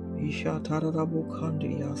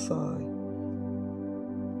 Ishatarabukandiya Sai.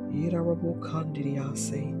 Yirabukandiya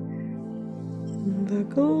Sai. The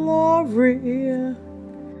glory.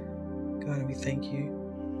 God, we thank you.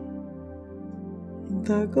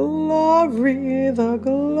 The glory, the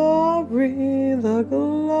glory, the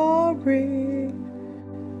glory.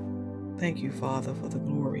 Thank you, Father, for the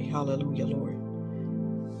glory. Hallelujah, Lord.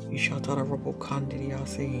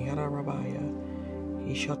 Ishatarabukandiyase, Yarabaya.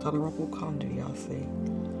 Ishatarabukandiyase.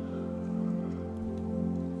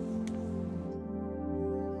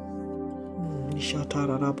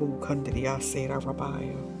 Ishatarabukandiyase,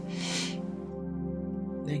 Yarabaya.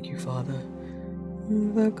 Thank you, Father.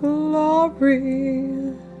 The glory.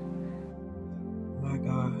 My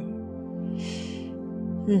God.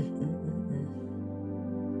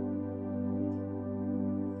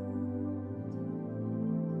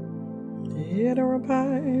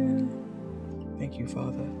 Thank you,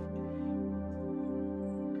 Father.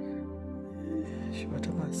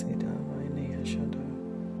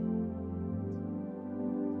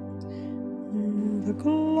 The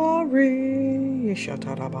glory.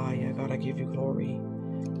 God, I give you glory.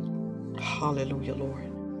 Hallelujah,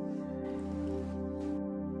 Lord.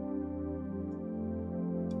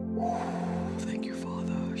 Thank you,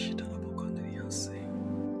 Father.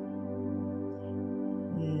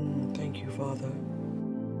 Thank you, Father.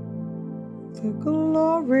 The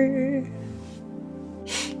glory.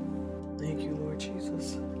 Thank you, Lord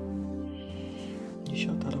Jesus.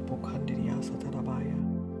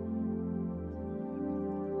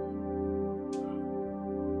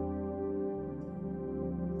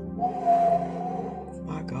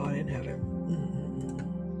 My God in heaven.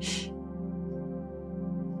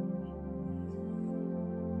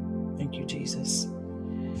 Thank you, Jesus.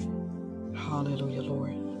 Hallelujah,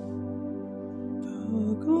 Lord.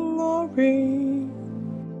 The glory.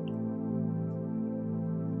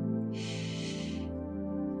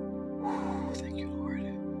 Thank you, Lord.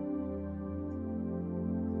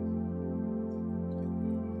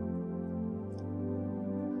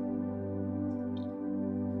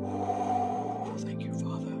 Thank you,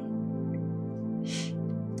 Father.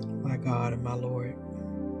 My God and my Lord.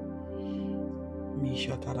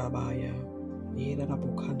 Mishatarabaya.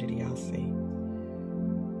 Yedarabukandiriase.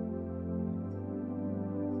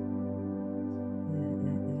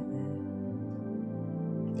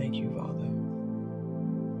 Thank you, Father.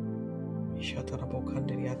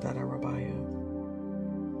 Mishatarabukandiriatarabaya.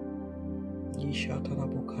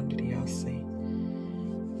 Yeshatarabukandiriase.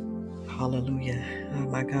 Hallelujah. Oh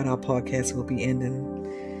my God, our podcast will be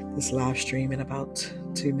ending this live stream in about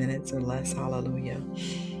 2 minutes or less. Hallelujah.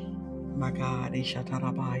 My God.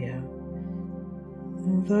 Ishatarabaya.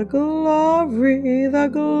 The glory, the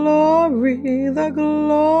glory, the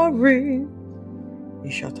glory.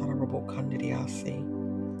 Ishatarabukandiriase.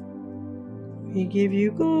 We give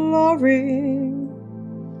you glory.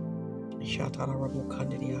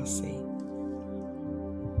 Ishatarabukandiriase.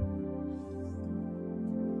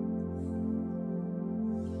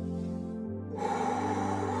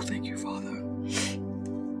 Thank you, Father.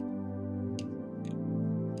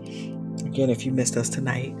 Again, if you missed us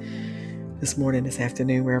tonight, this morning, this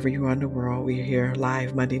afternoon, wherever you are in the world, we're here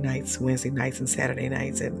live Monday nights, Wednesday nights, and Saturday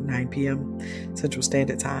nights at 9 p.m. Central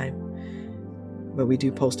Standard Time. But we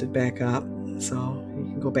do post it back up, so you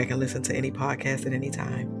can go back and listen to any podcast at any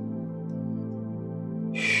time.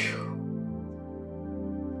 Whew.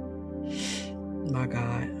 My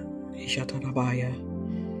God. Ishatarabaya.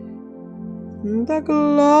 The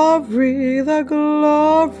glory, the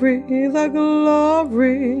glory, the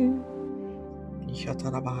glory.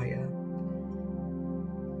 Ishatarabaya.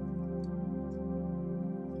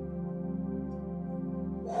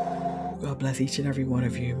 God bless each and every one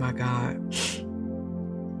of you. My God.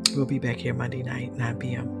 We'll be back here Monday night, 9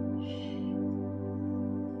 p.m.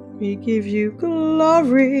 We give you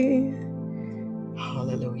glory.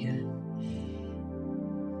 Hallelujah.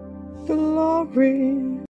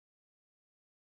 Glory.